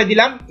চেঞ্জ করে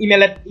দিলাম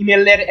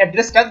ইমেলের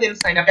অ্যাড্রেসটা, দেন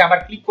সাইন আপে আবার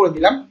ক্লিক করে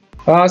দিলাম।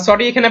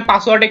 সরি, এখানে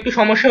পাসওয়ার্ড একটু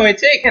সমস্যা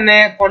হয়েছে, এখানে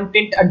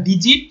content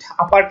digit,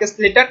 upper case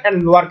letter and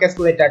lower case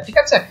letter, ঠিক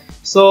আছে।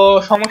 সো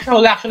সমস্যা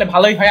হলে আসলে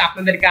ভালোই হয়,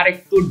 আপনাদেরকে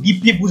আরেকটু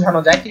ডিপলি বোঝানো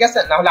যায়, ঠিক আছে,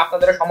 না হলে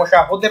আপনাদের সমস্যা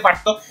হতে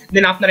পারতো,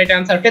 দেন আপনারা এটা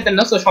আনসার পেতেন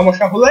না। সো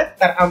সমস্যা হলে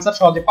তার আনসার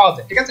সহজে পাওয়া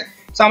যায়, ঠিক আছে।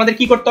 সো আমাদের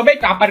কি করতে হবে,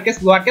 এটা upper case,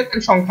 lower case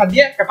and সংখ্যা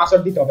দিয়ে একটা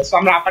পাসওয়ার্ড দিতে হবে। সো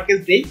আমরা আপার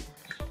কেস দেই,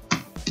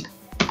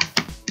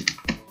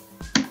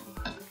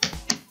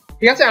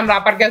 ঠিক আছে। আমরা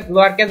upper case,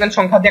 lower case and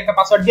সংখ্যা দিয়ে একটা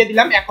পাসওয়ার্ড দিয়ে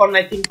দিলাম। এখন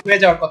আই থিংক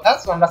হয়ে যাওয়ার কথা।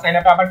 সো আমরা সাইন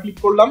আপে আবার ক্লিক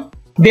করলাম।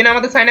 দেন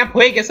আমাদের সাইন আপ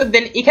হয়ে গেছে।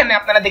 দেন এখানে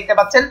আপনারা দেখতে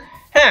পাচ্ছেন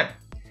হ্যাঁ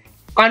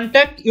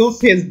কন্টাক্ট ইউর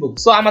ফেসবুক।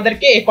 সো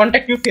আমাদেরকে এই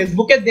কন্টাক্ট ইউর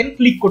ফেসবুকে দেন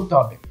ক্লিক করতে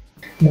হবে।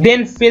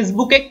 দেন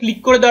ফেসবুকে ক্লিক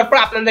করে দেওয়ার পর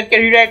আপনাদেরকে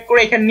রিডাইরেক্ট করে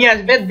এখানে নিয়ে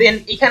আসবে। দেন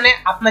এখানে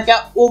আপনাকে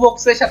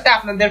ওবক্স এর সাথে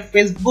আপনাদের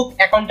ফেসবুক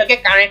অ্যাকাউন্টটাকে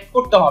কানেক্ট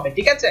করতে হবে,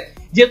 ঠিক আছে।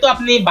 যেহেতু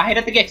আপনি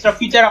বাইরে থেকে এক্সট্রা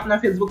ফিচার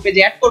আপনার ফেসবুক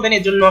পেজে অ্যাড করবেন,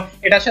 এর জন্য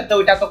এটার সাথে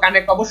ওইটা তো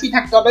কানেক্ট অবশ্যই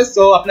থাকতে হবে।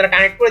 সো আপনারা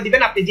কানেক্ট করে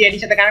দিবেন, আপনি যে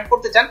আইডির সাথে কানেক্ট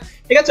করতে চান,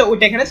 ঠিক আছে,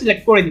 ওইটা এখানে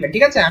সিলেক্ট করে দিবেন,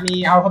 ঠিক আছে। আমি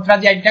আরাফাত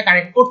রাজি আইডিটা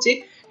কানেক্ট করছি,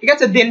 ঠিক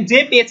আছে। দেন যে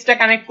পেজটা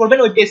কানেক্ট করবেন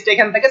ওই পেজটা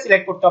এখান থেকে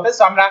সিলেক্ট করতে হবে।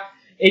 সো আমরা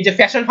এই যে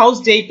ফ্যাশন হাউস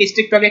যে পেজটা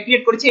একটু আগে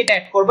ক্রিয়েট করেছি এটা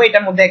অ্যাড করব,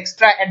 এটার মধ্যে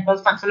এক্সট্রা অ্যাডভান্স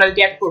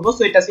ফাংশনালিটি অ্যাড করব।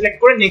 সো এটা সিলেক্ট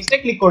করে নেক্সটে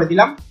ক্লিক করে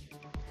দিলাম।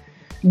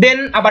 দেন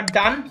আবার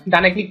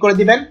ডানে ক্লিক করে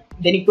দিবেন।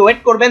 দেন একটু ওয়েট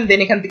করবেন। দেন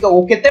এখান থেকে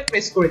ওকে তে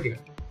প্রেস করে দিবেন।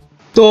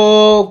 তো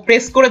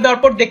প্রেস করে দেওয়ার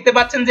পর দেখতে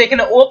পাচ্ছেন যে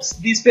এখানে ওপস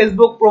this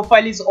Facebook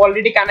profile is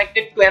already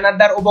connected to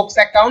another ওবক্স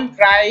account,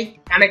 try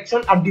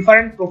connection or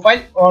different profile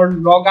or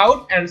log out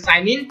and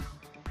sign in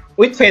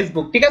with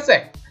Facebook, ঠিক আছে।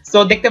 সো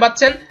দেখতে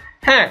পাচ্ছেন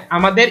হ্যাঁ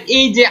আমাদের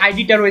এই যে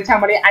আইডিটা রয়েছে,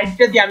 আমার এই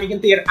আইডিটা দিয়ে আমি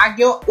কিন্তু এর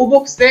আগেও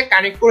ওবক্সে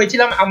কানেক্ট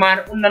করেছিলাম আমার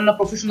অন্যান্য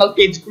প্রফেশনাল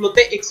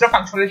পেজগুলোতে এক্সট্রা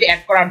ফাংশনালিটি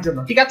অ্যাড করার জন্য,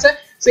 ঠিক আছে।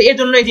 সো এর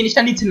জন্য এই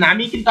জিনিসটা নিচ্ছে না।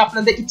 আমি কিন্তু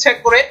আপনাদের ইচ্ছা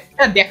করে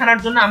দেখানোর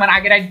জন্য আমার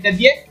আগের আইডিটা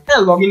দিয়ে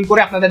লগ ইন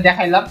করে আপনাদের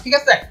দেখাইলাম, ঠিক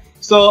আছে।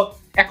 সো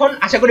এখন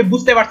আশা করি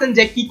বুঝতে পারছেন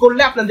যে কি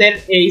করলে আপনাদের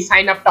এই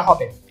সাইন আপটা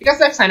হবে, ঠিক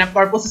আছে। সাইন আপ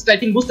করার প্রসেসটা আই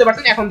থিংক বুঝতে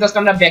পারছেন। এখন জাস্ট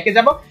আমরা ব্যাকে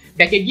যাব,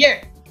 ব্যাকে গিয়ে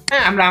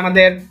আমরা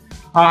আমাদের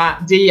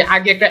যে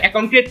আগে একটা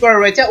অ্যাকাউন্ট ক্রিয়েট করা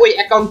রয়েছে ওই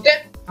অ্যাকাউন্টে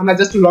আমরা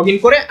জাস্ট লগ ইন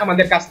করে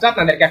আমাদের কাজটা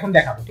আপনাদেরকে এখন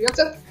দেখাবো, ঠিক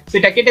আছে।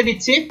 সেটা কেটে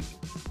দিচ্ছি।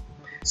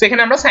 সো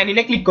এখানে আমরা সাইন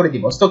ইনে ক্লিক করে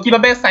দিব। তো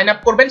কিভাবে সাইন আপ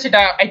করবেন সেটা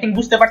আই থিংক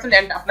বুঝতে পারছেন,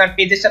 এন্ড আপনার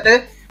পেজের সাথে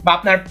বা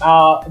আপনার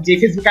যে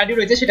ফেসবুক আইডি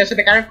রয়েছে সেটার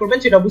সাথে কানেক্ট করবেন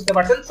সেটা বুঝতে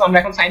পারছেন। সো আমরা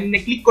এখন সাইন ইনে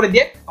ক্লিক করে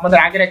দিয়ে আমাদের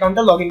আগের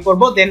অ্যাকাউন্টটা লগ ইন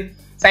করবো। দেন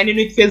সাইন ইন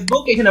উইথ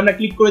ফেসবুক এখানে আমরা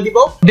ক্লিক করে দিব।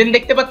 দেন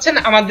দেখতে পাচ্ছেন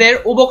আমাদের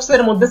ওবক্স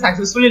এর মধ্যে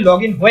সাকসেসফুলি লগ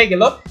ইন হয়ে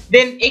গেল।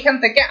 দেন এখান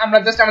থেকে আমরা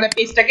জাস্ট আমাদের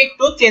পেজটাকে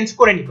একটু চেঞ্জ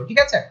করে নিব, ঠিক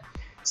আছে।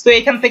 সো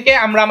এখান থেকে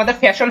আমরা আমাদের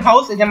ফ্যাশন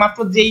হাউস এই যে মাত্র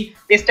যেই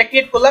পেজটা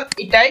ক্রিয়েট করলাম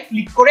এটাই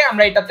ক্লিক করে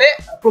আমরা এটাতে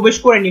প্রবেশ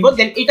করে নিব।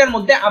 দেন এটার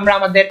মধ্যে আমরা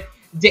আমাদের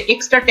যে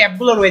এক্সট্রা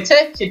ট্যাবগুলো রয়েছে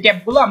সেই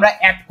ট্যাবগুলো আমরা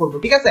অ্যাড করব,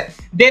 ঠিক আছে।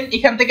 দেন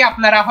এখান থেকে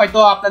আপনারা হয়তো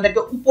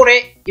আপনাদেরকে উপরে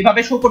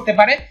এভাবে শো করতে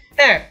পারে,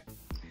 হ্যাঁ।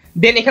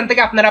 দেন এখান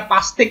থেকে আপনারা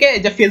পাশ থেকে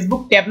এই যে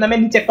ফেসবুক ট্যাব নামে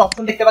নিচে একটা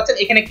অপশন দেখতে পাচ্ছেন,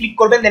 এখানে ক্লিক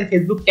করবেন। দেন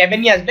ফেসবুক ট্যাবে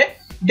নিয়ে আসবে।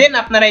 দেন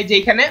আপনারা এই যে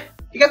এখানে,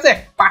 ঠিক আছে,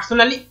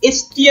 পার্সোনালি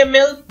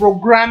HTML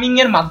প্রোগ্রামিং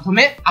এর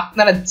মাধ্যমে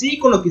আপনারা যে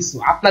কোনো কিছু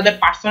আপনাদের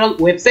পার্সোনাল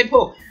ওয়েবসাইট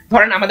হোক,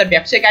 ধরেন আমাদের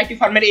ব্যবসায়িক আইটি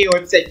ফার্মের এই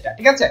ওয়েবসাইটটা,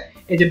 ঠিক আছে,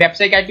 এই যে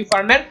ব্যবসায়িক আইটি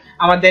ফার্মের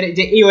আমাদের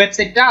যে এই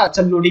ওয়েবসাইটটা,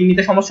 আচ্ছা লোডিং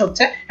নিতে সমস্যা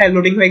হচ্ছে, হ্যাঁ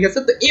লোডিং হয়ে গেছে।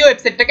 তো এই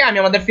ওয়েবসাইটটাকে আমি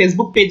আমাদের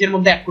ফেসবুক পেজের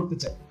মধ্যে অ্যাড করতে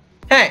চাই,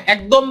 হ্যাঁ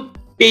একদম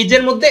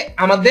পেজের মধ্যে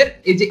আমাদের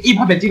এই যে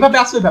এইভাবে যেভাবে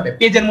আছে ওইভাবে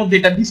পেজের মধ্যে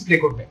এটা ডিসপ্লে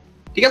করবে,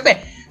 ঠিক আছে।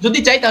 যদি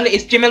চাই তাহলে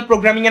HTML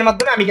প্রোগ্রামিং এর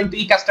মাধ্যমে আমি কিন্তু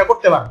এই কাজটা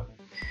করতে পারবো,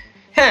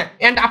 হ্যাঁ।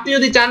 এন্ড আপনি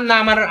যদি চান না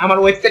আমার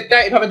ওয়েবসাইটটা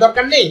এভাবে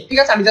দরকার নেই, ঠিক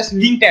আছে, আমি জাস্ট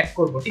লিংকটা অ্যাড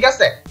করব, ঠিক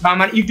আছে, বা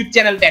আমার ইউটিউব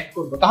চ্যানেলটা অ্যাড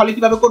করব, তাহলে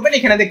কিভাবে করবেন?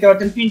 এখানে দেখতে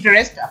পাচ্ছেন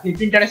পিন্টারেস্ট, আপনি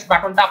পিন্টারেস্ট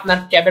বাটনটা আপনার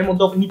ট্যাবের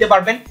মধ্যে নিতে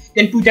পারবেন।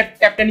 দেন টুইটার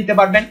ট্যাবটা নিতে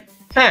পারবেন,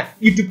 হ্যাঁ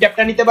ইউটিউব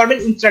ট্যাবটা নিতে পারবেন,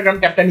 ইনস্টাগ্রাম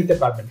ট্যাবটা নিতে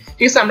পারবেন,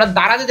 ঠিক আছে। আমরা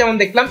দারাজে যেমন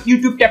দেখলাম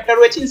ইউটিউব ট্যাবটা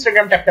রয়েছে,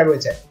 ইনস্টাগ্রাম ট্যাবটা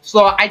রয়েছে। সো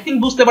আই থিংক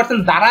বুঝতে পারছেন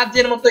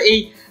দারাজের মতো এই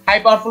হাই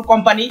পাওয়ারফুল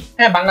কোম্পানি,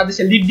 হ্যাঁ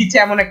বাংলাদেশে লিড দিচ্ছে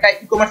এমন একটা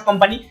ই-কমার্স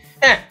কোম্পানি,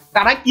 হ্যাঁ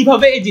তারা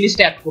কিভাবে এই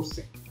জিনিসটা অ্যাড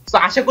করছে। সো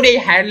আশা করি এই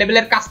হায়ার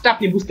লেভেলের কাজটা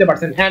আপনি বুঝতে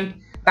পারছেন। এন্ড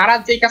তারা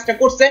যে কাজটা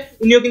করছে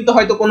উনিও কিন্তু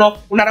হয়তো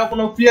ওনারাও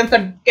কোনো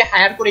ফ্রিল্যান্সারকে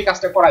হায়ার করে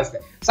কাজটা করাইছে।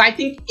 সো আই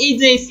থিংক এই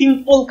যে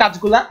সিম্পল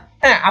কাজগুলা,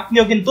 হ্যাঁ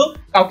আপনিও কিন্তু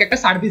কাউকে একটা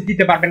সার্ভিস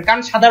দিতে পারবেন,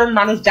 কারণ সাধারণ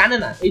মানুষ জানে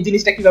না এই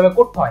জিনিসটা কিভাবে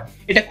করতে হয়।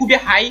 এটা খুবই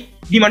হাই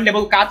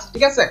ডিমান্ডেবল কাজ,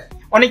 ঠিক আছে।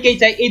 অনেকেই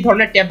চায় এই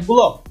ধরনের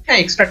ট্যাবগুলো, হ্যাঁ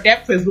এক্সট্রা ট্যাব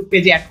ফেসবুক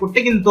পেজে অ্যাড করতে,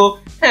 কিন্তু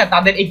হ্যাঁ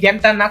তাদের এই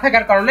জ্ঞানটা না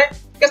থাকার কারণে,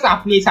 ঠিক আছে,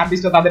 আপনি এই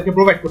সার্ভিসটা তাদেরকে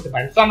প্রোভাইড করতে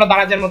পারেন। তো আমরা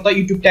দারাজের মতো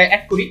ইউটিউবটা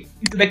অ্যাড করি,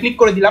 ইউটিউবে ক্লিক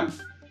করে দিলাম।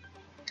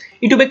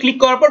 ইউটিউবে ক্লিক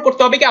করার পর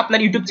করতে হবে কি আপনার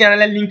ইউটিউব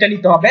চ্যানেলের লিংকটা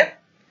নিতে হবে।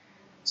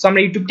 সো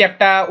আমরা ইউটিউব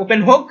ট্যাবটা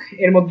ওপেন হোক,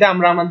 এর মধ্যে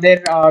আমরা আমাদের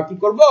কি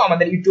করব,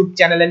 আমাদের ইউটিউব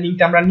চ্যানেলের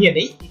লিংকটা আমরা নিয়ে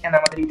নেই। এখানে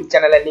আমাদের ইউটিউব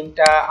চ্যানেলের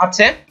লিংকটা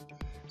আছে।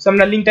 সো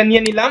আমরা লিংকটা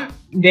নিয়ে নিলাম।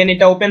 দেন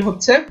এটা ওপেন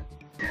হচ্ছে।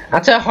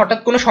 আচ্ছা হঠাৎ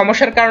কোনো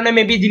সমস্যার কারণে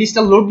মেবি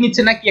জিনিসটা লোড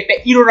নিচ্ছে না, কি একটা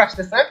এরর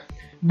আসতেছে,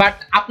 বাট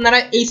আপনারা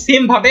এই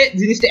সেম ভাবে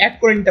জিনিসটা অ্যাড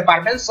করে নিতে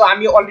পারবেন। সো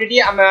আমি অলরেডি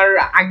আমার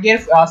আগের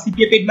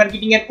সিপিএ পেইড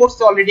মার্কেটিং এর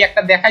কোর্সে অলরেডি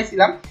একটা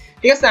দেখাইছিলাম,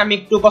 ঠিক আছে। আমি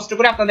একটু কষ্ট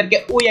করে আপনাদেরকে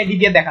ওই আইডি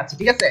দিয়ে দেখাচ্ছি,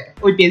 ঠিক আছে,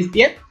 ওই পেজ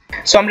দিয়ে।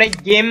 সো আমরা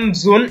গেম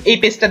জোন এই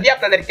পেজটা দিয়ে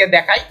আপনাদেরকে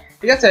দেখাই,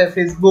 ঠিক আছে।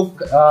 ফেসবুক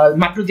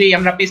মাত্র যেই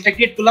আমরা পেজটা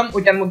ক্রিয়েট করলাম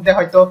ওইটার মধ্যে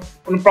হয়তো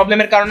কোনো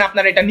প্রবলেমের কারণে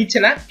আপনারা এটা নিচ্ছে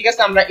না, ঠিক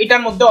আছে। আমরা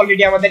এটার মধ্যে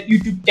অলরেডি আমাদের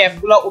ইউটিউব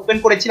ট্যাবগুলো ওপেন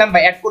করেছিলাম বা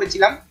অ্যাড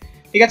করেছিলাম,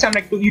 ঠিক আছে। আমরা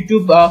একটু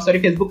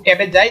ফেসবুক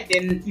ট্যাবে যাই।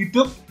 দেন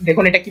ইউটিউব,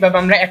 দেখুন এটা কিভাবে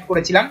আমরা অ্যাড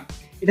করেছিলাম।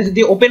 এটা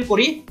যদি ওপেন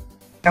করি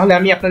তাহলে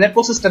আমি আপনাদের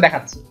প্রসেসটা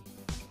দেখাচ্ছি।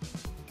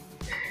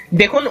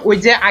 দেখুন ওই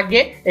যে আগে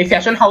এই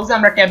ফ্যাশন হাউসে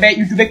আমরা ট্যাবে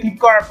ইউটিউবে ক্লিক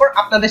করার পর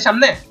আপনাদের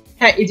সামনে,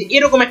 হ্যাঁ এই যে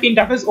এরকম একটা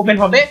ইন্টারফেস ওপেন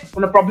হবে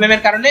কোনো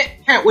প্রবলেমের কারণে,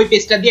 হ্যাঁ ওই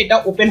পেজটা দিয়ে এটা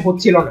ওপেন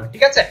হচ্ছিল না,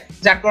 ঠিক আছে,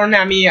 যার কারণে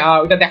আমি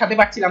ওটা দেখাতে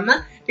পারছিলাম না,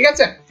 ঠিক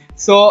আছে।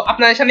 সো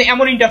আপনাদের সামনে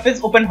এমন ইন্টারফেস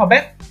ওপেন হবে।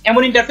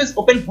 এমন ইন্টারফেস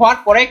ওপেন হওয়ার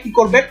পরে কি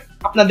করবেন,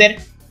 আপনাদের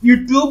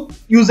ইউটিউব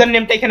ইউজার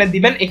নেমটা এখানে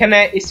দিবেন, এখানে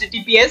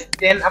https,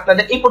 দেন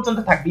আপনাদের এই পর্যন্ত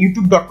থাকবে,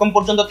 youtube.com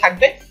পর্যন্ত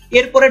থাকবে।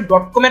 এরপরে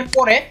 .com এর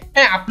পরে,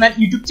 হ্যাঁ আপনার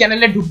ইউটিউব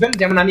চ্যানেলে ঢুকবেন।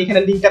 যেমন আমি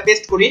এখানে লিংকটা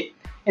পেস্ট করি,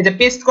 এই যে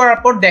পেস্ট করার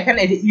পর দেখেন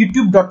এই যে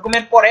youtube.com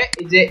এর পরে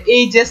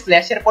এই যে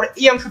স্ল্যাশের পরে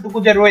এই অংশটুকু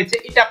যে রয়েছে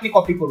এটা আপনি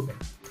কপি করবেন,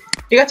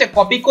 ঠিক আছে।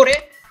 কপি করে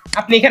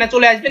আপনি এখানে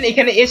চলে আসবেন,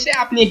 এখানে এসে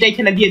আপনি এটা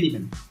এখানে দিয়ে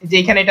দিবেন, যে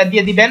এখানে এটা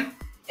দিয়ে দিবেন।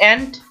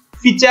 এন্ড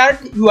ফিচার্ড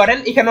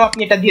ইউআরএল এখানেও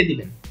আপনি এটা দিয়ে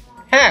দিবেন,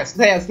 হ্যাঁ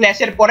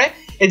স্ল্যাশের পরে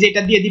এই যে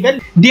এটা দিয়ে দিবেন।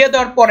 দিয়ে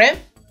দেওয়ার পরে,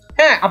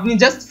 হ্যাঁ আপনি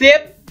জাস্ট সেভ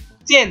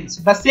চেঞ্জ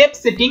বা সেভ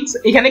সেটিংস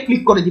এখানে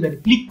ক্লিক করে দিবেন।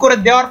 ক্লিক করে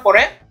দেওয়ার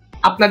পরে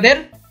আপনাদের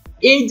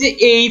এই যে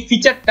এই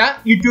ফিচারটা,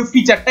 ইউটিউব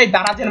ফিচারটা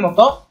দারাজের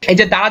মতো, এই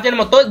যে দারাজের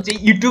মতো যে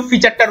ইউটিউব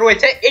ফিচারটা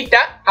রয়েছে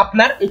এটা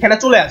আপনার এখানে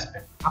চলে আসবে,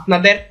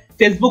 আপনাদের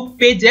ফেসবুক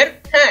পেজের,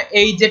 হ্যাঁ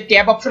এই যে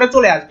ট্যাব অপশনে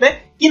চলে আসবে।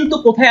 কিন্তু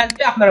কোথায়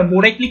আসবে, আপনারা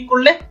মোড়ে ক্লিক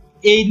করলে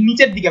এই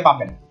নিচের দিকে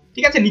পাবেন,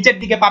 ঠিক আছে, নিচের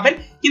দিকে পাবেন।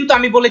 কিন্তু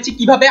আমি বলেছি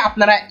কিভাবে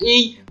আপনারা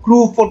এই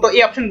গ্রুপ ফটো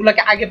এই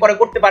অপশনগুলোকে আগে পরে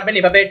করতে পারবেন।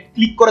 এভাবে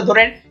ক্লিক করে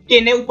ধরেন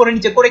টেনে উপরে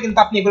নিচে করে কিন্তু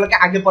আপনি এগুলোকে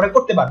আগে পরে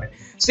করতে পারবেন।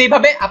 সো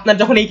এইভাবে আপনার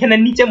যখন এইখানে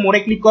নিচে মোড়ে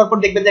ক্লিক করার পর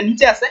দেখবেন যে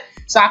নিচে আছে,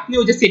 সো আপনি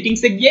ওই যে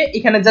সেটিংসে গিয়ে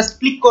এখানে জাস্ট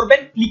ক্লিক করবেন,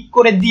 ক্লিক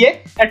করে দিয়ে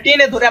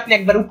টেনে ধরে আপনি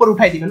একবার উপর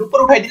উঠাই দিবেন। উপর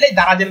উঠাই দিলে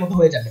দারাজের মতো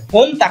হয়ে যাবে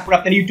হোম, তারপর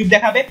আপনার ইউটিউব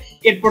দেখাবে।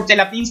 এরপর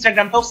চাইলে আপনি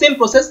ইনস্টাগ্রামটাও সেম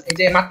প্রসেস, এই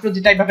যে মাত্র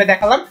যেটা এইভাবে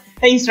দেখালাম,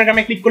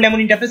 ইনস্টাগ্রামে ক্লিক করলে এমন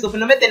ইন্টারফেস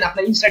ওপেন হবে। দেন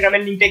আপনার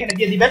ইনস্টাগ্রামের লিংকটা এখানে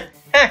দিয়ে দিবেন।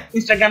 হ্যাঁ,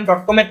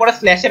 instagram.com এর পরে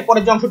স্ল্যাশের পরে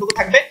যে অংশটুকু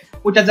থাকবে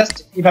ওটা জাস্ট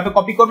এইভাবে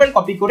কপি করবেন,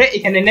 কপি করে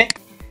এখানে এনে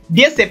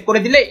দিয়ে সেভ করে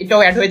দিলে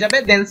এটাও অ্যাড হয়ে যাবে।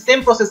 দেন সেম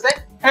প্রসেসে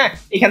হ্যাঁ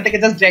এখান থেকে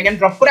জাস্ট ড্র্যাগ এন্ড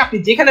ড্রপ করে আপনি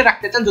যেখানে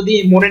রাখতে চান, যদি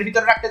মোড়ের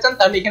ভিতরে রাখতে চান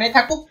তাহলে এখানেই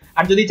থাকুক,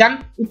 আর যদি চান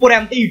উপরে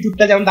আনতে,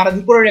 ইউটিউবটা যেমন দারাজ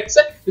উপরে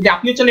রাখছে, যদি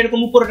আপনিও চান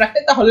এরকম উপরে রাখতে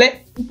তাহলে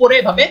উপরে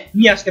এভাবে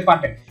নিয়ে আসতে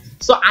পারবেন।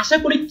 সো আশা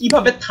করি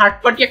কিভাবে থার্ড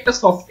পার্টি একটা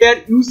সফটওয়্যার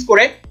ইউজ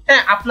করে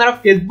হ্যাঁ আপনারা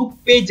ফেসবুক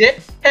পেজে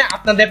হ্যাঁ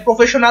আপনাদের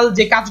প্রফেশনাল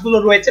যে কাজগুলো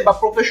রয়েছে বা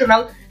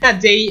প্রফেশনাল হ্যাঁ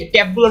যেই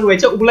ট্যাবগুলো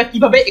রয়েছে ওগুলা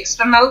কিভাবে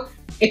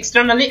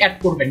এক্সটার্নালি অ্যাড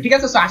করবেন। ঠিক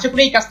আছে, সো আশা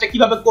করি এই কাজটা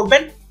কিভাবে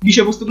করবেন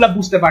বিষয়বস্তুগুলো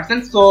বুঝতে পারছেন।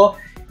 সো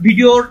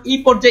ভিডিওর এই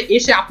পর্যায়ে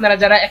এসে আপনারা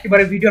যারা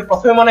একেবারে ভিডিওর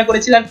প্রথমে মনে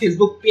করেছিলেন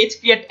ফেসবুক পেজ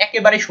ক্রিয়েট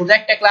একেবারে সোজা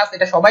একটা ক্লাস,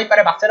 এটা সবাই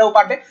পারে, বাচ্চারাও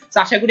পারবে, তো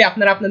আশা করি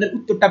আপনারা আপনাদের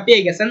উত্তরটা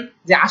পেয়ে গেছেন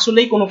যে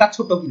আসলেই কোনো কাজ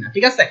ছোট কিনা।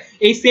 ঠিক আছে,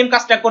 এই সেম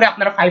কাজটা করে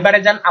আপনারা ফাইবারে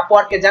যান,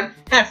 আপওয়ার্কে যান,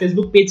 হ্যাঁ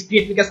ফেসবুক পেজ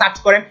ক্রিয়েট লিখে সার্চ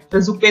করেন,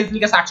 ফেসবুক পেজ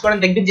লিখে সার্চ করেন,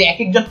 দেখবেন যে এক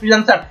একজন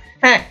ফ্রিল্যান্সার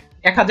হ্যাঁ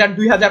 1000,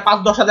 2000, 5,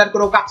 10,000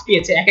 করেও কাজ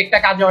পেয়েছে। এক একটা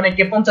কাজে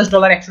অনেকে $50,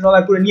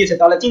 $100 করে নিয়েছে।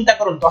 তাহলে চিন্তা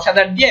করুন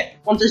 10,000 দিয়ে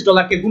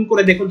 $50 গুণ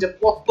করে দেখুন যে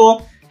কত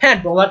হ্যাঁ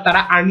ডলার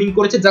তারা আর্নিং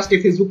করেছে জাস্ট এই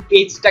ফেসবুক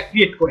পেজটা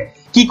ক্রিয়েট করে।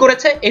 কি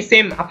করেছে? এই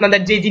সেম আপনাদের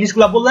যে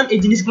জিনিসগুলো বললাম এই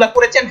জিনিসগুলো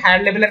করেছেন।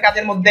 হায়ার লেভেলের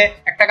কাজের মধ্যে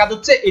একটা কাজ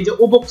হচ্ছে এই যে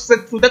ওবক্সের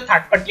থ্রুতে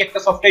থার্ড পার্টি একটা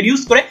সফটওয়্যার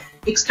ইউজ করে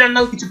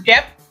এক্সটার্নাল কিছু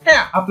ট্যাব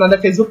হ্যাঁ আপনাদের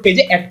ফেসবুক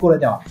পেজে অ্যাড করে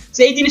দেওয়া। তো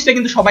এই জিনিসটা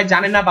কিন্তু সবাই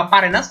জানে না বা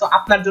পারে না, তো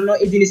আপনার জন্য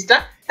এই জিনিসটা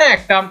হ্যাঁ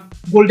একটা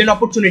গোল্ডেন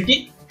অপরচুনিটি।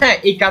 হ্যাঁ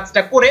এই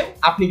কাজটা করে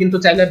আপনি কিন্তু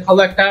চাইলে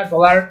ভালো একটা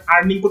ডলার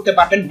আর্নিং করতে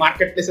পারবেন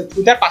মার্কেট প্লেসের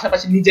থ্রুতে,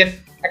 পাশাপাশি নিজের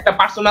একটা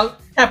পার্সোনাল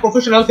হ্যাঁ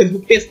প্রফেশনাল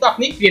ফেসবুক পেজ তো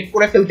আপনি ক্রিয়েট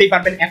করে ফেলতেই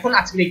পারবেন এখন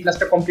আজকের এই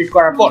ক্লাসটা কমপ্লিট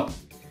করার পর।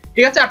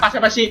 ঠিক আছে, আর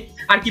পাশাপাশি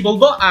আর কি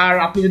বলবো, আর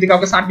আপনি যদি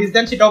কাউকে সার্ভিস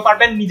দেন সেটাও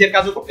পারবেন, নিজের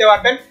কাজও করতে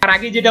পারবেন। আর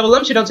আগে যেটা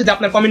বললাম সেটা হচ্ছে যে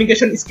আপনার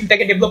কমিউনিকেশন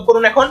স্কিলটাকে ডেভেলপ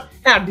করুন এখন।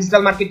 হ্যাঁ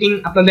ডিজিটাল মার্কেটিং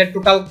আপনাদের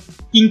টোটাল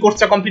কিং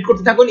কোর্সটা কমপ্লিট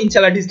করতে থাকুন,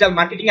 ইনশাআল্লাহ ডিজিটাল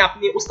মার্কেটিং এ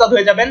আপনি উস্তাদ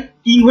হয়ে যাবেন,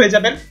 কিং হয়ে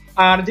যাবেন।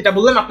 আর যেটা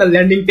বললাম আপনার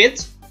ল্যান্ডিং পেজ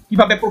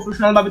কিভাবে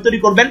প্রফেশনাল ভাবে তৈরি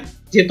করবেন,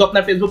 যেহেতু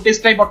আপনার ফেসবুক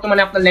পেজটাই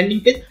বর্তমানে আপনার ল্যান্ডিং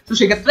পেজ, তো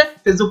সেক্ষেত্রে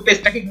ফেসবুক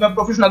পেজটাকে কিভাবে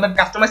প্রফেশনাল ভাবে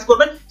কাস্টমাইজ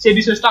করবেন সেই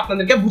বিষয়টা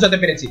আপনাদেরকে বুঝাতে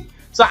পেরেছি।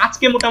 সো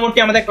আজকে মোটামুটি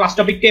আমাদের ক্লাস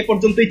টপিকটা এই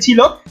পর্যন্তই ছিল।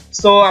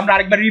 সো আমরা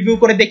আরেকবার রিভিউ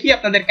করে দেখি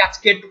আপনাদেরকে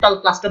আজকে টোটাল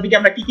ক্লাস টপিকে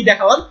আমরা কি কি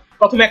দেখালাম।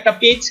 প্রথমে একটা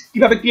পেজ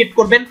কিভাবে ক্রিয়েট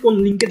করবেন, কোন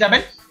লিংকে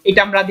যাবেন এটা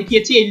আমরা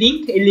দেখিয়েছি। এই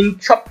লিংক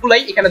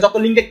সবগুলাই এখানে যত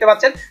লিংক দেখতে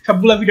পাচ্ছেন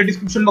সবগুলো ভিডিও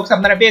ডেসক্রিপশন বক্সে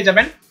আপনারা পেয়ে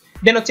যাবেন।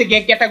 দেন হচ্ছে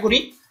category,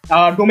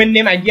 domain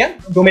name idea,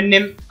 domain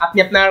name আপনি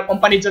আপনার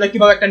কোম্পানির জন্য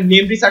কিভাবে একটা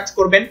নেম রিসার্চ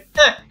করবেন,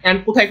 হ্যাঁ এন্ড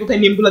কোথায় কোথায়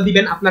নেমগুলো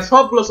দিবেন, আপনার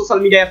সবগুলো সোশ্যাল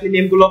মিডিয়ায় আপনি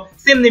নেমগুলো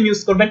সেম নেম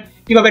ইউজ করবেন,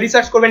 কিভাবে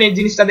রিসার্চ করবেন এই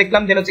জিনিসটা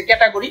দেখলাম। দেন হচ্ছে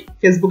ক্যাটাগরি,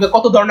 ফেসবুকে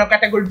কত ধরনের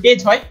ক্যাটাগরি পেজ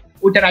হয়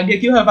ওইটার আইডিয়া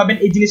কিভাবে পাবেন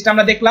এই জিনিসটা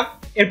আমরা দেখলাম।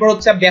 এরপর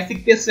হচ্ছে বেসিক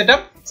পেজ সেটআপ,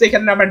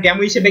 সেখানে আমরা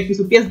ডেমো হিসেবে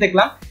কিছু পেজ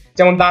দেখলাম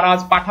যেমন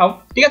দারাজ, পাঠাও।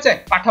 ঠিক আছে,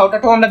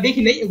 পাঠাওটাও আমরা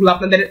দেখি নেই, এগুলো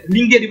আপনাদের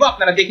লিংক দিয়ে দিব,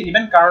 আপনারা দেখে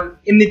নেবেন কারণ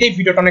এমনিতেই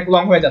ভিডিওটা অনেক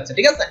লং হয়ে যাচ্ছে।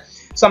 ঠিক আছে,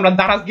 সো আমরা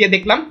দারাজ দিয়ে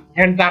দেখলাম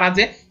এন্ড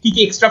দারাজে কি কি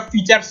এক্সট্রা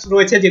ফিচারস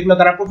রয়েছে যেগুলো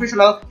তারা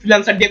প্রফেশনাল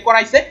ফ্রিল্যান্সার দিয়ে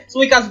করাইছে, সো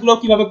ওই কাজগুলো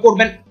কিভাবে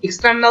করবেন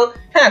এক্সটার্নাল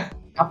হ্যাঁ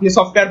আপনি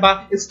সফটওয়্যার বা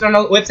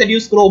এক্সটার্নাল ওয়েবসাইট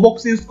ইউজ করে,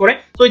 ওবক্স ইউজ করে,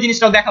 তো এই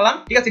জিনিসটাও দেখালাম।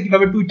 ঠিক আছে,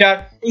 কিভাবে টুইটার,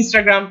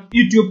 ইনস্টাগ্রাম,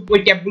 ইউটিউব ওই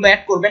ট্যাবগুলো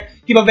অ্যাড করবেন,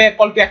 কিভাবে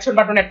call to action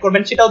button add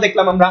করবেন সেটাও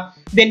দেখলাম আমরা।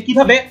 দেন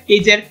কিভাবে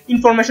পেজের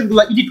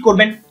ইনফরমেশনগুলো এডিট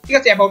করবেন, ঠিক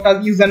আছে, অ্যাবাউট আস,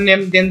 ইউজার নেম,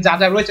 দেন যা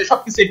যা রয়েছে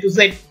সবকিছু এ টু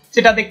জেড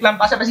সেটা দেখলাম।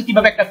 পাশাপাশি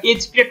কিভাবে একটা পেজ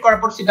ক্রিয়েট করার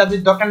পর সেটা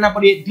যদি দরকার না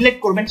পড়ে ডিলিট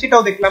করবেন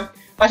সেটাও দেখলাম।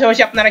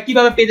 পাশাপাশি আপনারা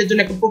কিভাবে পেজের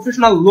জন্য একটা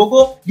প্রফেশনাল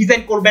লোগো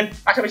ডিজাইন করবেন,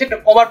 পাশাপাশি একটা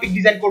কভার পিক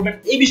ডিজাইন করবেন,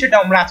 এই বিষয়টা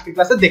আমরা আজকের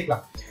ক্লাসে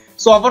দেখলাম।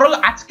 সো ওভারঅল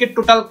আজকের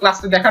টোটাল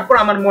ক্লাসটা দেখার পর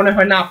আমার মনে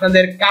হয় না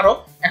আপনাদের কারো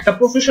একটা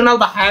প্রফেশনাল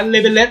বা হায়ার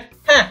লেভেলের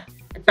হ্যাঁ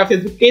একটা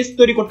ফেসবুক পেজ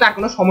তৈরি করতে আর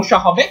কোনো সমস্যা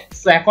হবে।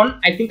 সো এখন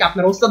আই থিংক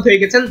আপনারা ওস্তাদ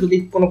হয়ে গেছেন, যদি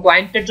কোনো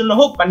ক্লায়েন্টের জন্য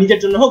হোক বা নিজের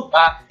জন্য হোক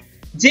বা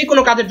যে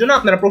কোনো কাজের জন্য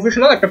আপনারা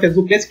প্রফেশনাল একটা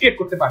ফেসবুক পেজ ক্রিয়েট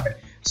করতে পারবেন।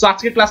 সো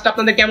আজকের ক্লাসটা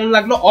আপনাদের কেমন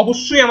লাগলো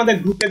অবশ্যই আমাদের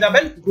গ্রুপে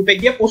যাবেন, গ্রুপে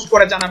গিয়ে পোস্ট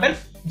করে জানাবেন।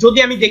 যদি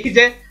আমি দেখি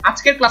যে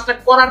আজকের ক্লাসটা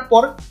করার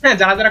পর হ্যাঁ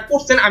যারা যারা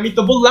করছেন, আমি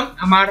তো বললাম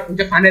আমার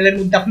যে ফাইনালের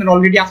মধ্যে আপনারা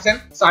অলরেডি আছেন,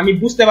 সো আমি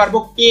বুঝতে পারবো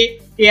কে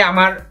কে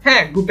আমার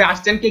হ্যাঁ গ্রুপে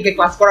আসছেন, কে কে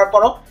ক্লাস করার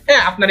পরও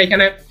হ্যাঁ আপনারা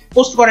এখানে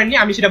পোস্ট করেননি,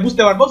 আমি সেটা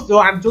বুঝতে পারবো। তো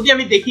যদি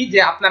আমি দেখি যে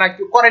আপনারা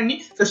কেউ করেননি,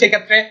 তো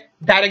সেক্ষেত্রে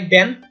ডাইরেক্ট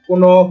ব্যান,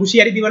 কোনো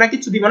হুঁশিয়ারি দিব না,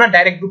 কিছু দিব না,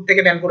 ডাইরেক্ট গ্রুপ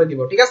থেকে ব্যান করে দিব।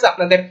 ঠিক আছে,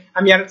 আপনাদের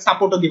আমি আর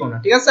সাপোর্টও দিব না।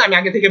 ঠিক আছে, আমি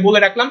আগে থেকে বলে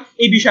রাখলাম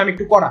এই বিষয়ে আমি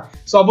একটু করা।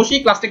 সো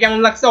অবশ্যই ক্লাসটা কেমন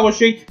লাগছে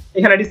অবশ্যই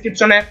এখানে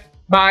ডিসক্রিপশনে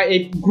বা এই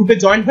গ্রুপে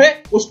জয়েন হয়ে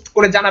পোস্ট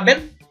করে জানাবেন।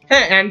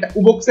 হ্যাঁ এন্ড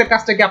উবক্সের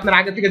কাজটাকে আপনারা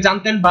আগে থেকে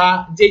জানতেন বা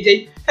যেই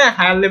হ্যাঁ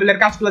হায়ার লেভেলের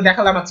কাজগুলো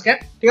দেখালাম আজকে,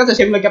 ঠিক আছে,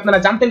 সেগুলোকে আপনারা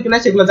জানতেন কিনা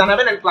সেগুলো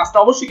জানাবেন। এন্ড ক্লাসটা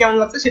অবশ্যই কেমন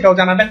লাগছে সেটাও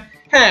জানাবেন।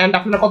 হ্যাঁ এন্ড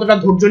আপনারা কতটা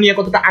ধৈর্য নিয়ে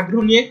কতটা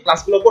আগ্রহ নিয়ে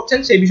ক্লাসগুলো করছেন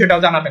সেই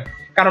বিষয়টাও জানাবেন,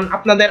 কারণ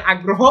আপনাদের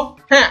আগ্রহ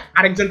হ্যাঁ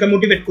আরেকজনকে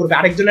মোটিভেট করবে,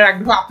 আরেকজনের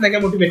আগ্রহ আপনাকে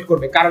মোটিভেট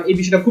করবে, কারণ এই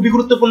বিষয়টা খুবই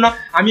গুরুত্বপূর্ণ।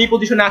 আমি এই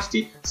পজিশনে আসছি,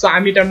 সো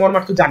আমি এটার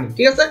মর্মার্থ জানি।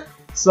 ঠিক আছে,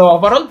 সো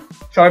ওভারঅল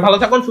সবাই ভালো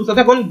থাকুন, সুস্থ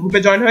থাকুন, গ্রুপে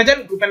জয়েন হয়ে যান,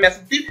 গ্রুপে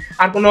মেসেজ দিন,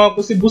 আর কোনো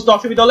কিছু বুঝতে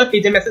অসুবিধা হলে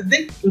পেজে মেসেজ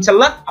দিন,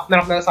 ইনশাআল্লাহ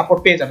আপনারা সাপোর্ট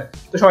পেয়ে যাবেন।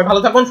 তো সবাই ভালো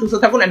থাকুন, সুস্থ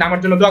থাকুন, এন্ড আমার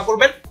জন্য দোয়া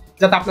করবেন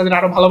যাতে আপনাদের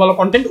আরো ভালো ভালো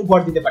কন্টেন্ট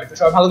উপহার দিতে পারি। তো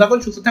সবাই ভালো থাকুন,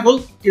 সুস্থ থাকুন,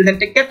 till then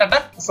take care, tata,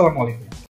 আসসালামু আলাইকুম।